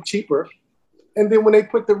got them cheaper. And then when they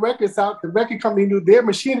put the records out, the record company knew their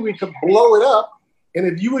machinery could blow it up. And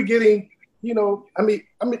if you were getting, I mean,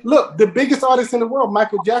 look, the biggest artist in the world,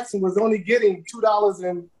 Michael Jackson, was only getting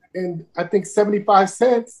 $2 and I think 75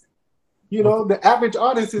 cents. You know, the average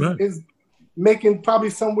artist is making probably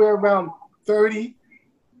somewhere around 30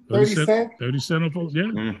 cents. 30 cents, yeah.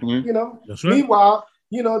 Mm-hmm. You know, that's right. Meanwhile,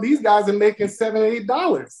 these guys are making $7,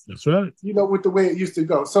 $8. That's right. With the way it used to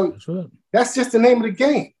go. So that's just the name of the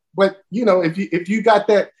game. But if you got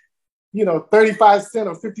that, 35 cent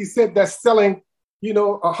or 50 cent that's selling,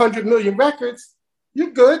 100 million records,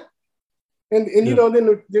 you're good. And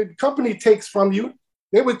then the company takes from you.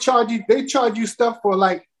 They charge you stuff for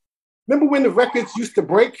like, remember when the records used to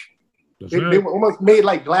break? They were almost made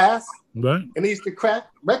like glass. Right. And they used to crack.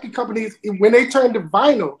 Record companies, when they turned to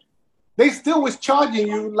vinyl, they still was charging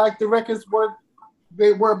you like the records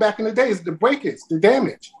were back in the days, the breakage, the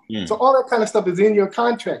damage. Mm. So all that kind of stuff is in your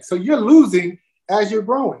contract. So you're losing as you're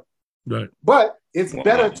growing. Right. But it's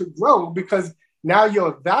better to grow because now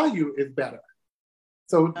your value is better.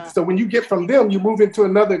 So when you get from them, you move into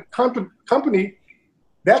another company.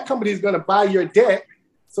 That company is going to buy your debt.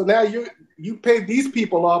 So now you pay these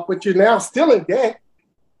people off, but you're now still in debt.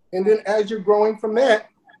 And then as you're growing from that,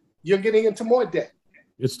 you're getting into more debt.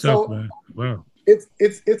 It's tough, man. Wow. It's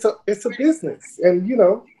a business, and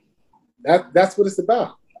that's what it's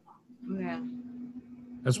about. Yeah.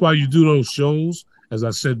 That's why you do those shows. As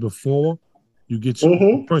I said before, you get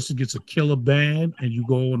the person gets a killer band, and you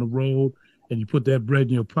go on the road, and you put that bread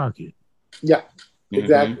in your pocket. Yeah,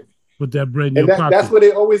 exactly. Put that bread in your pocket. That's where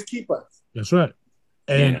they always keep us. That's right.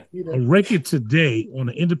 And a record today on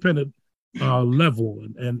an independent level,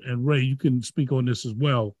 and Ray, you can speak on this as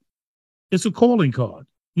well. It's a calling card.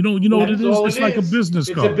 You know what it is? It's like a business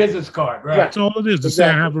card. It's a business card, right? That's all it is. To say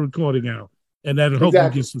I have a recording out, and that'll help you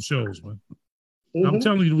get some shows, man. I'm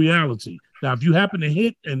telling you the reality. Now, if you happen to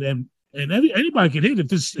hit and And anybody can hit.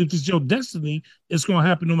 If it's your destiny, it's going to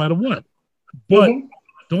happen no matter what. But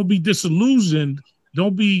don't be disillusioned.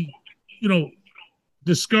 Don't be,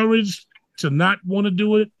 discouraged to not want to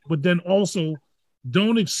do it. But then also,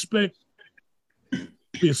 don't expect to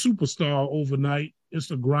be a superstar overnight.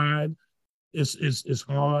 It's a grind. It's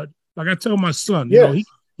hard. Like I tell my son,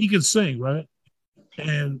 he can sing, right?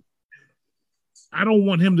 And I don't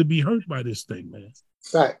want him to be hurt by this thing, man.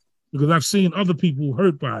 Right. Because I've seen other people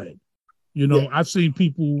hurt by it. I've seen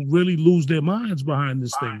people really lose their minds behind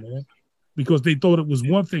this thing, man, because they thought it was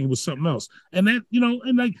one thing, it was something else. And that,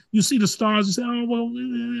 and like you see the stars, you say, oh, well,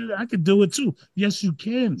 I could do it too. Yes, you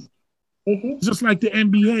can. Just like the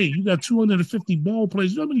NBA, you got 250 ball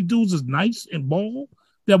players. You know how many dudes is nice and ball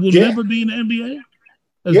that will never be in the NBA?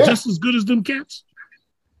 That's just as good as them cats.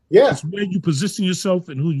 Yeah. It's where you position yourself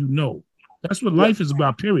and who you know. That's what life is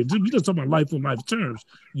about, period. We just talk about life on life terms.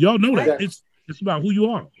 Y'all know that. It's about who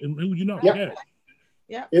you are and who you know. Yeah.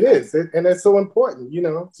 It is. And that's so important,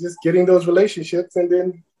 just getting those relationships and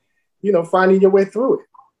then, finding your way through it.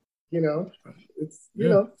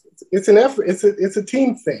 It's an effort. It's a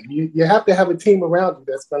team thing. You have to have a team around you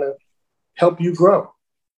that's going to help you grow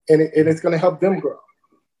and it's going to help them grow.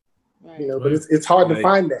 Right. But it's hard to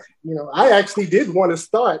find that. I actually did want to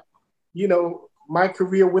start, my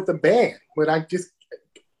career with a band, but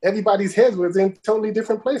everybody's heads was in totally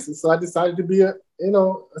different places. So I decided to be a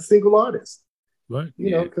single artist. Right.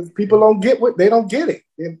 Because people don't get they don't get it.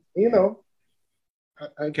 And,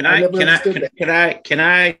 Can I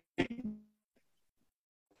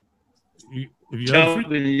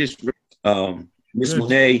jump in just Miss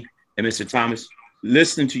Monet and Mr. Thomas,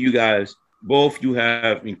 listening to you guys, both you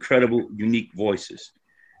have incredible, unique voices.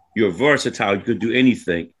 You're versatile. You could do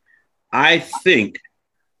anything. I think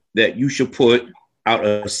that you should put out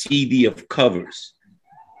a CD of covers.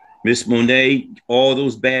 Miss Monet, all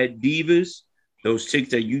those bad divas, those chicks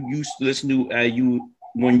that you used to listen to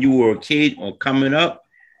when you were a kid or coming up,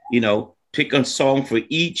 pick a song for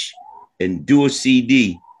each and do a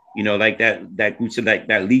CD. Like that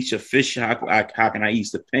Alicia Fisher, how can I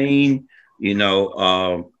ease the pain?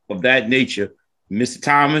 Of that nature. Mr.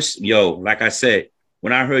 Thomas, like I said,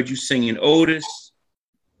 when I heard you singing Otis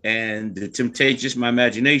and The Temptations, My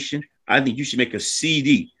Imagination, I think you should make a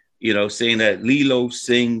CD, saying that Lillo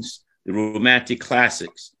sings the romantic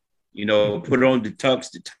classics. Put on the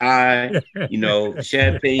tux, the tie,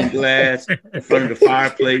 champagne glass in front of the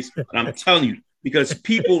fireplace. And I'm telling you, because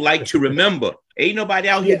people like to remember. Ain't nobody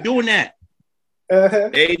out here doing that.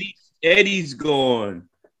 Eddie's gone.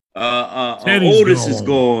 Otis is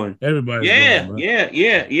gone. Everybody's gone.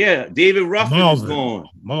 Yeah. David Ruffin is gone.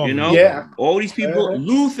 All these people.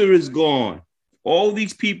 Luther is gone. All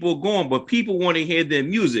these people are gone, but people want to hear their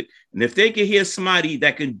music. And if they can hear somebody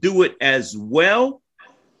that can do it as well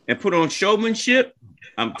and put on showmanship,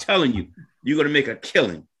 I'm telling you, you're gonna make a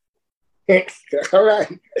killing. All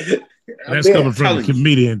right. That's coming from the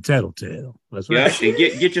comedian TattleTale. That's right. Yeah,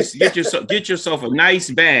 and get yourself a nice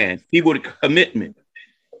band, people with commitment.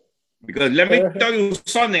 Because let me tell you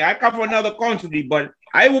something, I come from another country, but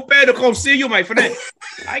I will pay to come see you, my friend.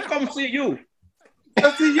 I come see you.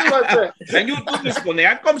 I see you, my friend. And you do this for me.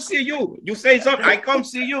 I come see you. You say something, I come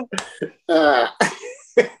see you. So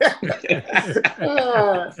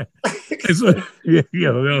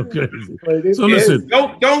listen,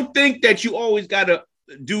 don't think that you always gotta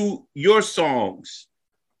do your songs,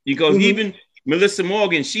 because even Melissa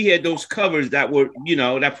Morgan, she had those covers that were,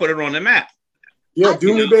 that put her on the map. Yeah,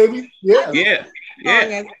 Do Me Baby. Yeah.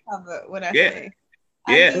 What I say.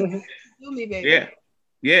 Do Me Baby.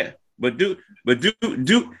 Yeah. But do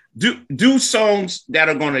songs that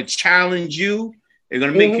are gonna challenge you. They're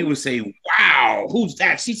gonna make people say, "Wow, who's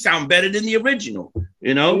that? She sounds better than the original."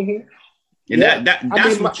 And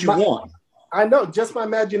that's what you want. I know. Just My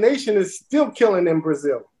Imagination is still killing in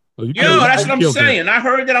Brazil. That's what I'm saying. I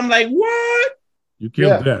heard that. I'm like, what? You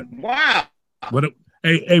killed that. Wow. But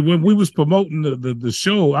hey, when we was promoting the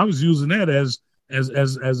show, I was using that as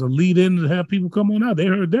a lead in to have people come on out. They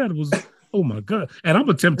heard that. It was, oh my God. And I'm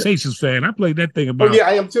a Temptations fan. I played that thing about. Oh yeah,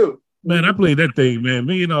 I am too. Man, I played that thing, man.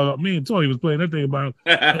 Me and Tony was playing that thing about.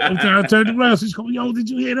 Every time I turned around, she's going, "Yo, did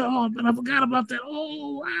you hear that? Oh, man, I forgot about that.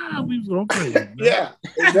 Oh, wow." We was going crazy. Man. Yeah,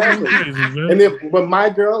 exactly. Crazy, and then with My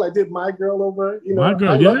Girl, I did My Girl over, My Girl,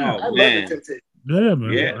 I love the Temptations. Yeah,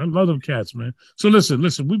 man. Yeah. I love them cats, man. So listen,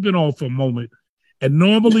 we've been on for a moment. And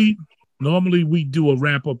normally we do a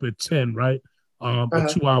wrap up at 10, right? A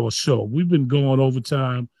 2-hour show. We've been going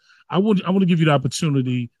overtime. I want to give you the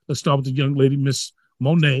opportunity. Let's start with the young lady, Miss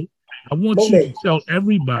Monet. I want you to tell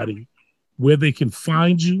everybody where they can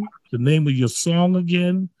find you, the name of your song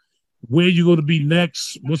again, where you're going to be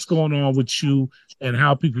next, what's going on with you, and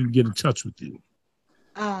how people can get in touch with you.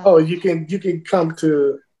 You can come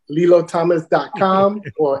to LilloThomas.com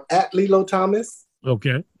or at Lillo Thomas.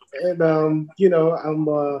 Okay. And I'm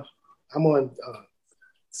on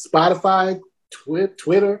Spotify,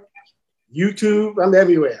 Twitter, YouTube. I'm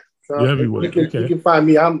everywhere. So you're everywhere. You can find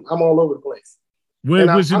me. I'm all over the place.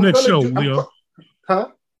 Where's your next show, Leo?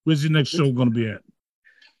 Where's your next show going to be at?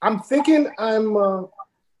 I'm thinking I'm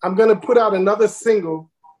going to put out another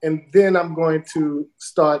single, and then I'm going to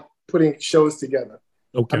start putting shows together.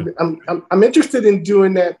 Okay. I'm interested in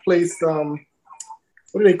doing that place. What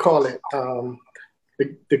do they call it?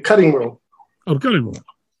 The cutting room. Oh, the cutting room.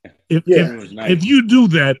 If you do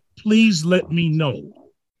that, please let me know.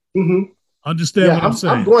 Mm-hmm. Understand what I'm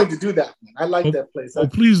saying? I'm going to do that. I like that place.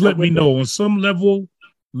 Please let me know. On some level,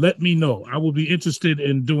 let me know. I will be interested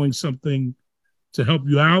in doing something to help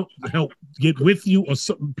you out, help get with you, or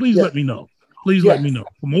something. Please let me know. Please let me know.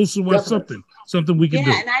 Promotion was something we can do.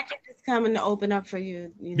 Yeah, and I can just come and open up for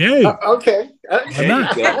you. Okay. Why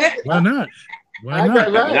not? Why not? Why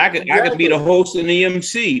not? I could be the host and the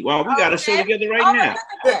MC. Well, we got a show together right now.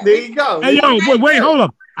 There you go. Hey, yo, wait, hold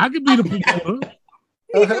up. I could be the promoter.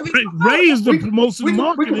 Ray is the promotion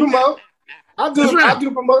marketing. We can promote. I'll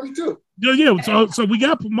do promoting too. Yeah. So we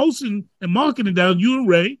got promotion and marketing down. You and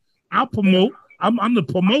Ray. I'll promote. I'm the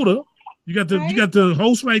promoter. You got the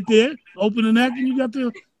host right there, opening act, and you got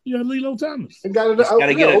Lillo Thomas. Just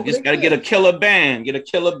gotta get a killer band. Get a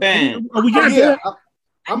killer band. We got that.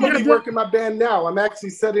 I'm gonna be working my band now. I'm actually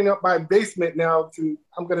setting up my basement now.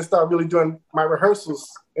 I'm gonna start really doing my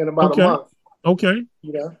rehearsals in about a month. Okay.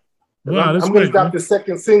 Wow, I'm gonna drop the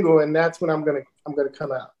second single, and that's when I'm gonna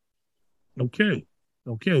come out. Okay.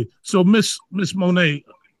 So Miss Monia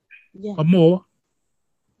Amore,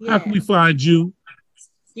 how can we find you?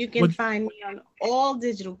 You can find me on all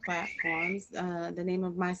digital platforms. The name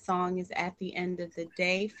of my song is At the End of the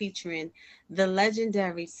Day, featuring the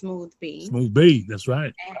legendary Smooth B. Smooth B, that's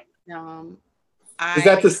right. And, is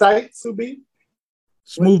that the site, Smooth B?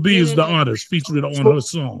 Smooth B is the artist featured on her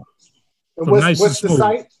song. What's the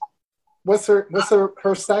site? What's her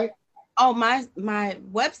site? Oh, my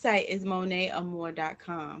website is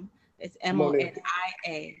moniaamore.com. It's MONIAAMORE.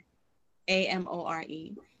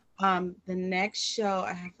 The next show,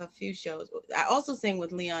 I have a few shows. I also sing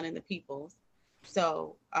with Leon and the Peoples.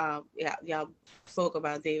 So y'all spoke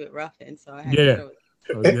about David Ruffin. So I had to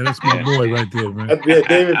throw it. Yeah, that's my boy right there, man.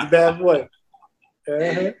 David's a bad boy.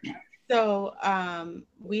 So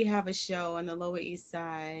we have a show on the Lower East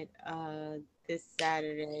Side this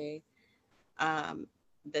Saturday,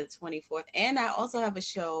 the 24th, and I also have a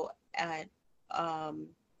show at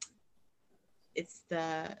it's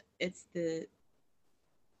the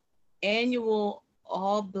annual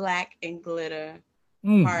All Black and Glitter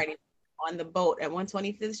party on the boat at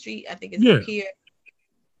 125th Street. I think it's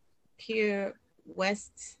Pier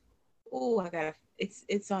West. Oh,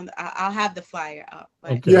 it's on. I'll have the flyer up.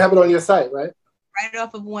 But you have it on your site, right? Right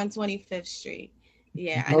off of 125th Street.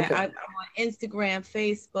 Yeah, and I'm on Instagram,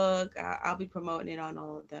 Facebook. I'll be promoting it on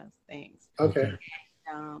all of those things. Okay.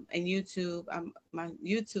 And YouTube. My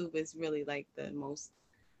YouTube is really like the most.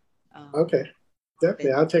 Okay,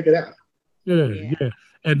 definitely. I'll check it out. Yeah.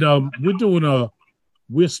 And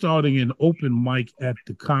we're starting an open mic at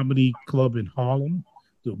the Comedy Club in Harlem.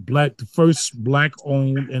 The first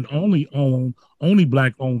Black-owned and only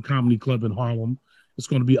Black-owned comedy club in Harlem. It's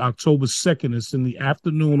going to be October 2nd. It's in the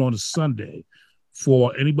afternoon on a Sunday.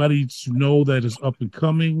 For anybody to know that is up and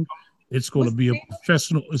coming, it's going to be a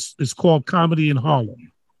professional. It's called Comedy in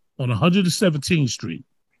Harlem on 117th Street.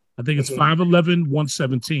 I think it's 511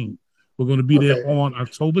 117. We're going to be there on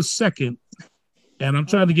October 2nd. And I'm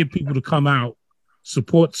trying to get people to come out,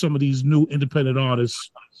 support some of these new independent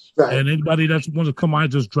artists. Right. And anybody that wants to come out,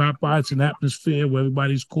 just drop by. It's an atmosphere where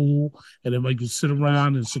everybody's cool and everybody can sit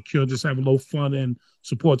around and just have a little fun and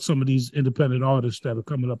support some of these independent artists that are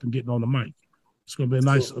coming up and getting on the mic. It's going to be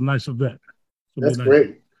a nice event. That's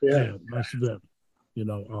great. Yeah, nice event.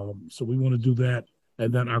 So we want to do that.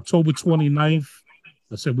 And then October 29th,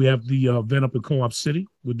 I said we have the event up in Co-op City.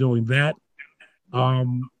 We're doing that.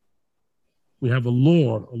 We have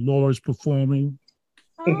Allure. Allure is performing.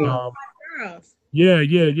 Girls. Yeah.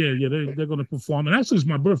 They're going to perform. And actually, it's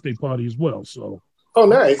my birthday party as well. So. Oh,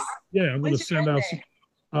 nice. Yeah, I'm going to send out some.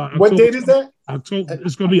 What date is that?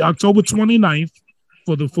 It's going to be October 29th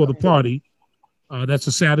for the party. That's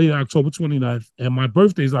a Saturday, October 29th. And my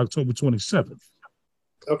birthday is October 27th.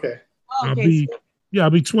 Okay. I'll be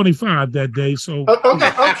 25 that day. So.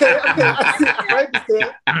 Okay. I see.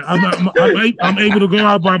 I'm able to go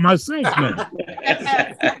out by myself now.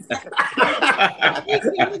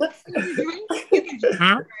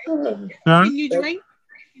 Can you drink?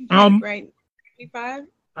 Right. 25?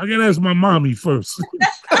 I gotta ask my mommy first.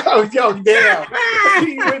 Oh, yo, damn.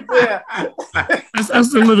 He went there. I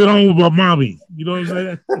still live at home with my mommy. You know what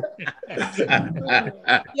I'm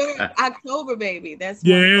saying? You're October, baby. That's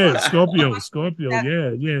Scorpio.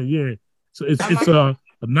 Yeah. So it's a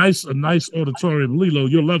nice auditorium. Lilo,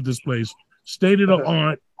 you'll love this place. State of the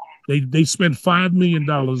art. They spent $5 million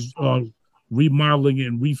remodeling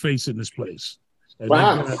and refacing this place. And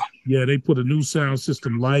wow. They put a new sound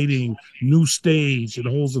system, lighting, new stage. It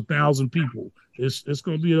holds 1,000 people. It's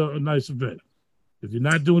going to be a nice event. If you're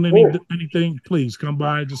not doing anything, please come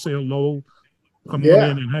by and just say hello. Come on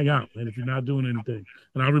in and hang out. And if you're not doing anything,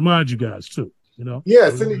 and I'll remind you guys too. You know.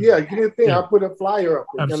 Yes, give me a thing. I'll put a flyer up.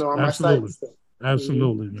 On my site.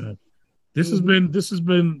 Absolutely, man. This has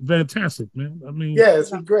been fantastic, man. I mean,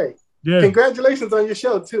 it's been great. Yeah. Congratulations on your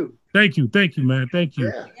show too. Thank you, man. Thank you.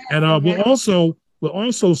 Yeah. And we're also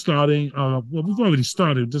starting. We've already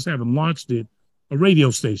started, just haven't launched it. A radio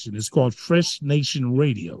station. It's called Fresh Nation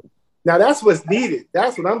Radio. Now that's what's needed.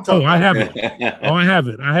 That's what I'm talking about. I have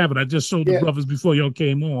it. I have it. I just showed the brothers before y'all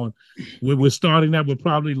came on. We're starting that. We'll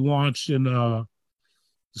probably launch in the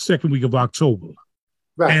second week of October.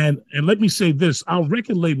 Right. And let me say this: our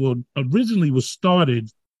record label originally was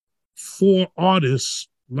started for artists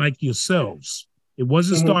like yourselves. It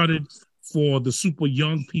wasn't started for the super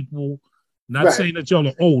young people. Not saying that y'all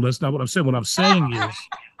are old. That's not what I'm saying. What I'm saying is,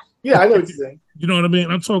 I know what you're saying. You know what I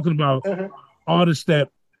mean? I'm talking about artists that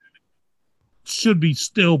should be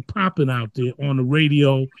still popping out there on the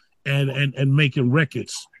radio and making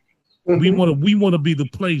records. We want to be the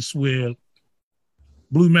place where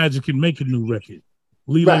Blue Magic can make a new record.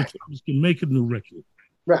 LILLO Thomas can make a new record.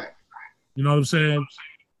 Right. You know what I'm saying?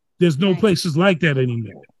 There's no places like that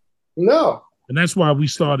anymore. No. And that's why we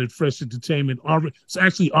started Fresh Entertainment. It's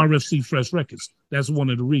actually RFC Fresh Records. That's one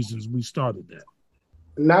of the reasons we started that.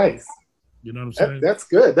 Nice. You know what I'm saying? That's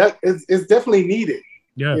good. It's definitely needed.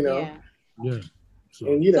 Yeah. You know? Yeah. So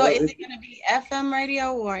is it going to be FM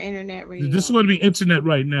radio or internet radio? This is going to be internet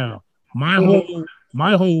right now. My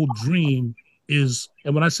whole dream is,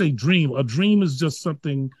 and when I say dream, a dream is just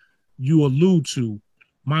something you allude to.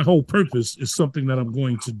 My whole purpose is something that I'm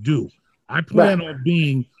going to do. I plan on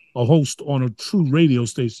being a host on a true radio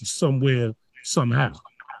station somewhere, somehow.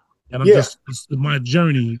 And my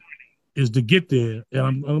journey is to get there,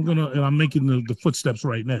 and I'm making the footsteps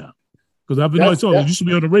right now. Because I've been always told you should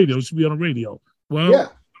be on the radio.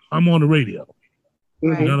 Well, I'm on the radio.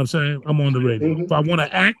 You know what I'm saying? I'm on the radio. If I want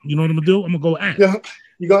to act, you know what I'm gonna do? I'm gonna go act.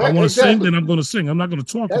 If I want to sing, then I'm gonna sing. I'm not gonna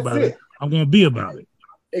talk about it. I'm gonna be about it.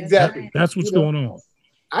 Exactly. That's what's going on.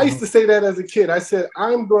 I used to say that as a kid. I said,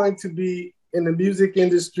 I'm going to be in the music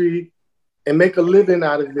industry and make a living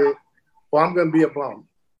out of it, or I'm gonna be a bum.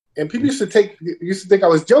 And people used to think I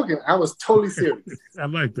was joking. I was totally serious. I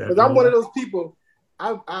like that. Because I'm one of those people.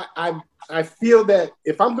 I feel that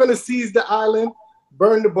if I'm gonna seize the island,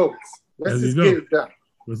 burn the boats. Let's just get it done.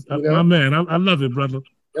 My man, I love it, brother.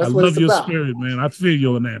 I love your spirit, man. I feel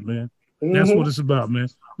you on that, man. That's what it's about, man.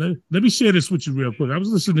 Let me share this with you real quick. I was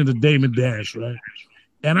listening to Damon Dash, right?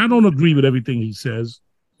 And I don't agree with everything he says.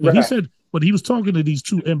 But he was talking to these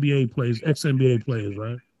two NBA players, ex-NBA players,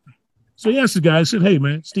 right? So he asked the guy, I said, hey,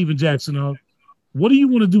 man, Steven Jackson, what do you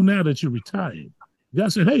want to do now that you're retired? The guy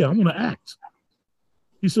said, hey, I want to act.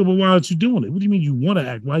 He said, well, why aren't you doing it? What do you mean you want to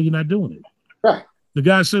act? Why are you not doing it? Right. The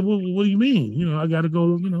guy said, well, what do you mean? You know, I got to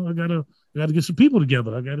go, you know, I got to get some people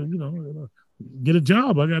together. I got to, you know, get a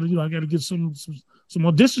job. I got to get some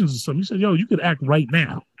auditions or something. He said, yo, you could act right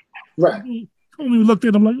now. Right. We looked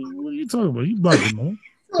at him like, what are you talking about? You bugging, man.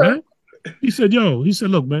 Right? He said,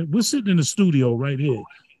 look, man, we're sitting in the studio right here.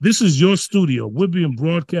 This is your studio. We're being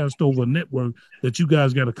broadcast over a network that you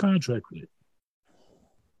guys got a contract with.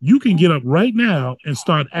 You can get up right now and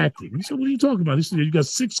start acting. He said, what are you talking about? He said, you got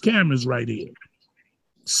 6 cameras right here.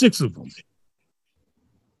 6 of them.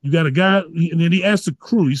 You got a guy, and then he asked the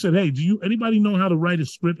crew, he said, hey, anybody know how to write a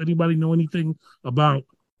script? Anybody know anything about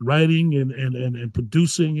writing and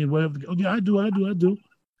producing and whatever? Oh, yeah, I do.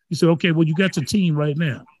 He said, okay, well, you got your team right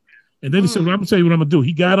now. And then he said, well, I'm going to tell you what I'm going to do.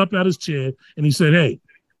 He got up out his chair and he said, hey,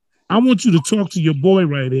 I want you to talk to your boy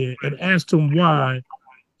right here and ask him why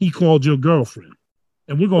he called your girlfriend.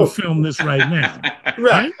 And we're going to film this right now.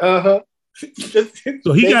 Right?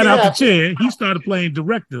 So he got out the chair. He started playing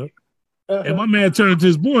director. And my man turned to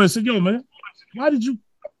his boy and said, yo, man, why'd you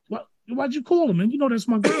call him, man? You know, that's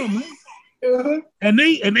my girl, man. And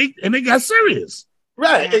they got serious.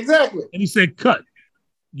 Right, exactly. And he said, cut.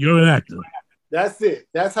 You're an actor. That's it.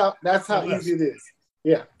 That's how easy it is.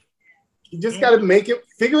 Yeah. You just got to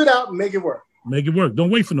figure it out, and make it work. Make it work. Don't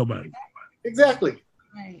wait for nobody. Exactly.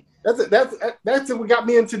 Right. That's what got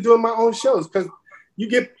me into doing my own shows, because you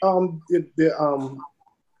get the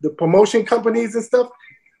promotion companies and stuff.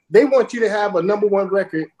 They want you to have a #1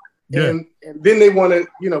 record, and then they want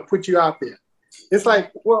to put you out there. It's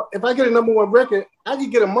like, well, if I get a #1 record, I can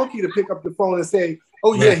get a monkey to pick up the phone and say,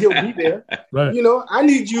 "Oh yeah, he'll be there." Right. I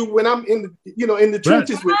need you when I'm in the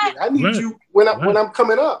trenches with me. I need you when I'm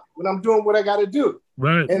coming up, when I'm doing what I got to do.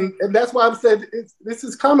 Right. And that's why I've said this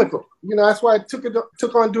is comical. That's why I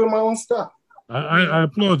took on doing my own stuff. I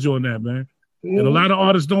applaud you on that, man. Mm-hmm. And a lot of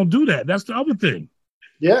artists don't do that. That's the other thing.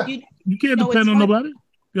 Yeah. You can't depend on nobody.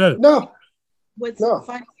 Yeah. No. What's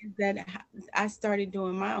funny is that I started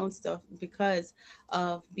doing my own stuff because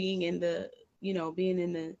of being in the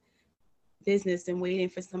business and waiting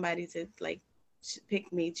for somebody to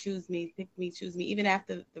pick me, choose me. Even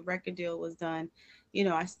after the record deal was done,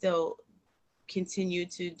 I still continue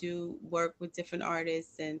to do work with different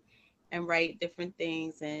artists and write different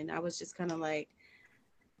things. And I was just kind of like,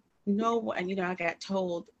 no, and I got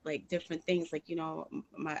told different things,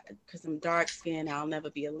 because I'm dark skinned, I'll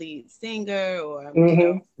never be a lead singer, or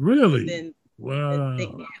really. Then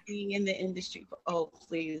being in the industry,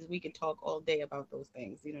 please, we could talk all day about those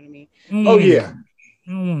things. You know what I mean? Oh yeah.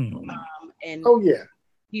 And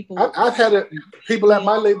people. I've had people at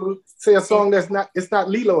my label say a song it's not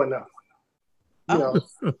Lilo enough. Oh no,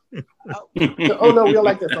 we don't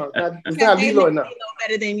like that song. It's not Lilo enough. Lilo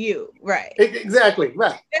better than you, right? Exactly,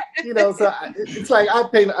 right. So it's like I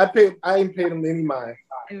ain't paid them any mind.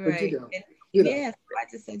 Right. Yeah, so I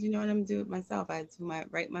just said, what I'm gonna do it myself. I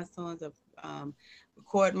write my songs,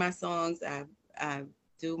 record my songs, I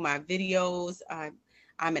do my videos.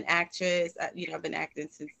 I'm an actress. I've been acting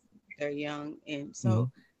since very young, and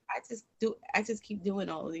so I just keep doing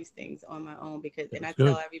all of these things on my own because I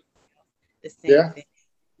tell everybody the same thing.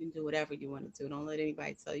 You can do whatever you want to do. Don't let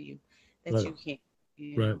anybody tell you that you can't.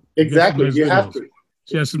 Right. Exactly. You have to.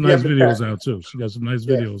 She has some nice videos out too. She got some nice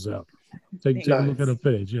videos out. Take a look at her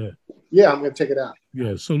page. Yeah. Yeah, I'm gonna check it out.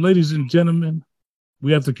 Yeah. So, ladies and gentlemen,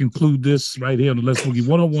 we have to conclude this right here on the Let's Boogie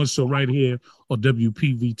 101 show right here on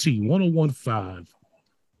WPVT 101.5,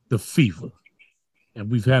 The Fever. And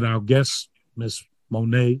we've had our guest, Miss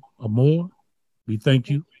Monia Amore. We thank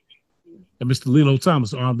you. And Mr. LILLO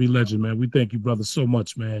Thomas, R&B legend, man. We thank you, brother, so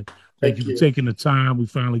much, man. Thank you for taking the time. We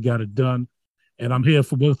finally got it done. And I'm here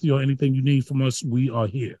for both of you. Anything you need from us, we are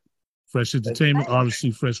here. Fresh Entertainment,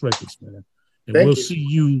 RC Fresh Records, man. And we'll see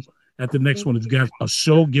you at the next one. If you got a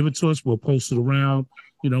show, give it to us. We'll post it around.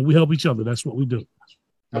 We help each other. That's what we do.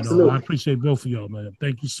 Absolutely. I appreciate both of y'all, man.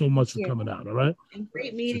 Thank you so much for coming out, all right?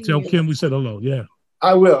 Great meeting Tell you. Kim we said hello, yeah.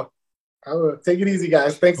 I will. Take it easy,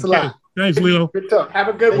 guys. Thanks a lot. Thanks, Leo. Good talk. Have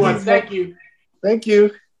a good one. Thank you. Thank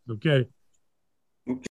you. Okay.